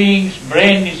human being's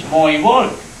brain is more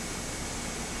evolved.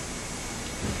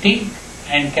 think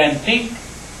and can think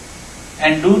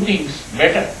and do things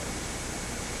better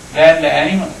than the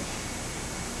animals.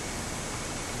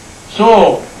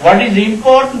 So, what is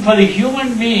important for the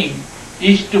human being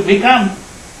is to become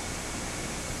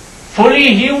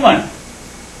fully human.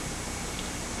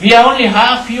 We are only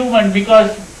half human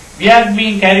because we are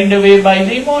being carried away by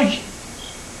the emotion.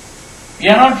 We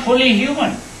are not fully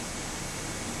human.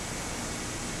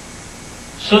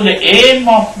 So the aim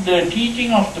of the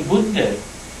teaching of the Buddha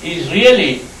is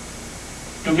really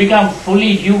to become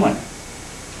fully human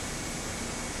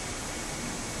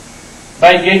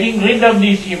by getting rid of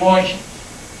these emotions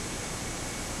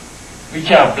which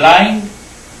are blind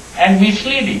and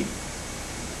misleading.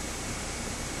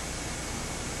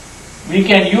 We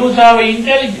can use our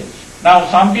intelligence. Now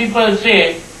some people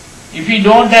say, if we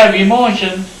don't have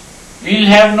emotions, we will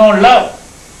have no love.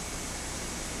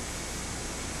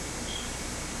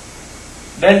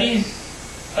 That is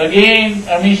again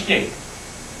a mistake.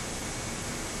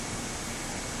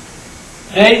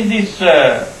 There is this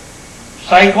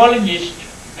psychologist,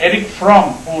 Eric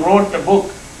Fromm, who wrote a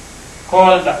book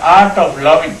called The Art of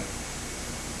Loving.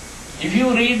 If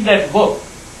you read that book,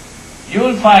 you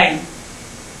will find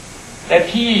that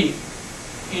he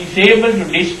is able to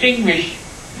distinguish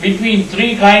between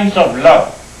three kinds of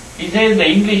love. He says the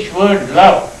English word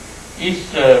love is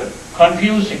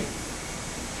confusing.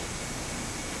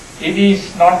 It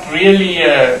is not really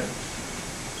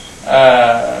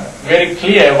very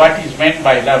clear what is meant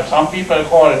by love. Some people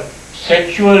call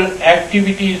sexual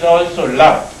activities also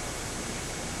love.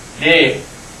 They,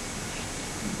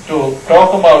 to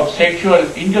talk about sexual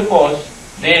intercourse,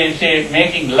 they say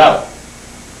making love.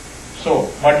 So,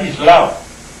 what is love?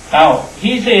 Now,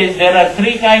 he says there are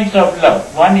three kinds of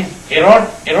love. One is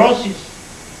erosis,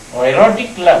 or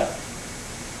erotic love.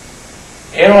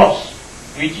 Eros,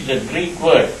 which is a Greek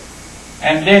word.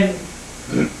 And then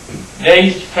there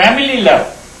is family love,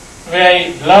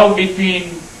 where love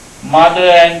between mother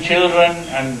and children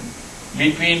and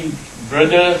between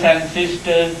brothers and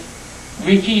sisters,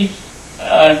 which is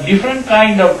a different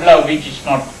kind of love, which is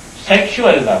not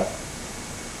sexual love.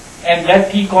 And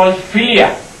that he calls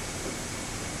philia.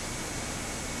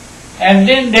 And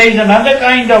then there is another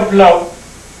kind of love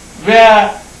where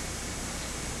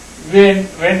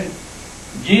when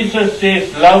Jesus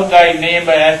says, love thy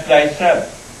neighbor as thyself,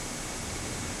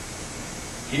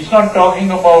 he's not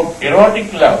talking about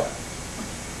erotic love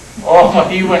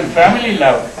or even family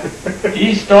love.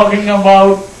 He's talking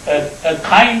about a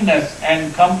kindness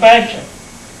and compassion.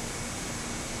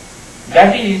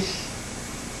 That is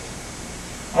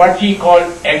what he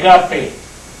called agape,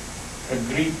 a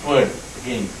Greek word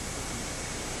again.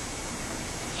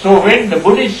 So when the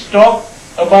Buddhists talk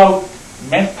about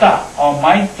metta or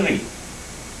maitri,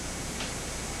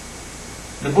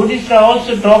 the Buddhists are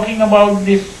also talking about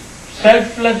this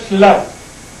selfless love,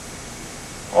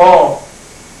 or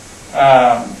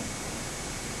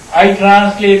I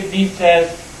translate this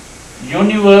as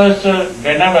universal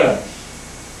benevolence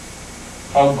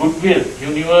or goodwill,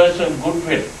 universal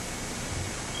goodwill,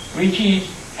 which is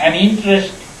an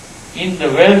interest in the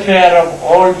welfare of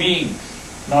all beings,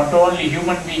 not only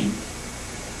human beings,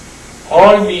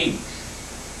 all beings,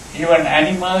 even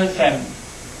animals and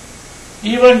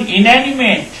even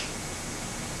inanimate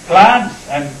plants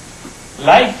and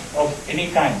life of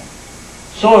any kind.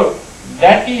 So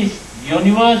that is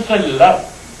universal love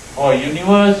or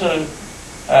universal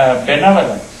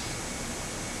benevolence.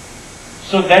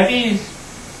 So that is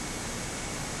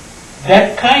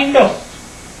that kind of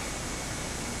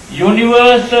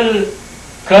universal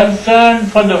concern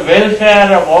for the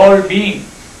welfare of all beings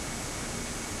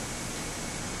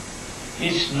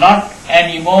is not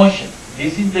an emotion.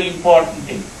 This is the important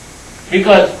thing.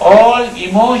 Because all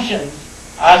emotions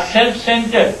are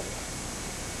self-centered.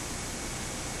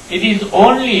 It is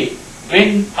only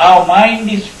when our mind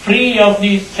is free of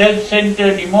these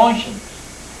self-centered emotions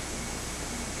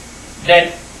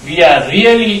that we are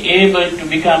really able to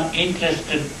become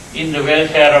interested in the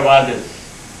welfare of others.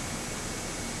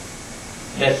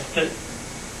 That's the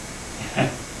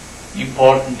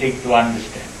important thing to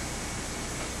understand.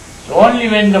 So only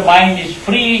when the mind is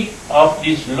free of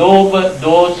this lobha,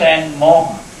 dosa and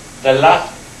moha, the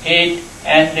lust, hate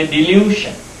and the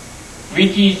delusion,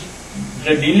 which is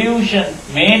the delusion,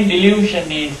 main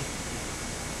delusion is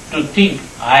to think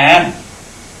I am.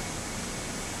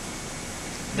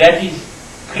 That is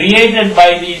created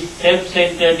by these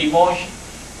self-centered emotions.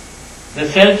 The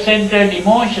self-centered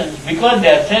emotions, because they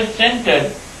are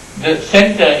self-centered, the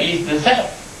center is the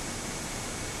self.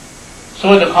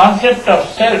 So the concept of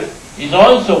self is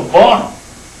also born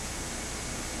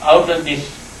out of this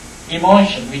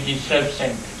emotion which is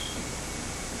self-centered.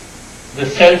 the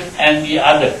self and the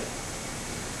other.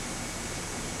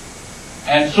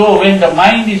 And so when the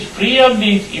mind is free of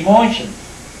these emotions,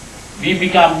 we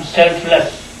become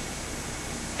selfless,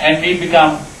 and we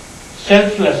become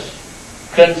selfless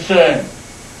concern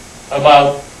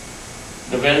about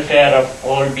the welfare of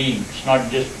all beings, not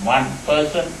just one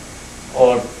person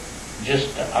or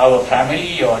just our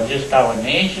family or just our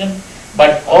nation,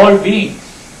 but all beings,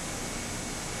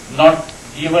 not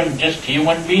even just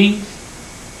human beings,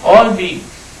 all beings.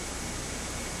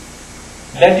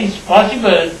 That is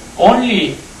possible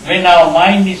only when our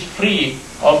mind is free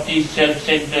of these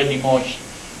self-centered emotions.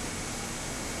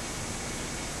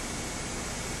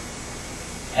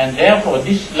 And therefore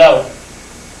this love,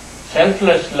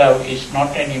 selfless love, is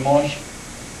not an emotion.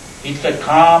 It's a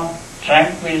calm,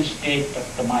 tranquil state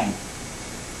of the mind.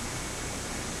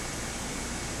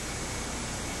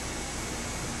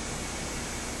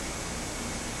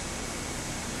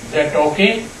 Is that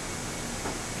okay?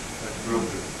 That's real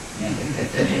good.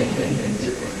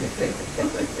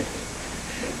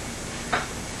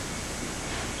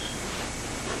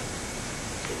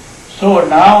 So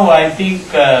now I think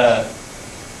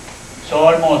it's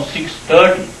almost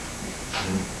 6:30.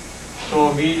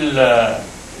 So we'll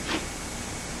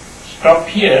stop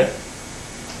here.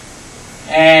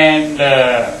 And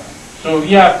so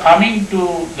we are coming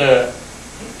to the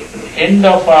end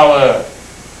of our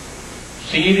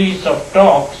series of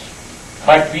talks,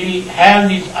 but we'll have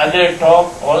this other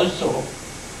talk also,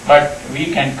 but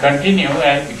we can continue,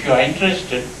 and if you are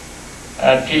interested,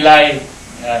 till I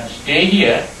stay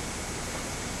here.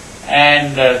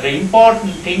 And the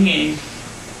important thing is,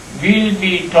 we'll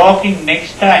be talking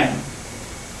next time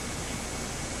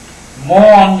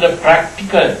more on the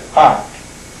practical part,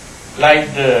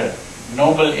 like the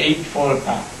Noble Eightfold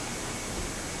Path,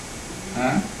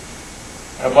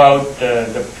 about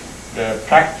the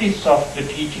practice of the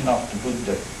teaching of the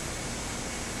Buddha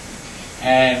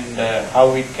and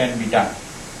how it can be done.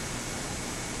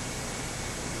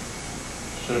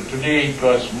 So today it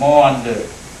was more on the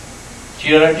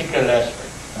theoretical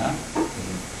aspect.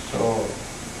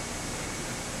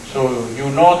 So you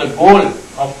know the goal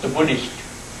of the Buddhist,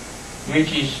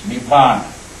 which is Nirvana,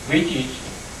 which is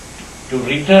to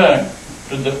return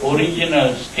to the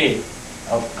original state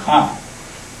of calm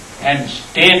and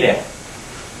stay there,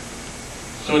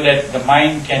 so that the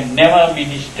mind can never be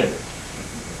disturbed.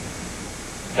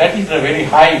 That is a very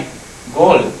high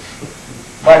goal,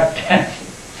 but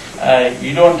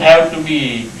you don't have to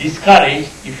be discouraged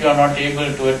if you are not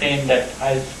able to attain that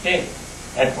high state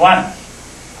at once.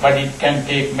 But it can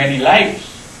take many lives,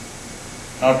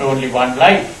 not only one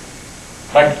life.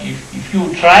 But if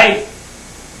you try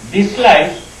this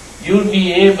life, you'll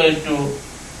be able to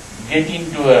get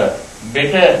into a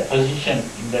better position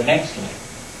in the next life.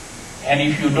 And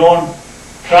if you don't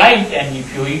try it and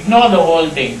if you ignore the whole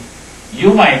thing,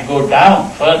 you might go down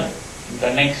further in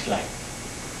the next life.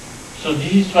 So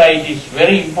this is why it is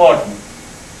very important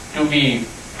to be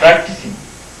practicing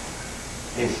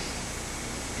this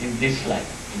in this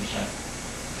life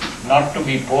itself, not to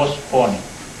be postponing.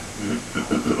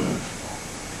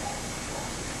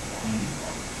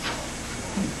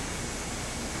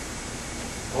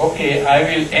 Okay, I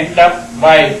will end up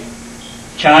by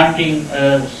chanting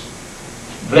a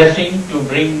blessing to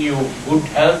bring you good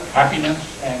health, happiness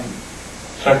and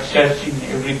success in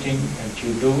everything that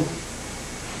you do.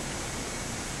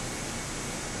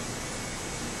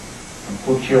 And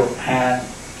put your hands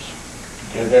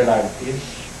together like this,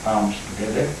 palms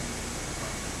together.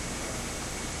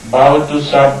 Bhavatu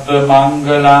sabba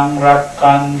mangalang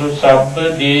rakkandu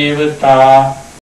sabba devata